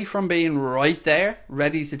away from being right there,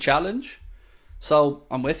 ready to challenge. So,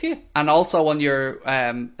 I'm with you. And also on your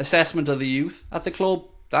assessment of the youth at the club,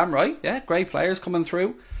 damn right, yeah, great players coming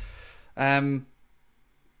through. And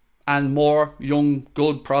more young,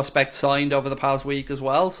 good prospects signed over the past week as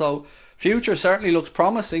well. So, future certainly looks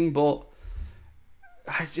promising, but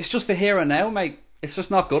it's just the here and now, mate. It's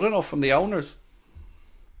just not good enough from the owners.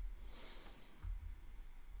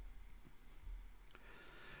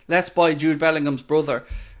 Let's buy Jude Bellingham's brother.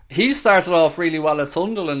 He started off really well at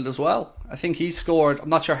Sunderland as well. I think he scored, I'm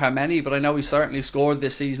not sure how many, but I know he certainly scored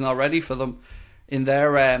this season already for them in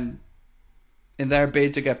their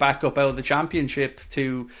bid to get back up out of the Championship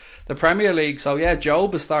to the Premier League. So yeah,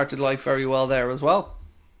 Job has started life very well there as well.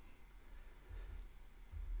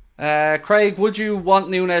 Craig, would you want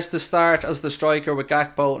Nunes to start as the striker with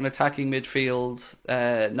Gakpo and attacking midfield?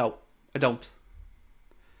 No, I don't.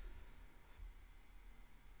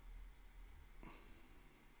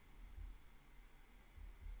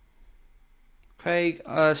 Craig,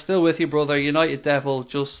 still with you, brother. United Devil,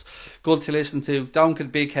 just good to listen to. Don't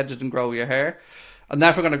get big-headed and grow your hair. I'm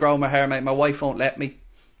never going to grow my hair, mate. My wife won't let me.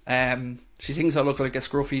 She thinks I look like a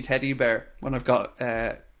scruffy teddy bear when I've got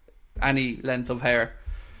any length of hair.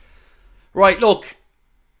 Right, look.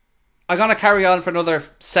 I'm going to carry on for another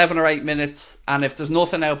 7 or 8 minutes, and if there's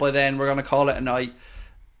nothing out by then, we're going to call it a night.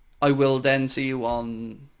 I will then see you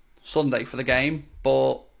on Sunday for the game.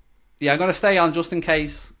 But yeah, I'm going to stay on just in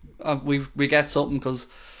case we get something, because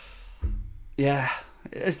yeah,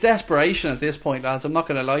 it's desperation at this point, lads. I'm not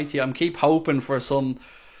going to lie to you. I'm keep hoping for some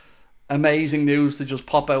amazing news to just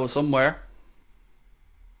pop out of somewhere.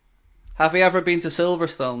 Have you ever been to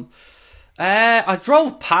Silverstone? I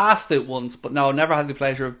drove past it once, but no, never had the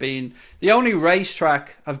pleasure of being. The only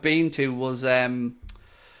racetrack I've been to was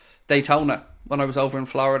Daytona. When I was over in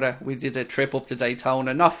Florida, we did a trip up to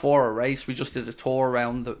Daytona, not for a race. We just did a tour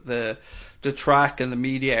around the track and the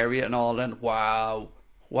media area and all. And wow,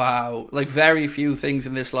 like very few things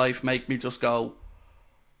in this life make me just go.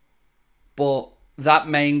 But that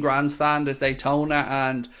main grandstand at Daytona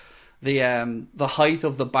and the height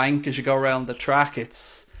of the bank as you go around the track,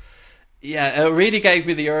 it really gave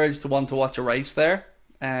me the urge to want to watch a race there.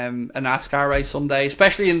 A NASCAR race someday,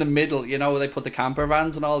 especially in the middle, where they put the camper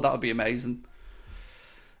vans and all. That would be amazing.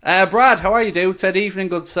 Brad, how are you, dude? Said evening,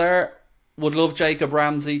 good sir. Would love Jacob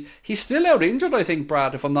Ramsey. He's still out injured, I think,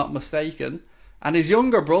 Brad, if I'm not mistaken. And his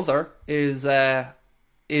younger brother is at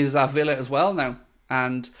Villa as well now,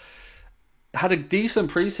 and had a decent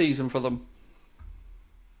pre-season for them.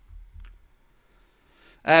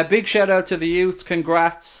 Big shout out to the youths.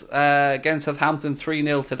 Congrats against Southampton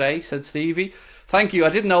 3-0 today, said Stevie. Thank you. I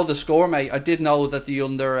didn't know the score, mate. I did know that the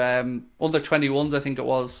under 21s, I think it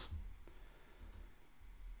was.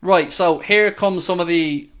 Right, so here comes some of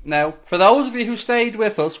the... Now, for those of you who stayed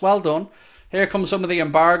with us, well done. Here comes some of the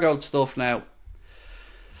embargoed stuff now.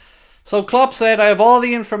 So Klopp said, I have all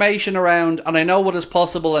the information around and I know what is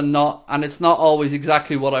possible and not, and it's not always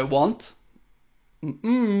exactly what I want.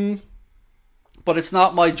 But it's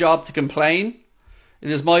not my job to complain. It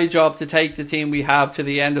is my job to take the team we have to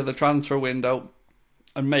the end of the transfer window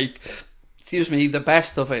and make, the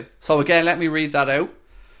best of it. So again, let me read that out.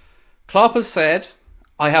 Klopp has said,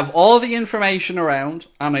 I have all the information around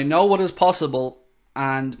and I know what is possible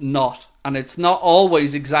and not. And it's not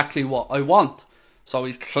always exactly what I want. So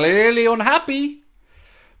he's clearly unhappy.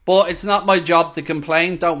 But it's not my job to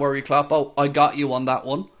complain. Don't worry, Klopp. Oh, I got you on that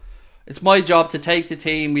one. It's my job to take the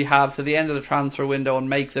team we have to the end of the transfer window and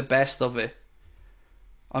make the best of it.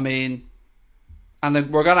 I mean, and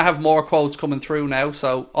then we're going to have more quotes coming through now.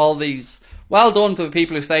 So all these... Well done to the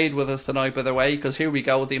people who stayed with us tonight, by the way, because here we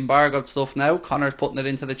go with the embargoed stuff now. Connor's putting it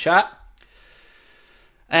into the chat.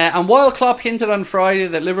 And while Klopp hinted on Friday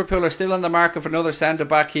that Liverpool are still on the market for another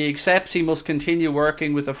centre-back, he accepts he must continue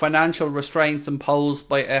working with the financial restraints imposed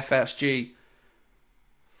by FSG.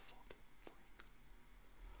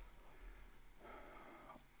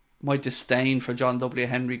 My disdain for John W.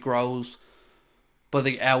 Henry grows by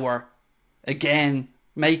the hour. Again,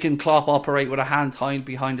 making Klopp operate with a hand tied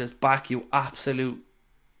behind his back, you absolute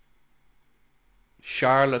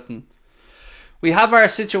charlatan. We have our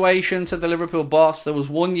situation, said the Liverpool boss. There was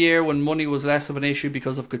 1 year when money was less of an issue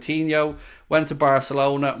because of Coutinho. Went to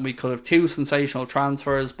Barcelona and we could have 2 sensational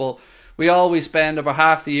transfers, but we always spend over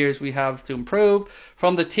half the years we have to improve.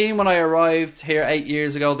 From the team when I arrived here 8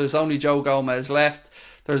 years ago, there's only Joe Gomez left.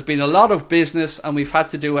 There's been a lot of business and we've had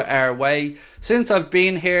to do it our way. Since I've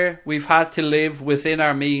been here, we've had to live within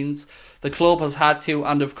our means. The club has had to,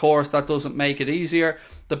 and of course that doesn't make it easier.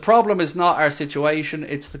 The problem is not our situation,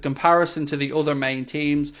 it's the comparison to the other main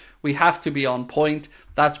teams. We have to be on point.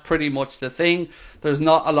 That's pretty much the thing. There's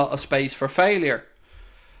not a lot of space for failure.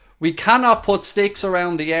 We cannot put sticks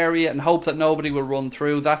around the area and hope that nobody will run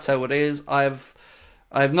through. That's how it is. I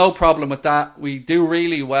have no problem with that. We do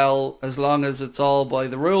really well as long as it's all by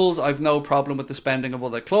the rules. I've no problem with the spending of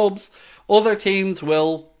other clubs. Other teams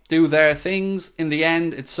will do their things. In the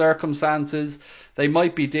end, it's circumstances. They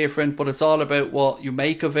might be different, but it's all about what you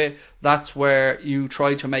make of it. That's where you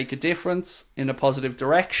try to make a difference in a positive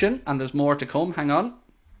direction, and there's more to come. Hang on.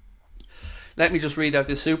 Let me just read out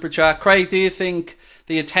this super chat. Craig, do you think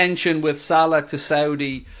the attention with Salah to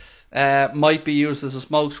Saudi might be used as a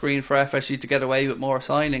smokescreen for FSG to get away with more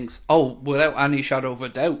signings? Oh, without any shadow of a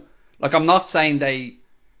doubt. Like, I'm not saying they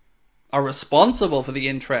are responsible for the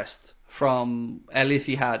interest from Al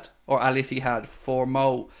Ittihad for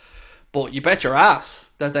Mo, but you bet your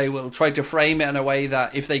ass that they will try to frame it in a way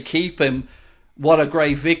that if they keep him, what a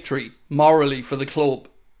great victory morally for the club.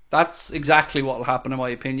 That's exactly what will happen in my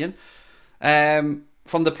opinion.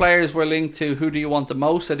 From the players we're linked to, who do you want the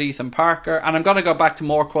most? At Ethan Parker. And I'm going to go back to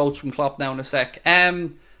more quotes from Klopp now in a sec.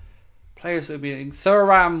 Players would be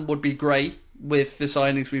Thuram would be great with the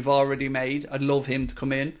signings we've already made. I'd love him to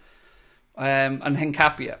come in. And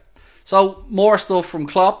Hincapia. So more stuff from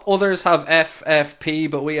Klopp. Others have FFP,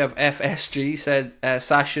 but we have FSG, said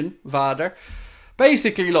Sashin Vader.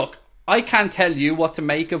 Basically, look, I can't tell you what to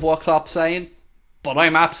make of what Klopp's saying, but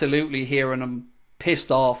I'm absolutely hearing him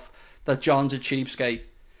pissed off that John's a cheapskate.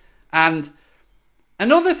 And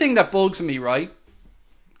another thing that bugs me, right?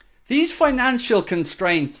 These financial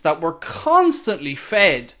constraints that we're constantly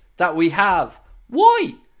fed that we have.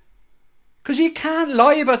 Why? Because you can't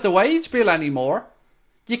lie about the wage bill anymore.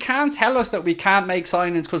 You can't tell us that we can't make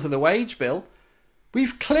signings because of the wage bill.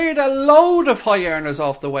 We've cleared a load of high earners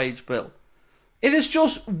off the wage bill. It is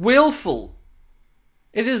just willful.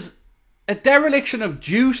 It is a dereliction of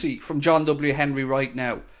duty from John W. Henry right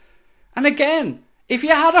now. And again, if you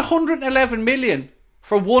had 111 million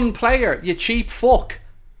for one player, you cheap fuck,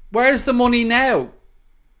 where's the money now?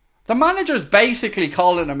 The manager's basically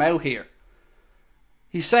calling him out here.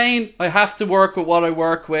 He's saying, I have to work with what I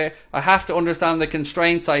work with. I have to understand the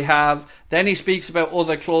constraints I have. Then he speaks about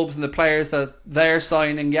other clubs and the players that they're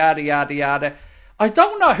signing, yada, yada, yada. I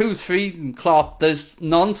don't know who's feeding Klopp this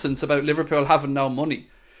nonsense about Liverpool having no money.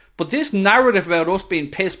 But this narrative about us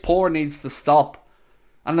being piss poor needs to stop.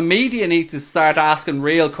 And the media need to start asking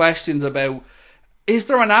real questions about, is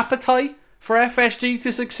there an appetite for FSG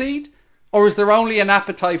to succeed? Or is there only an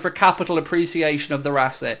appetite for capital appreciation of their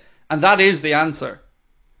asset? And that is the answer.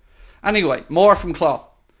 Anyway, more from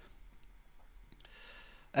Klopp.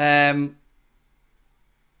 I'm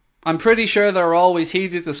pretty sure there are always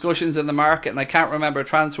heated discussions in the market, and I can't remember a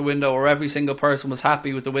transfer window where every single person was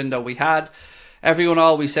happy with the window we had. Everyone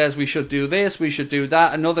always says we should do this, we should do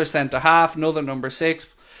that, another centre half, another number 6.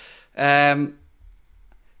 Here's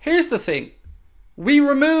the thing. We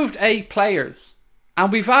removed 8 players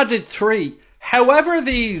and we've added 3. However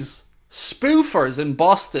these spoofers in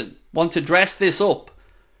Boston want to dress this up,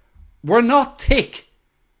 we're not thick.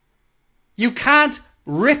 You can't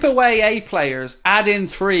rip away 8 players, add in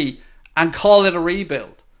 3 and call it a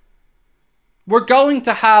rebuild. We're going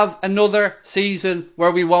to have another season where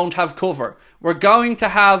we won't have cover. We're going to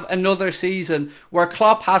have another season where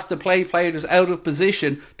Klopp has to play players out of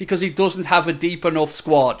position because he doesn't have a deep enough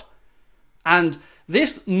squad. And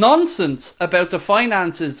this nonsense about the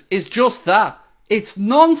finances is just that. It's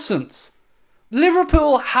nonsense.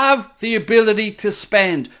 Liverpool have the ability to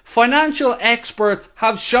spend. Financial experts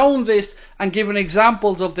have shown this and given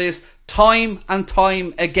examples of this time and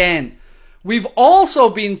time again. We've also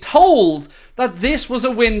been told that this was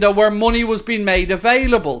a window where money was being made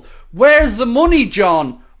available. Where's the money,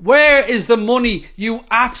 John? Where is the money, you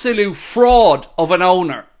absolute fraud of an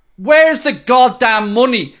owner? Where's the goddamn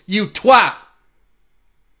money, you twat?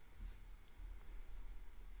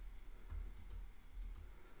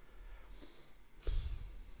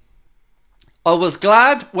 I was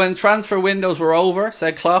glad when transfer windows were over,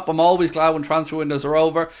 said Klopp. I'm always glad when transfer windows are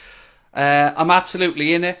over. I'm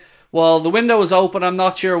absolutely in it. While the window is open, I'm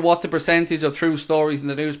not sure what the percentage of true stories in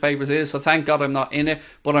the newspapers is, so thank God I'm not in it.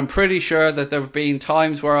 But I'm pretty sure that there have been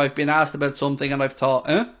times where I've been asked about something and I've thought,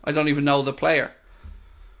 I don't even know the player.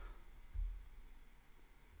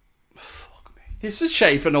 Fuck me. This is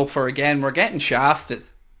shaping up for again. We're getting shafted.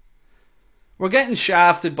 We're getting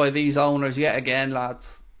shafted by these owners yet again,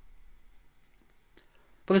 lads.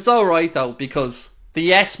 But it's alright though, because the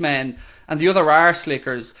yes men and the other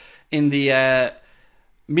arse-slickers in the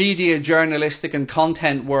media, journalistic and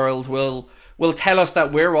content world will tell us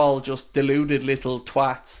that we're all just deluded little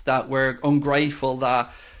twats, that we're ungrateful,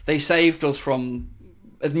 that they saved us from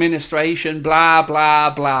administration, blah, blah,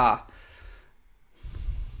 blah.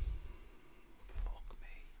 Fuck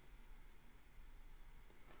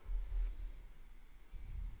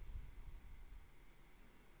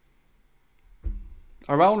me.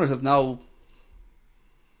 Our owners have no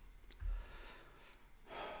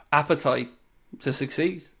appetite to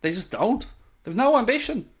succeed. They just don't. They've no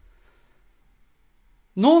ambition.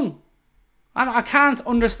 None. And I can't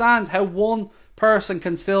understand how one person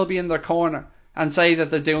can still be in their corner and say that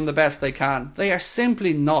they're doing the best they can. They are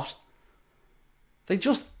simply not. They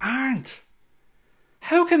just aren't.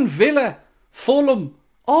 How can Villa, Fulham,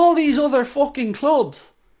 all these other fucking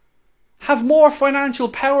clubs have more financial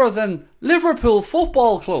power than Liverpool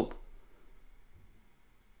Football Club?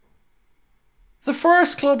 The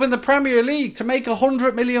first club in the Premier League to make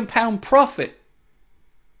 £100 million profit.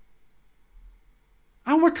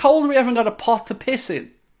 And we're told we haven't got a pot to piss in.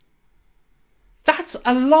 That's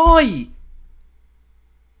a lie.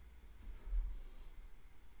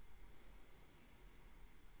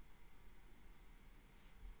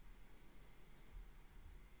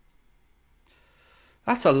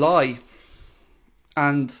 That's a lie.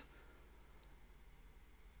 And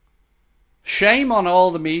shame on all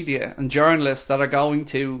the media and journalists that are going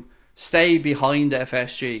to stay behind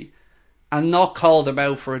FSG and not call them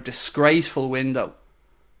out for a disgraceful window.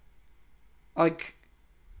 Like,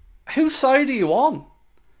 whose side are you on?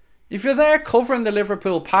 If you're there covering the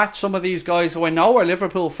Liverpool patch, some of these guys who I know are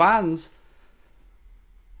Liverpool fans,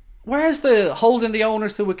 where's the holding the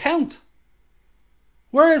owners to account?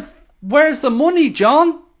 Where's the money,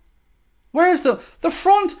 John? Where's the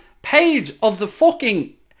front page of the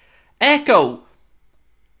fucking Echo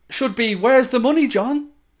should be, where's the money, John?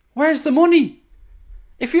 Where's the money?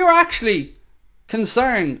 If you're actually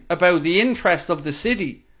concerned about the interests of the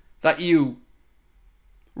city that you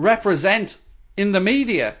represent in the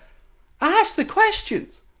media, ask the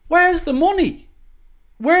questions. Where's the money?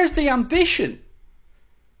 Where's the ambition?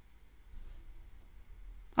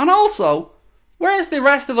 And also, where's the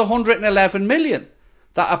rest of the 111 million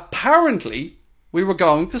that apparently we were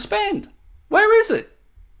going to spend? Where is it?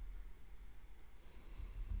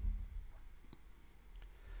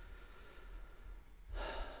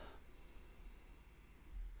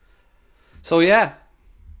 So yeah,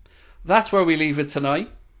 that's where we leave it tonight.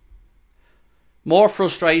 More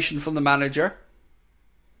frustration from the manager.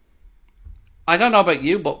 I don't know about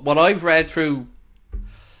you, but what I've read through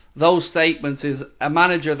those statements is a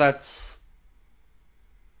manager that's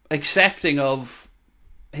accepting of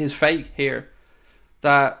his fate here.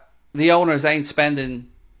 That the owners ain't spending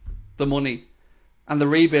the money and the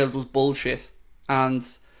rebuild was bullshit. And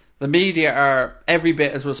the media are every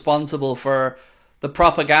bit as responsible for the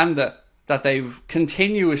propaganda that they've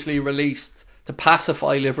continuously released to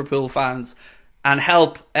pacify Liverpool fans and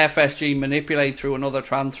help FSG manipulate through another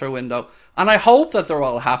transfer window. And I hope that they're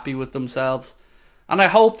all happy with themselves. And I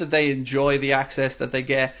hope that they enjoy the access that they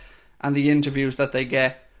get and the interviews that they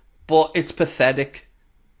get. But it's pathetic.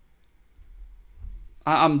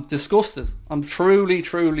 I'm disgusted. I'm truly,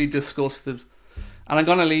 truly disgusted. And I'm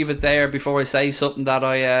going to leave it there before I say something that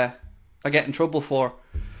I get in trouble for.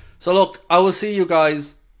 So look, I will see you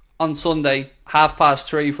guys on Sunday,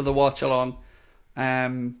 3:30 for the watch along.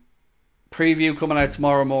 Preview coming out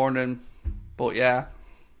tomorrow morning. But yeah,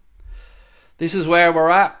 this is where we're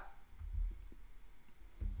at.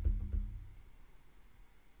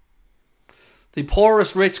 The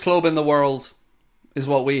poorest rich club in the world is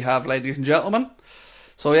what we have, ladies and gentlemen.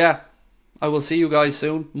 So yeah, I will see you guys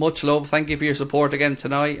soon. Much love. Thank you for your support again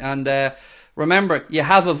tonight. And remember, you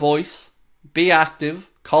have a voice. Be active.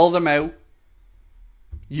 Call them out.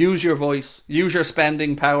 Use your voice. Use your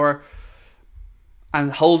spending power.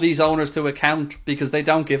 And hold these owners to account, because they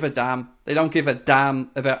don't give a damn. They don't give a damn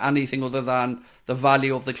about anything other than the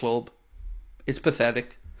value of the club. It's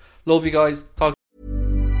pathetic. Love you guys. Talk.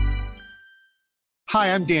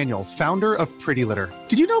 Hi, I'm Daniel, founder of Pretty Litter.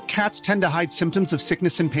 Did you know cats tend to hide symptoms of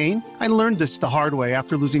sickness and pain? I learned this the hard way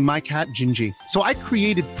after losing my cat, Gingy. So I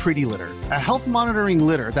created Pretty Litter, a health monitoring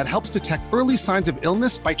litter that helps detect early signs of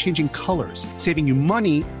illness by changing colors, saving you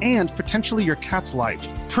money and potentially your cat's life.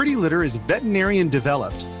 Pretty Litter is veterinarian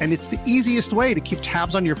developed, and it's the easiest way to keep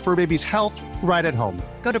tabs on your fur baby's health right at home.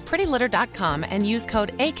 Go to prettylitter.com and use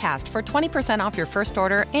code ACAST for 20% off your first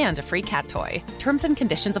order and a free cat toy. Terms and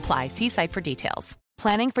conditions apply. See site for details.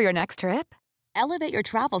 Planning for your next trip? Elevate your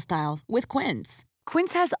travel style with Quince.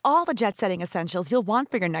 Quince has all the jet-setting essentials you'll want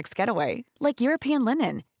for your next getaway, like European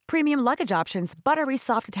linen, premium luggage options, buttery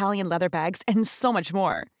soft Italian leather bags, and so much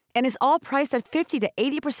more. And is all priced at 50 to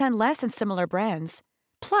 80% less than similar brands.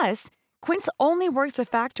 Plus, Quince only works with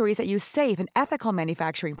factories that use safe and ethical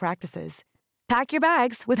manufacturing practices. Pack your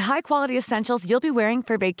bags with high-quality essentials you'll be wearing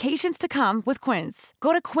for vacations to come with Quince.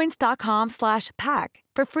 Go to quince.com/pack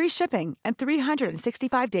for free shipping and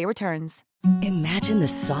 365-day returns. Imagine the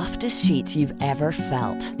softest sheets you've ever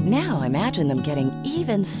felt. Now imagine them getting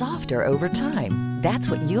even softer over time.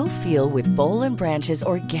 That's what you'll feel with Boll & Branch's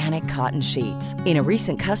organic cotton sheets. In a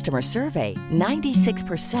recent customer survey,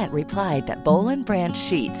 96% replied that Boll & Branch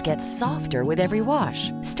sheets get softer with every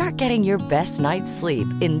wash. Start getting your best night's sleep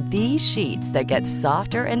in these sheets that get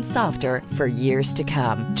softer and softer for years to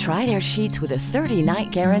come. Try their sheets with a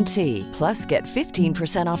 30-night guarantee. Plus, get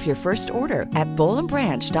 15% off your first order at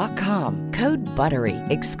bollandbranch.com. Code BUTTERY.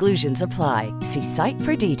 Exclusions apply. See site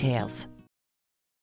for details.